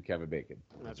back to Kevin Bacon.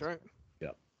 That's right.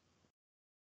 Yep.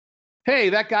 Hey,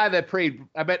 that guy that played,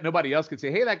 I bet nobody else could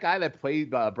say, hey, that guy that played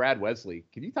Brad Wesley,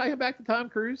 can you tie him back to Tom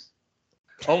Cruise?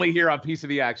 Only here on Piece of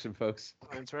the Action, folks.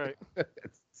 That's right.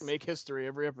 Make history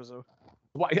every episode.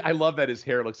 I love that his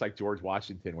hair looks like George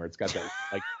Washington, where it's got that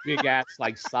like big ass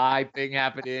like side thing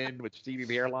happening with receding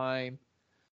hairline.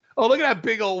 Oh, look at that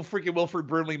big old freaking Wilford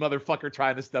Brimley motherfucker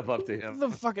trying to step up to him. The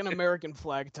fucking American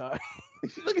flag tie.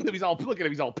 Look at him. He's all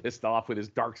pissed off with his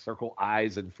dark circle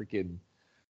eyes and freaking.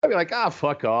 I'd be like,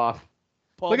 fuck off.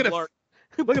 Look at a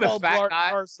fat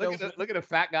guy. Look at a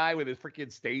fat guy with his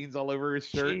freaking stains all over his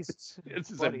shirt. Jesus,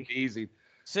 this is amazing.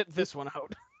 Sit this one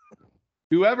out.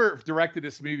 Whoever directed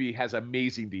this movie has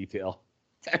amazing detail.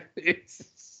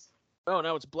 Oh,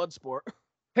 now it's Bloodsport.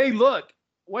 Hey, look.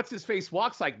 What's his face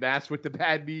walks like Nash with the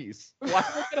bad knees. Look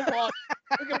at him walk.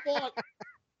 Look at him walk.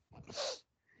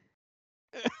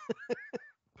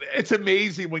 It's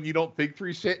amazing when you don't think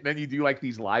through shit and then you do like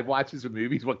these live watches of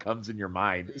movies, what comes in your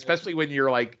mind, especially when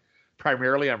you're like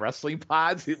primarily on wrestling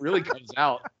pods. It really comes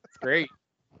out. It's great.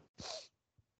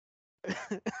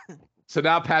 So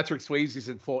now Patrick Swayze is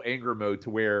in full anger mode to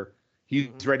where he's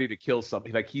ready to kill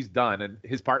something. Like he's done. And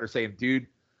his partner's saying, dude,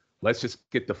 let's just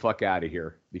get the fuck out of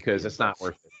here because it's not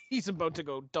worth it. He's about to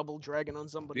go double dragon on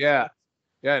somebody. Yeah.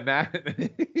 Yeah. And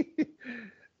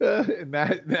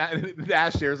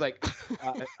Nash there's like,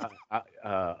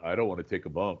 I don't want to take a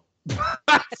bump.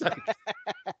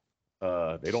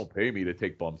 They don't pay me to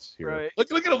take bumps here. Right.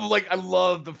 Look at him. Like, I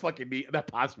love the fucking knee. That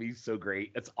posse is so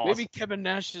great. It's awesome. Maybe Kevin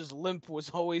Nash's limp was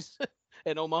always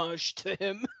an homage to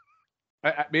him.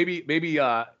 Maybe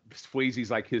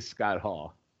Swayze's like his Scott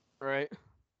Hall. Right.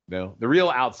 No, the real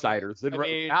outsiders.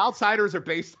 Outsiders are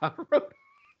based on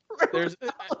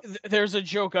There's a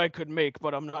joke I could make,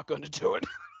 but I'm not going to do it.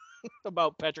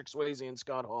 About Patrick Swayze and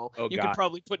Scott Hall. Oh, you could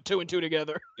probably put 2 and 2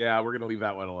 together. Yeah, we're going to leave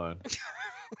that one alone.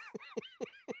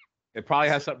 It probably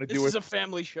has something to do with... This is a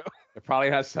family show. It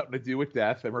probably has something to do with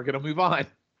death, and we're going to move on.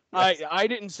 I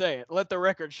didn't say it. Let the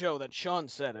record show that Shawn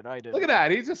said it. I didn't. Look at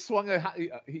that. He just swung a...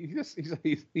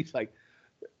 He's like,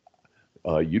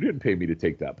 you didn't pay me to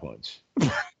take that punch.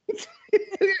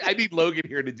 I need Logan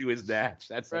here to do his dash.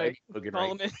 That's right. Logan.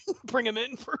 Call him in. Bring him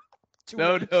in for 2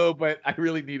 minutes. No, but I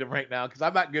really need him right now because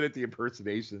I'm not good at the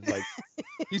impersonations. Like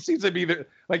he seems to be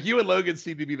like you and Logan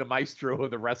seem to be the maestro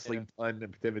of the wrestling pun and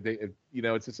intimidate. You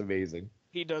know, it's just amazing.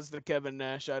 He does the Kevin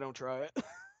Nash. I don't try it.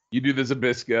 You do the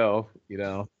Zabisco. You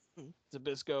know,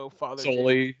 Zabisco, Father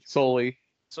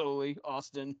Solely,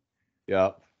 Austin.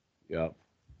 Yep.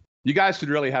 You guys should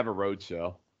really have a road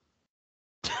show.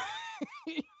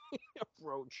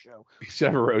 Road show. You should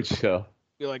have a road show.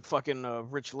 Be like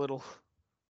fucking Rich Little.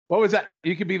 What was that?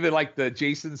 You could be the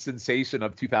Jason sensation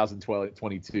of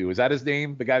 2022. Is that his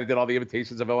name? The guy that did all the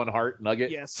imitations of Owen Hart, Nugget?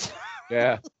 Yes.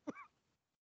 Yeah.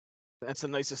 That's the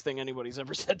nicest thing anybody's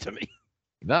ever said to me.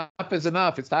 Enough is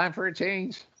enough. It's time for a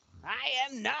change. I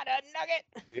am not a nugget.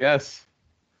 Yes.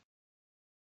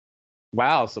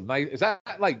 Wow, some nice. Is that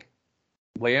like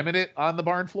laminate on the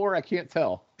barn floor? I can't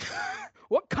tell.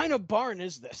 What kind of barn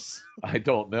is this? I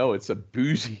don't know. It's a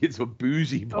bougie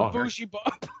barn. A bougie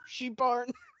barn.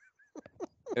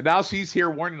 And now she's here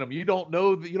warning him. You don't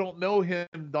know him,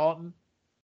 Dalton.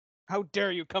 How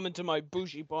dare you come into my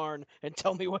bougie barn and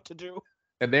tell me what to do?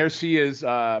 And there she is,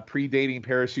 predating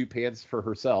parachute pants for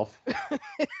herself.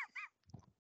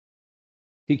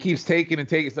 He keeps taking and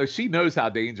taking, so she knows how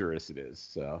dangerous it is.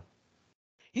 So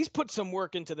he's put some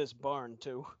work into this barn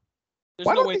too.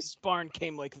 There's no way this barn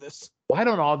came like this. Why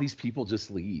don't all these people just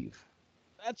leave?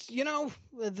 That's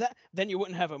then you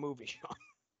wouldn't have a movie, Shawn.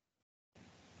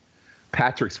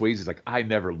 Patrick Swayze is like, I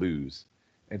never lose,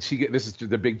 and this is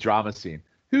the big drama scene.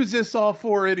 Who's this all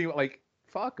for anyway? Like,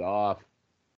 fuck off.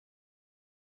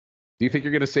 Do you think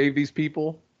you're gonna save these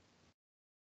people?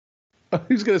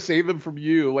 Who's gonna save them from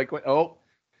you? Like, what? Oh,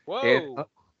 whoa!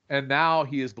 And now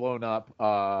he is blown up.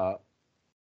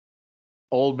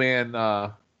 Old man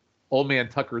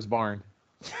Tucker's barn.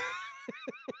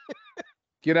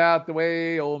 Get out the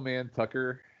way, old man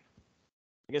Tucker.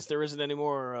 I guess there isn't any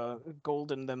more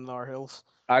gold in them thar hills.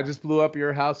 I just blew up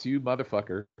your house, you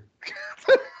motherfucker.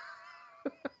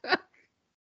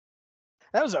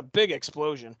 That was a big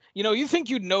explosion. You think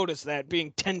you'd notice that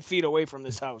being 10 feet away from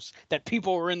this house, that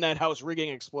people were in that house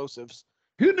rigging explosives.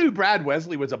 Who knew Brad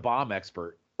Wesley was a bomb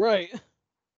expert? Right.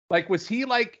 Like, was he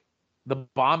like the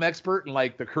bomb expert in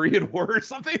like the Korean War or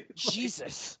something?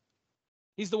 Jesus.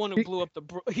 He's the one who blew up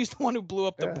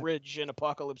the bridge in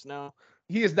Apocalypse Now.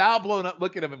 He is now blown up.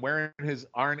 Look at him and wearing his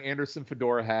Arn Anderson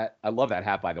fedora hat. I love that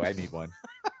hat, by the way. I need one.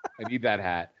 I need that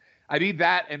hat. I need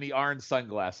that and the Arn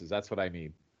sunglasses. That's what I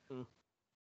need.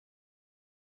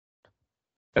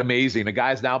 Amazing. The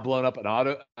guy's now blown up an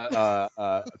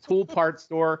tool parts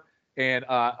store, and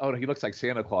he looks like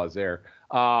Santa Claus there.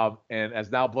 And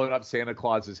has now blown up Santa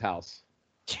Claus's house.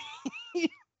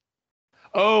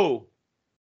 Oh,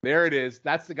 there it is.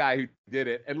 That's the guy who did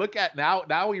it. And look at now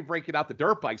we're breaking out the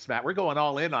dirt bikes, Matt. We're going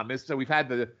all in on this. So we've had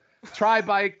the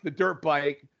tri-bike, the dirt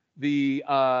bike, the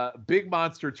big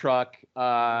monster truck.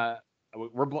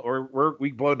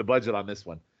 We blown the budget on this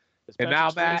one. And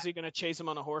now Matt, is he gonna chase him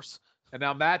on a horse? And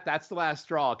now Matt, that's the last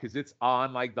straw because it's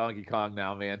on like Donkey Kong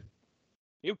now, man.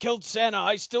 You killed Santa.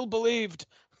 I still believed.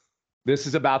 This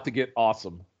is about to get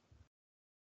awesome.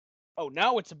 Oh,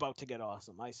 now it's about to get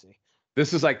awesome. I see.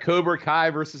 This is like Cobra Kai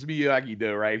versus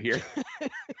Miyagi-Do right here.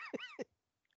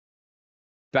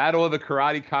 Battle of the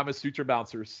Karate Kama Sutra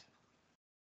Bouncers.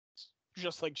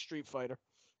 Just like Street Fighter.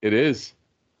 It is.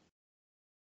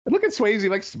 And look at Swayze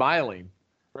like smiling.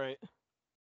 Right.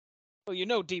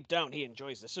 Well, deep down he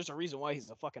enjoys this. There's a reason why he's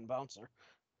a fucking bouncer.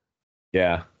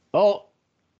 Yeah. Oh.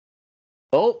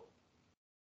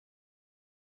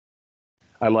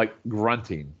 I like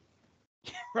grunting.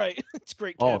 Right. It's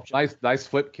great capture. Oh, nice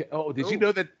flip. Did you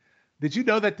know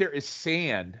that there is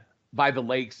sand by the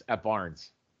lakes at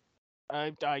Barnes?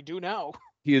 I do now.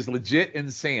 He is legit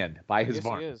in sand by his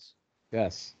barn. He is.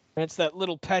 Yes. And it's that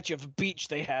little patch of beach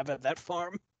they have at that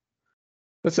farm.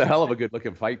 That's a hell of a good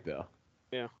looking fight though.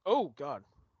 Yeah. Oh God.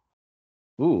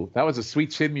 Ooh, that was a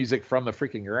sweet chin music from the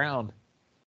freaking ground.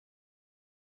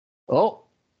 Oh.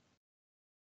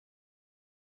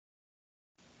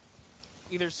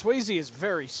 Either Swayze is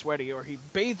very sweaty or he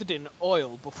bathed in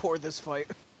oil before this fight.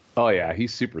 Oh yeah,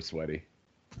 he's super sweaty.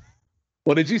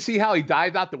 Well, did you see how he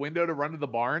dived out the window to run to the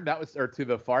barn? Or to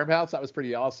the farmhouse? That was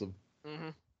pretty awesome.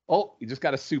 Mm-hmm. Oh, he just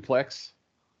got a suplex.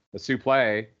 A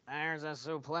suplex. There's a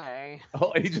suplex.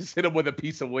 Oh, and he just hit him with a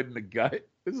piece of wood in the gut.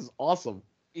 This is awesome.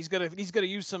 He's gonna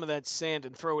use some of that sand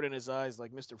and throw it in his eyes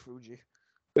like Mr. Fuji.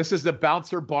 This is the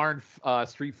bouncer barn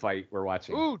street fight we're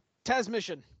watching. Ooh, Taz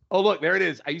mission. Oh, look, there it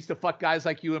is. I used to fuck guys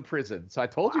like you in prison. So I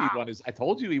told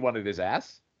you he wanted his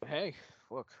ass. Hey,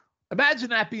 look. Imagine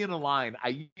that being a line.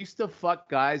 I used to fuck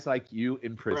guys like you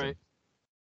in prison. Right.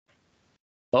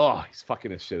 Oh, he's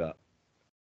fucking his shit up.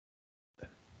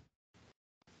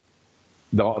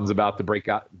 Dalton's about to break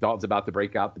out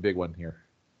the big one here.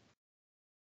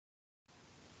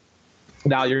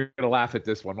 Now you're gonna laugh at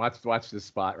this one. Watch this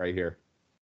spot right here.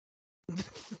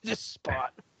 This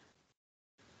spot.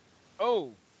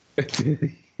 Oh.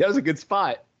 That was a good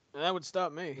spot. That would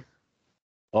stop me.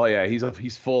 Oh yeah,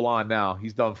 he's full on now.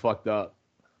 He's done fucked up.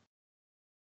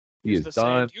 Use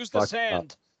the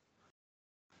sand.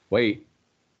 Wait,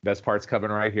 best part's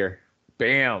coming right here.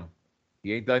 Bam.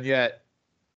 He ain't done yet.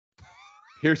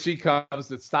 Here she comes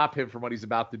to stop him from what he's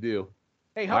about to do.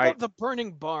 Hey, how about the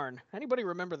burning barn? Anybody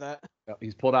remember that?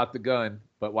 He's pulled out the gun,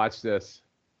 but watch this.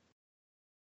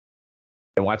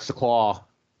 And watch the claw.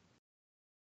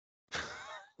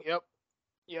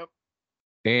 Yep.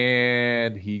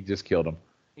 And he just killed him.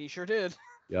 He sure did.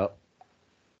 Yep.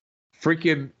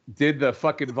 Freaking did the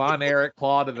fucking Von Erich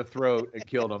claw to the throat and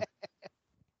killed him.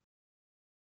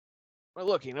 Well,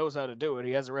 look, he knows how to do it.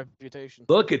 He has a reputation.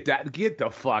 Look at that. Get the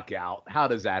fuck out. How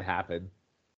does that happen?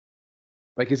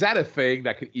 Like, is that a thing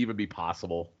that could even be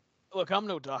possible? Look, I'm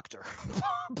no doctor,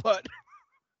 but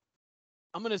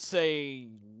I'm going to say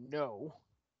no.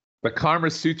 The Karma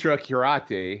Sutra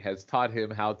Karate has taught him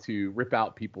how to rip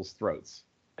out people's throats.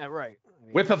 Right. I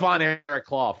mean, with a Von Erich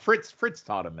claw. Fritz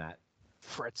taught him that.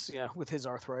 Fritz, yeah, with his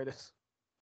arthritis.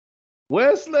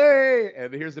 Wesley!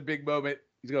 And here's the big moment.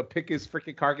 He's going to pick his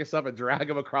freaking carcass up and drag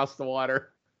him across the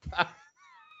water.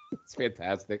 It's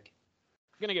fantastic.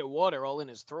 He's going to get water all in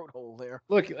his throat hole there.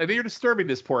 Look, and you're disturbing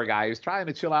this poor guy. He's trying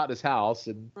to chill out in his house.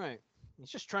 And right.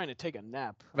 He's just trying to take a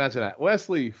nap. Imagine that.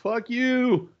 Wesley, fuck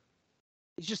you.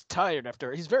 He's just tired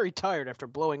he's very tired after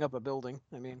blowing up a building.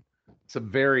 I mean. Some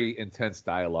very intense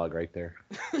dialogue right there.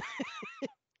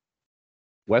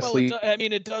 Wesley. Well,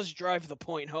 it does drive the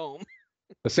point home.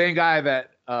 The same guy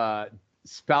that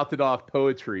spouted off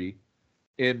poetry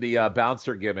in the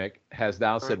bouncer gimmick has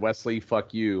now said, Wesley,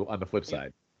 fuck you on the flip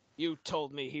side. You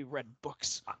told me he read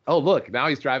books. Oh, look, now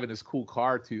he's driving this cool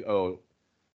car to,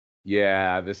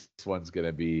 this one's going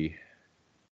to be,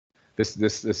 this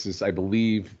is, I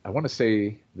believe, I want to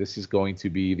say this is going to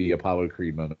be the Apollo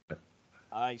Creed moment.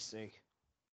 I see.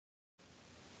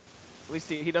 At least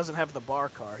he doesn't have the bar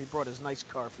car. He brought his nice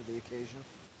car for the occasion.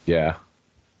 Yeah.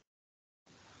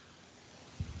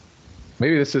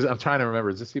 Maybe this is, I'm trying to remember,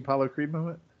 is this the Apollo Creed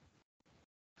moment?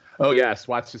 Oh, yes,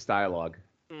 watch this dialogue.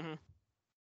 Mm-hmm.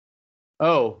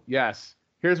 Oh, yes.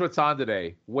 Here's what's on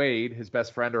today. Wade, his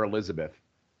best friend, or Elizabeth.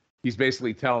 He's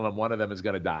basically telling them one of them is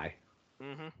going to die.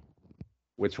 Mm-hmm.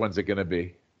 Which one's it going to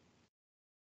be?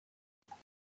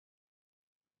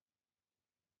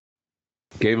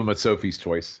 Gave him a Sophie's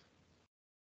choice.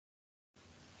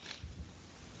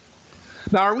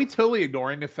 Now, are we totally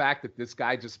ignoring the fact that this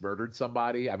guy just murdered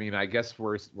somebody? I mean, I guess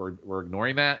we're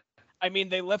ignoring that. I mean,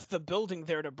 they left the building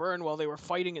there to burn while they were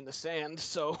fighting in the sand,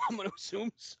 so I'm going to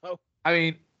assume so. I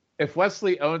mean, if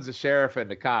Wesley owns the sheriff and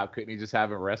the cop, couldn't he just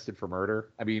have him arrested for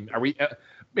murder? I mean, are we?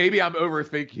 Maybe I'm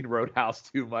overthinking Roadhouse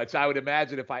too much. I would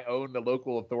imagine if I owned the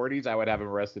local authorities, I would have him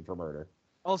arrested for murder.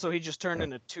 Also, he just turned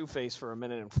into Two-Face for a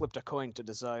minute and flipped a coin to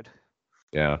decide.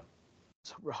 Yeah.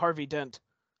 It's Harvey Dent.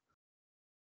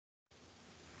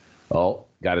 Oh,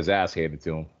 got his ass handed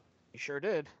to him. He sure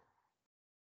did.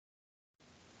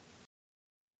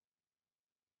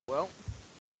 Well.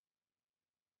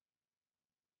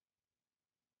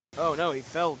 Oh, no, he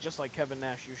fell just like Kevin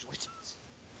Nash usually does.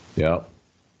 Yeah.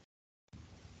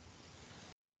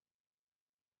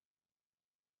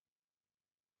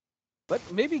 But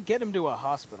maybe get him to a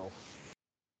hospital.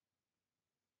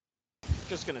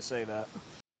 Just going to say that.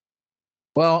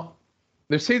 Well,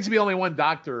 there seems to be only one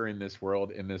doctor in this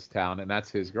world, in this town, and that's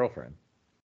his girlfriend.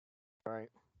 All right.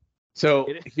 So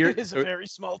it is a very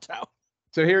small town.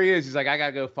 So here he is. He's like, I got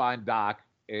to go find Doc.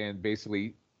 And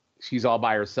basically, she's all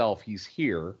by herself. He's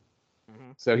here.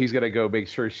 Mm-hmm. So he's going to go make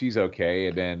sure she's okay.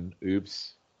 And then,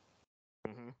 oops.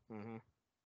 Mm-hmm. Mm-hmm.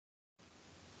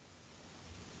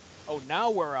 Oh, now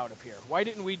we're out of here. Why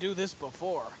didn't we do this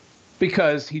before?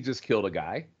 Because he just killed a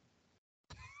guy.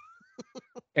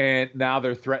 And now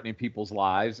they're threatening people's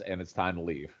lives, and it's time to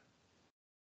leave.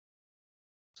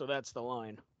 So that's the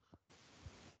line.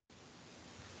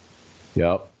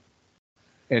 Yep.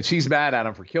 And she's mad at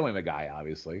him for killing the guy,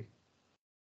 obviously.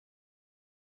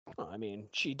 Well, I mean,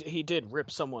 he did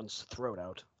rip someone's throat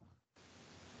out.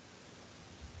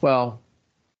 Well.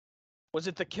 Was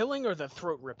it the killing or the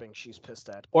throat ripping she's pissed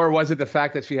at? Or was it the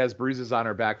fact that she has bruises on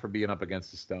her back from being up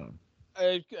against a stone?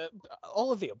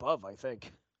 All of the above, I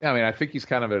think. Yeah, I mean, I think he's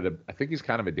kind of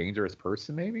a dangerous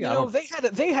person, maybe.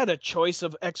 They had a choice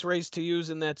of X-rays to use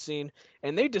in that scene,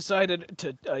 and they decided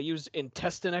to use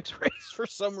intestine X-rays for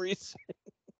some reason.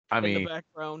 In the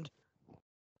background.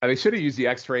 They should have used the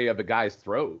X-ray of the guy's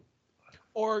throat.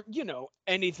 Or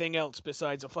anything else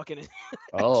besides a fucking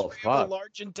fuck, a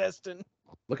large intestine.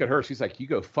 Look at her. She's like, you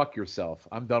go fuck yourself.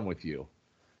 I'm done with you.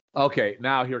 Okay,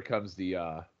 now here comes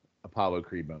the Apollo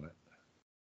Creed moment.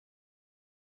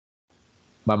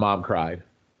 My mom cried.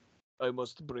 I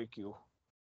must break you.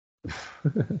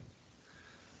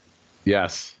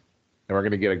 Yes. And we're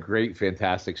going to get a great,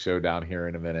 fantastic showdown here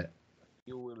in a minute.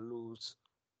 You will lose.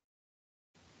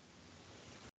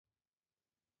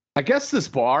 I guess this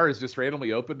bar is just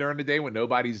randomly open during the day when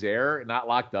nobody's there, not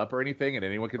locked up or anything, and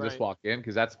anyone can just walk in,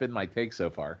 because that's been my take so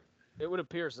far. It would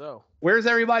appear so. Where's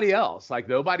everybody else? Like,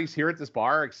 nobody's here at this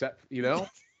bar except,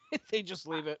 They just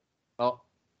leave it. Oh,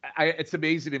 it's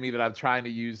amazing to me that I'm trying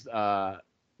to use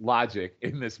logic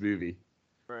in this movie.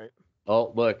 Right.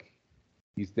 Oh, look,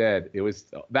 he's dead.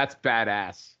 That's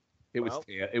badass. It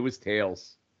was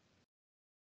Tails.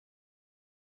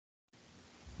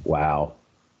 Wow.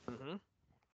 Mm-hmm.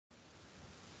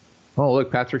 Oh,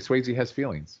 look, Patrick Swayze has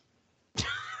feelings.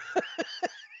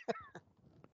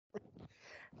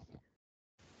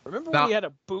 Remember when he had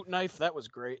a boot knife? That was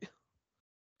great.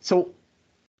 So,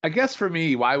 I guess for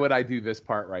me, why would I do this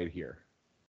part right here?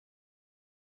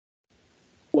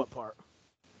 What part?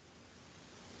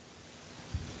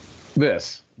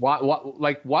 This. What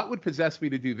would possess me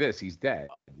to do this? He's dead.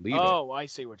 Leave it. I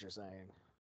see what you're saying.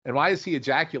 And why is he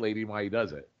ejaculating while he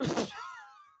does it?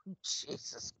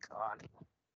 Jesus God.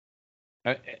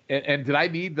 And did I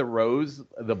need the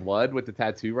blood with the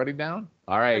tattoo running down?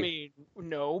 All right. I mean,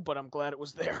 no, but I'm glad it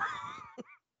was there.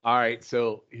 All right,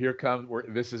 so here comes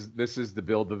this is the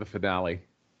build of the finale.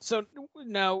 So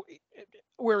now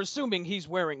we're assuming he's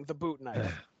wearing the boot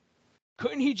knife.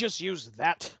 Couldn't he just use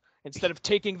that instead of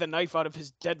taking the knife out of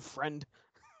his dead friend?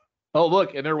 Oh,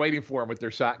 look, and they're waiting for him with their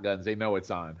shotguns. They know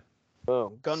it's on. Oh,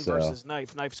 gun versus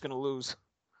knife. Knife's gonna lose.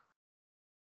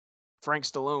 Frank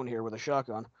Stallone here with a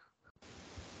shotgun.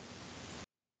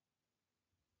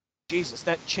 Jesus,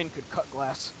 that chin could cut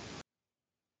glass.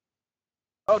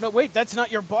 Oh, no, wait, that's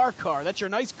not your bar car. That's your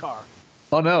nice car.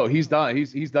 Oh, no, he's done.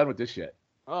 He's done with this shit.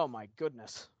 Oh, my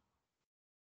goodness.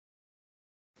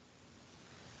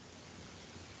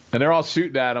 And they're all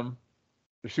shooting at him.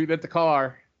 They're shooting at the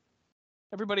car.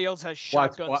 Everybody else has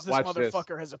shotguns. This motherfucker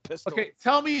this. Has a pistol. Okay,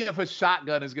 tell me if a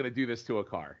shotgun is going to do this to a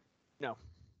car. No,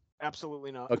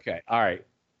 absolutely not. Okay, all right.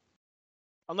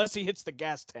 Unless he hits the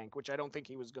gas tank, which I don't think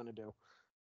he was going to do.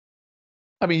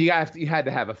 I mean, you had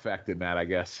to have effect in that, I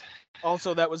guess.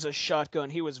 Also, that was a shotgun.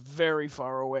 He was very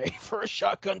far away for a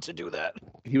shotgun to do that.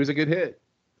 He was a good hit. It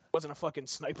wasn't a fucking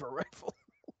sniper rifle.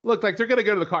 Look, like they're gonna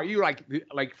go to the car. You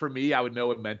like for me, I would know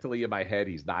it mentally in my head.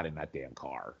 He's not in that damn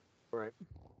car. Right.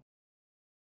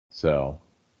 So.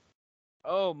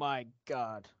 Oh my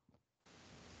God.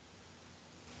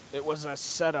 It was a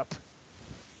setup.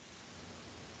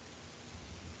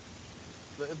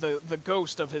 The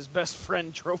ghost of his best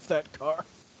friend drove that car.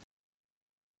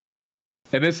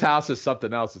 And this house is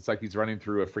something else. It's like he's running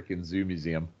through a freaking zoo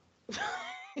museum.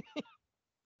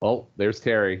 Oh, there's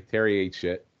Terry. Terry ate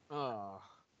shit. Oh.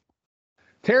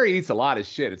 Terry eats a lot of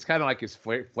shit. It's kind of like his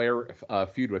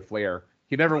feud with Flair.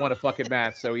 He never won a fucking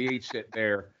match, so he ate shit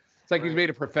there. It's like He's made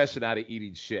a profession out of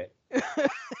eating shit.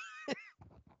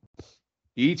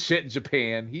 He eats shit in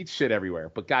Japan. He eats shit everywhere.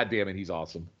 But goddamn it, he's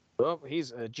awesome. Well,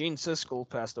 he's Gene Siskel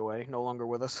passed away, no longer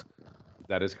with us.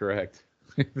 That is correct.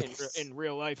 in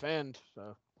real life and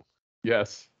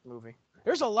yes, movie.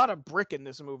 There's a lot of brick in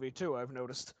this movie too. I've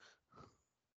noticed.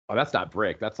 Oh, that's not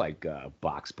brick. That's like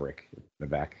box brick in the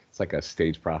back. It's like a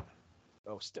stage prop.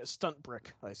 Oh, stunt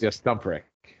brick. I see. Yeah, stunt brick.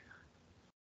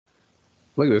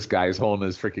 Look at this guy. He's holding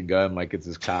his freaking gun like it's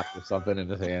his cock or something in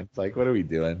his hand. It's like, what are we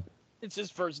doing? It's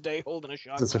his first day holding a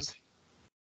shotgun.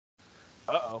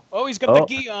 Uh-oh. Oh, he's got the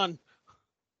gi on.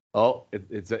 Oh,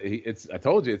 it's. I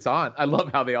told you, it's on. I love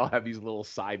how they all have these little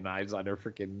side knives on their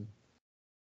freaking,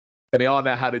 and they all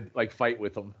know how to like fight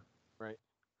with them. Right.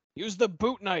 Use the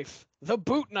boot knife. The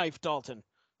boot knife, Dalton.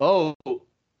 Oh.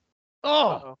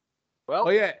 Uh-oh. Well. Oh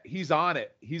yeah, he's on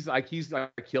it. He's like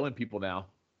killing people now.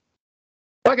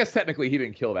 Well, I guess technically he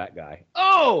didn't kill that guy.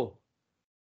 Oh.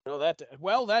 No, that did.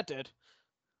 Well, that did.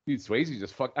 Dude, Swayze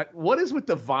just what is with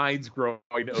the vines growing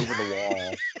over the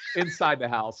wall inside the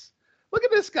house? Look at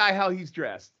this guy, how he's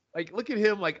dressed. Like, look at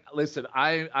him. Like, listen,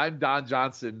 I'm Don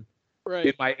Johnson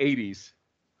in my 80s.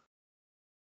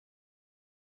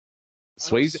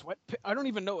 Swayze. I don't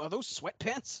even know. Are those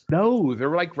sweatpants? No, they're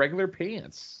like regular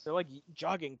pants. They're like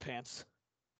jogging pants.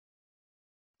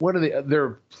 What are they?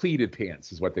 They're pleated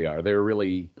pants, is what they are. They were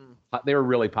really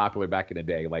popular back in the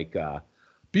day. Like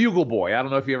Bugle Boy. I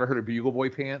don't know if you ever heard of Bugle Boy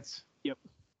pants. Yep.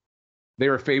 They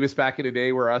were famous back in the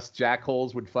day where us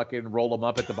jackholes would fucking roll them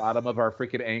up at the bottom of our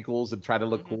freaking ankles and try to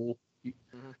look cool.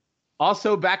 Mm-hmm.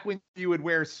 Also, back when you would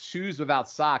wear shoes without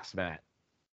socks, Matt.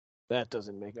 That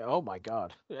doesn't make. Oh my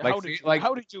God! Like,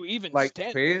 how did you even like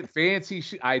stand? Fancy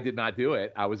shoes? I did not do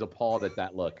it. I was appalled at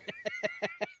that look.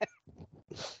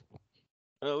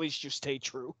 Well, at least you stay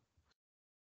true.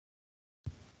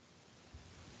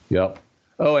 Yep.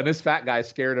 Oh, and this fat guy's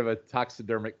scared of a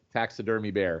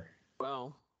taxidermy bear.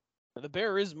 Well, the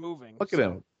bear is moving. Look at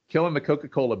him killing the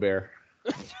Coca-Cola bear.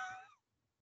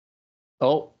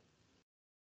 Oh.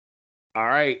 All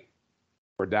right.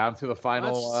 We're down to the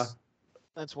final.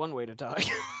 That's one way to die.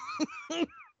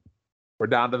 We're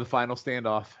down to the final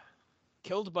standoff.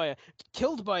 Killed by a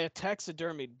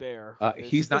taxidermied bear.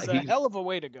 He's a hell of a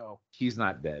way to go. He's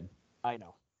not dead. I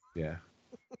know. Yeah.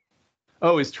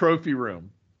 Oh, his trophy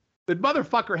room. The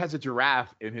motherfucker has a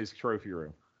giraffe in his trophy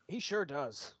room. He sure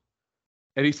does.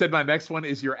 And he said, "My next one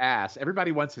is your ass."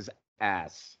 Everybody wants his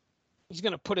ass. He's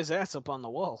gonna put his ass up on the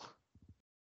wall.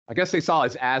 I guess they saw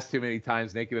his ass too many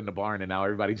times naked in the barn, and now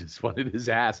everybody just wanted his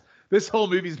ass. This whole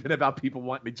movie's been about people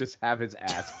wanting to just have his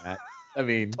ass, Matt. I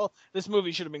mean, this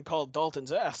movie should have been called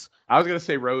Dalton's Ass. I was gonna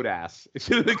say Road Ass. It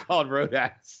should have been called Road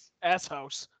Ass. Ass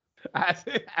House. Ass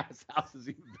House is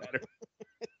even better.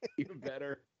 Even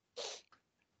better.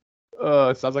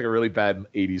 It sounds like a really bad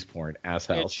 80s porn. Ass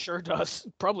House. It sure does.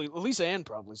 Probably Lisa Ann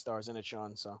probably stars in it,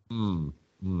 Shawn. So.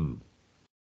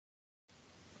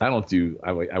 I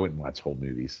wouldn't watch whole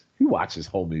movies. Who watches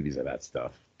whole movies of that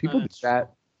stuff? People do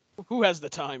that. Who has the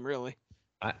time, really?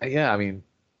 I mean,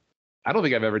 I don't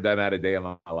think I've ever done that a day in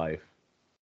my life.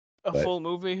 Full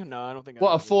movie? No, I don't think.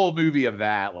 A full movie of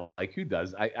that. Like, who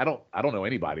does? I don't know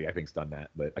anybody I think's done that,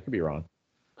 but I could be wrong.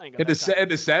 In the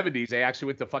 70s, they actually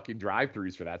went to fucking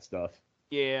drive-thrus for that stuff.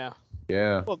 Yeah.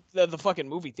 Yeah. Well, the fucking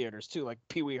movie theaters too, like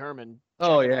Pee Wee Herman.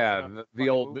 Oh yeah, the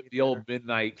old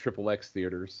midnight XXX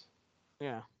theaters.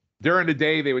 Yeah. During the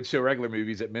day, they would show regular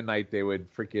movies. At midnight, they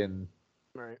would freaking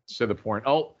show the porn.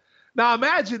 Oh, now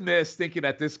imagine this, thinking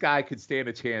that this guy could stand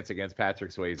a chance against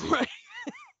Patrick Swayze. Right.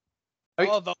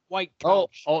 The white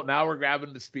couch. Oh, now we're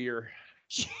grabbing the spear.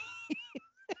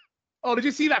 Oh, did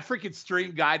you see that freaking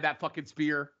string guide that fucking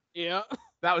spear? Yeah.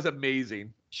 That was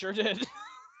amazing. Sure did.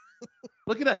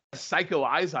 Look at that psycho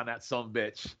eyes on that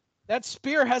sumbitch. That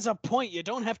spear has a point. You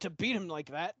don't have to beat him like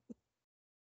that.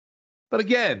 But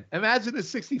again, imagine a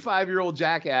 65-year-old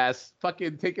jackass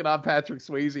fucking taking on Patrick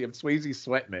Swayze and Swayze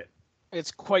sweating it.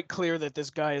 It's quite clear that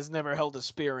this guy has never held a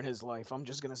spear in his life. I'm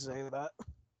just going to say that.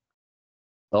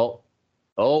 Oh.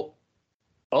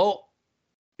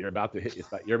 You're about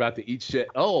to eat shit.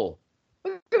 Oh,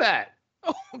 look at that.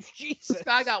 Oh, Jesus. This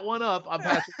guy got one up on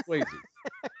Patrick Swayze.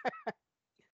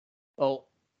 Oh,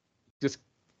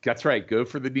 that's right. Go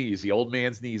for the knees. The old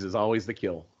man's knees is always the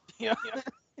kill. Yeah.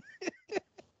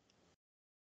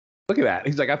 Look at that.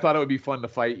 He's like, I thought it would be fun to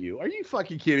fight you. Are you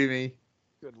fucking kidding me?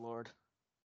 Good Lord.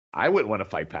 I wouldn't want to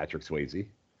fight Patrick Swayze.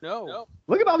 No.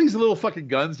 Look at all these little fucking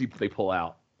guns they pull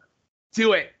out.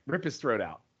 Do it. Rip his throat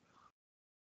out.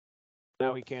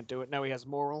 Now he can't do it. Now he has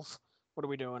morals. What are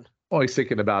we doing? Oh, he's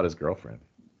thinking about his girlfriend.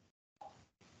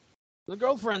 The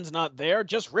girlfriend's not there.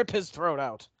 Just rip his throat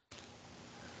out.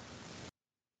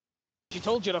 She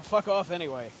told you to fuck off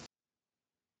anyway.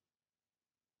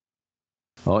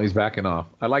 Oh, he's backing off.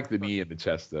 I like the knee in the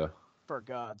chest, though. For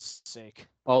God's sake.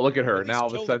 Oh, look at her. Now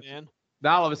all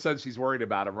of a sudden, she's worried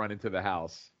about him running to the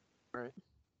house. Right.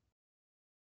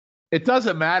 It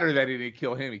doesn't matter that he didn't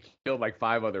kill him. He killed like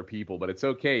 5 other people, but it's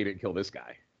okay he didn't kill this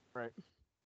guy. Right.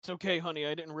 It's okay, honey.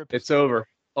 I didn't rip. It's over.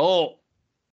 Oh,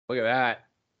 look at that.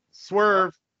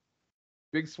 Swerve.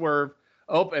 Big swerve.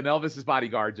 Oh, and Elvis's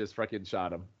bodyguard just fucking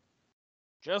shot him.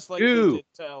 Just like he did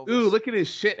to Elvis. Ooh, look at his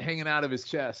shit hanging out of his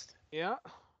chest. Yeah.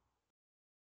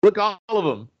 Look, all of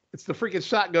them. It's the freaking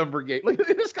shotgun brigade. Look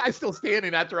at this guy still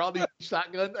standing after all these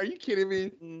shotguns. Are you kidding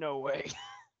me? No way.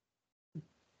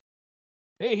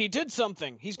 Hey, he did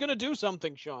something. He's going to do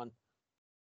something, Shawn.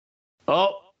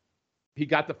 Oh, he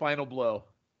got the final blow.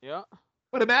 Yeah.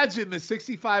 But imagine the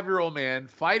 65-year-old man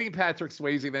fighting Patrick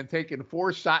Swayze, then taking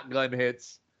 4 shotgun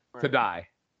hits to die.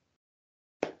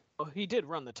 Well, he did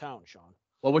run the town, Shawn.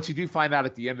 Well, what you do find out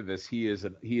at the end of this, he is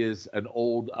an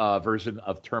old version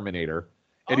of Terminator,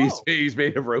 and he's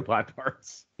made of robot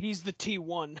parts. He's the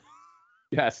T1.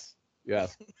 Yes.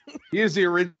 He is the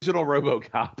original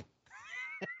RoboCop.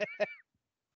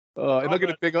 And look at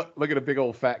a big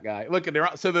old fat guy. Look at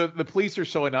the police are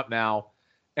showing up now,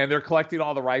 and they're collecting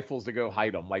all the rifles to go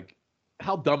hide them. Like,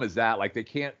 how dumb is that? Like, they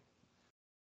can't.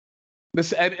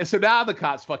 And so now the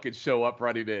cops fucking show up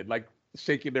running in, like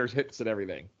shaking their hips and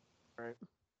everything. Right.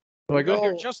 Like,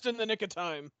 you're just in the nick of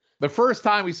time. The first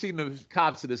time we've seen the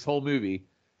cops in this whole movie,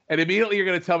 and immediately you're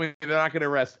going to tell me they're not going to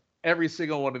arrest every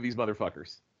single one of these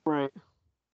motherfuckers. Right.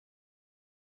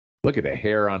 Look at the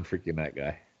hair on freaking that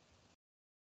guy.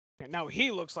 And now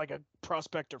he looks like a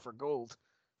prospector for gold.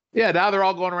 Yeah, now they're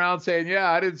all going around saying,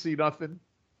 yeah, I didn't see nothing.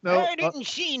 No, I didn't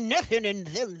see nothing in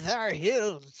them there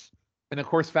hills. And of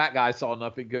course, fat guy saw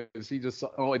nothing because he just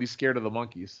and he's scared of the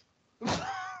monkeys.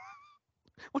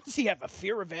 What does he have? A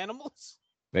fear of animals?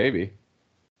 Maybe.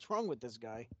 What's wrong with this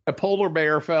guy? A polar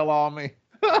bear fell on me.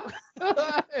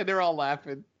 And they're all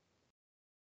laughing.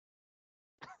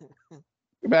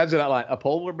 Imagine that line. A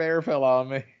polar bear fell on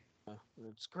me.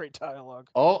 It's great dialogue.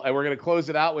 Oh, and we're going to close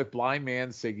it out with blind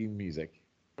man singing music.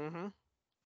 Mm-hmm.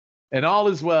 And all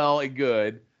is well and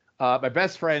good. My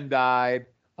best friend died.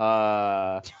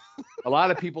 A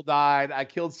lot of people died. I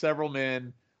killed several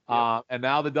men. And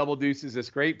now the Double Deuce is this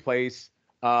great place.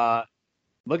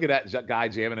 Look at that guy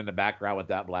jamming in the background with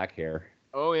that black hair.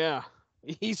 Oh, yeah.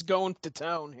 He's going to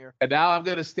town here. And now I'm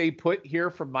going to stay put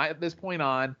here from this point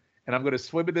on, and I'm going to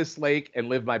swim in this lake and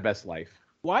live my best life.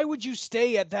 Why would you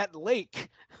stay at that lake?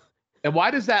 And why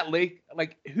does that lake,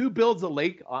 like, who builds a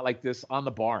lake like this on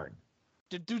the barn?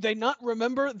 Do they not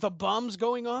remember the bombs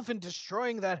going off and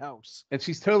destroying that house? And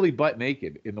she's totally butt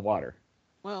naked in the water.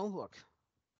 Well, look.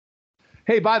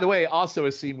 Hey, by the way, also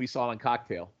a scene we saw in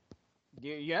Cocktail.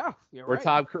 Yeah, you're where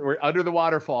right. We're under the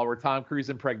waterfall where Tom Cruise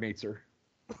impregnates her.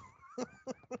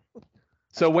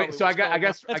 I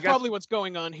guess probably what's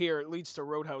going on here. It leads to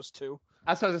Roadhouse 2.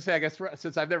 That's what I was gonna say. I guess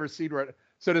since I've never seen Roadhouse,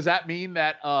 so does that mean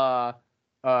that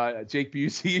Jake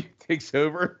Busey takes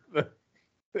over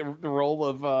the role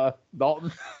of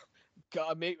Dalton?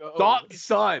 God, Dalton's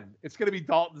son. It's gonna be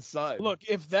Dalton's son. Look,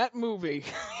 if that movie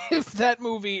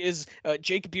is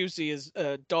Jake Busey is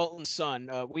Dalton's son,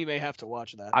 we may have to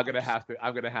watch that. I'm gonna have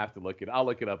to look it. I'll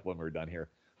look it up when we're done here.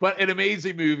 But an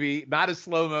amazing movie, not a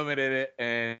slow moment in it,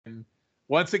 and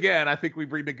once again, I think we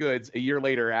bring the goods a year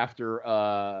later after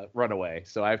Runaway.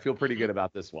 So I feel pretty good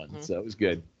about this one. Mm-hmm. So it was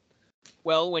good.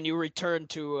 Well, when you return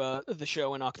to the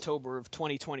show in October of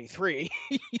 2023,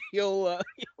 you'll have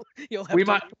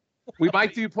we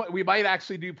might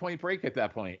actually do Point Break at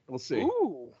that point. We'll see.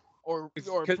 Ooh. Or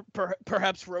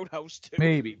perhaps Roadhouse 2.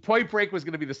 Maybe. Point Break was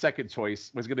going to be the second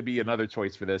choice, was going to be another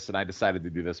choice for this, and I decided to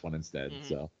do this one instead. Mm-hmm.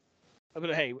 So.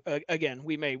 But hey, again,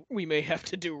 we may have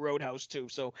to do Roadhouse 2,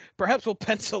 so perhaps we'll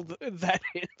pencil that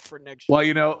in for next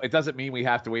year. Well, it doesn't mean we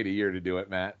have to wait a year to do it,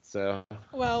 Matt. So.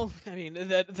 Well, I mean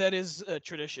that is a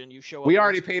tradition. You show up. We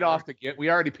already paid off the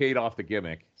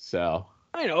gimmick, so.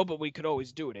 I know, but we could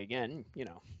always do it again,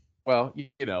 Well,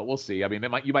 we'll see. I mean,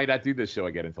 you might not do this show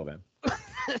again until then.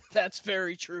 That's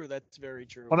very true.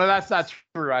 Well, no, that's not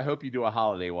true. I hope you do a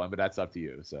holiday one, but that's up to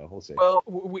you. So we'll see.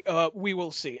 Well, we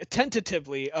will see.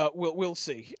 Tentatively, we'll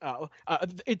see.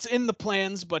 It's in the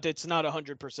plans, but it's not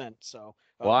 100%. So.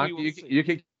 Well, you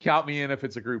can count me in if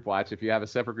it's a group watch. If you have a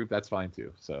separate group, that's fine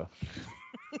too. So.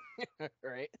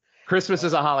 Right. Christmas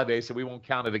is a holiday, so we won't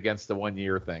count it against the 1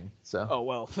 year thing. So. Oh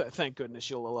well, thank goodness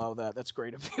you'll allow that. That's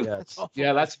great of you.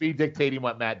 Yeah, that's me dictating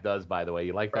what Matt does. By the way,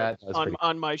 you like that?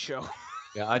 On my show.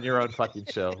 Yeah, on your own fucking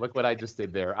show. Look what I just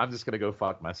did there. I'm just gonna go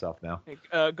fuck myself now.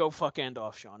 Go fuck and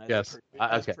off, Shawn. Yes.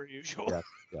 As per usual.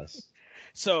 Yes.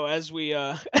 So as we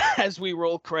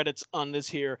roll credits on this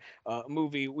here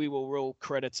movie, we will roll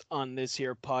credits on this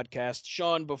here podcast.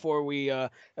 Shawn, before we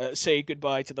say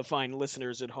goodbye to the fine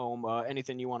listeners at home,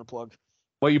 anything you want to plug?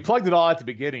 Well, you plugged it all at the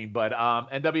beginning, but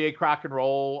NWA Crock and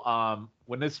Roll,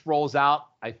 when this rolls out,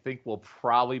 I think will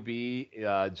probably be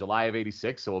July of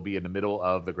 '86. So we'll be in the middle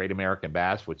of the Great American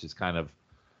Bash, which is kind of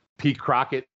peak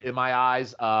Crockett in my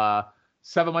eyes.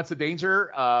 7 Months of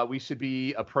Danger, we should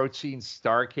be approaching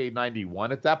Starrcade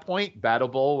 91 at that point. Battle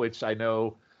Bowl, which I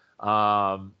know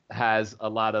has a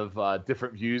lot of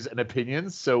different views and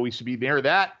opinions. So we should be near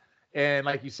that. And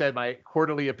like you said, my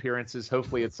quarterly appearances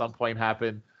hopefully at some point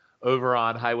happen over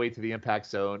on Highway to the Impact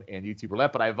Zone and YouTube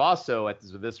Roulette. But I've also, at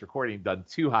this recording, done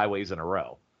 2 highways in a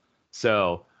row.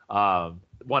 So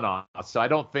one off. So I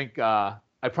don't think I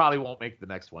probably won't make the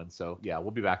next one. So yeah,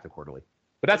 we'll be back to quarterly.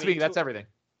 But that's everything.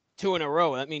 2 in a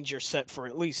row. That means you're set for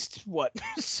at least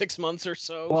 6 months or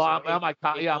so. Well, on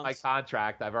my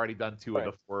contract, I've already done 2 of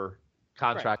the 4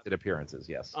 contracted appearances.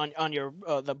 Yes. On your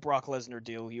the Brock Lesnar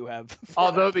deal you have.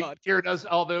 Although the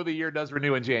year does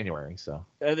renew in January, so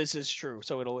this is true.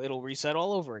 So it'll reset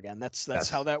all over again. That's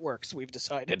how that works. We've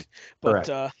decided.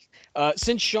 But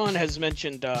since Shawn has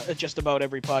mentioned just about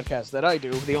every podcast that I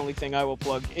do, the only thing I will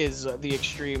plug is the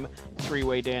Extreme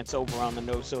 3-Way Dance over on the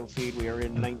No So feed. We are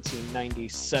in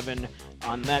 1997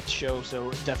 on that show,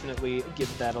 so definitely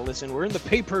give that a listen. We're in the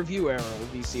pay-per-view era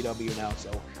of ECW now, so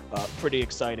pretty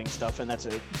exciting stuff, and that's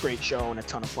a great show and a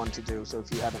ton of fun to do. So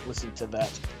if you haven't listened to that,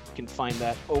 you can find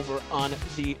that over on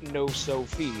the No So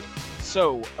feed.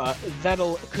 So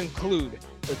that'll conclude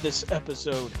this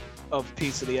episode of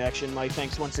Piece of the Action. My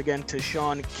thanks once again to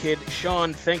Shawn Kidd.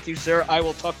 Shawn, thank you, sir. I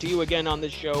will talk to you again on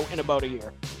this show in about a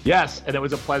year. Yes, and it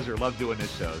was a pleasure. Love doing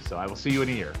this show. So I will see you in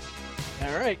a year.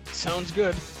 All right, sounds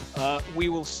good. We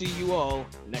will see you all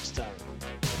next time.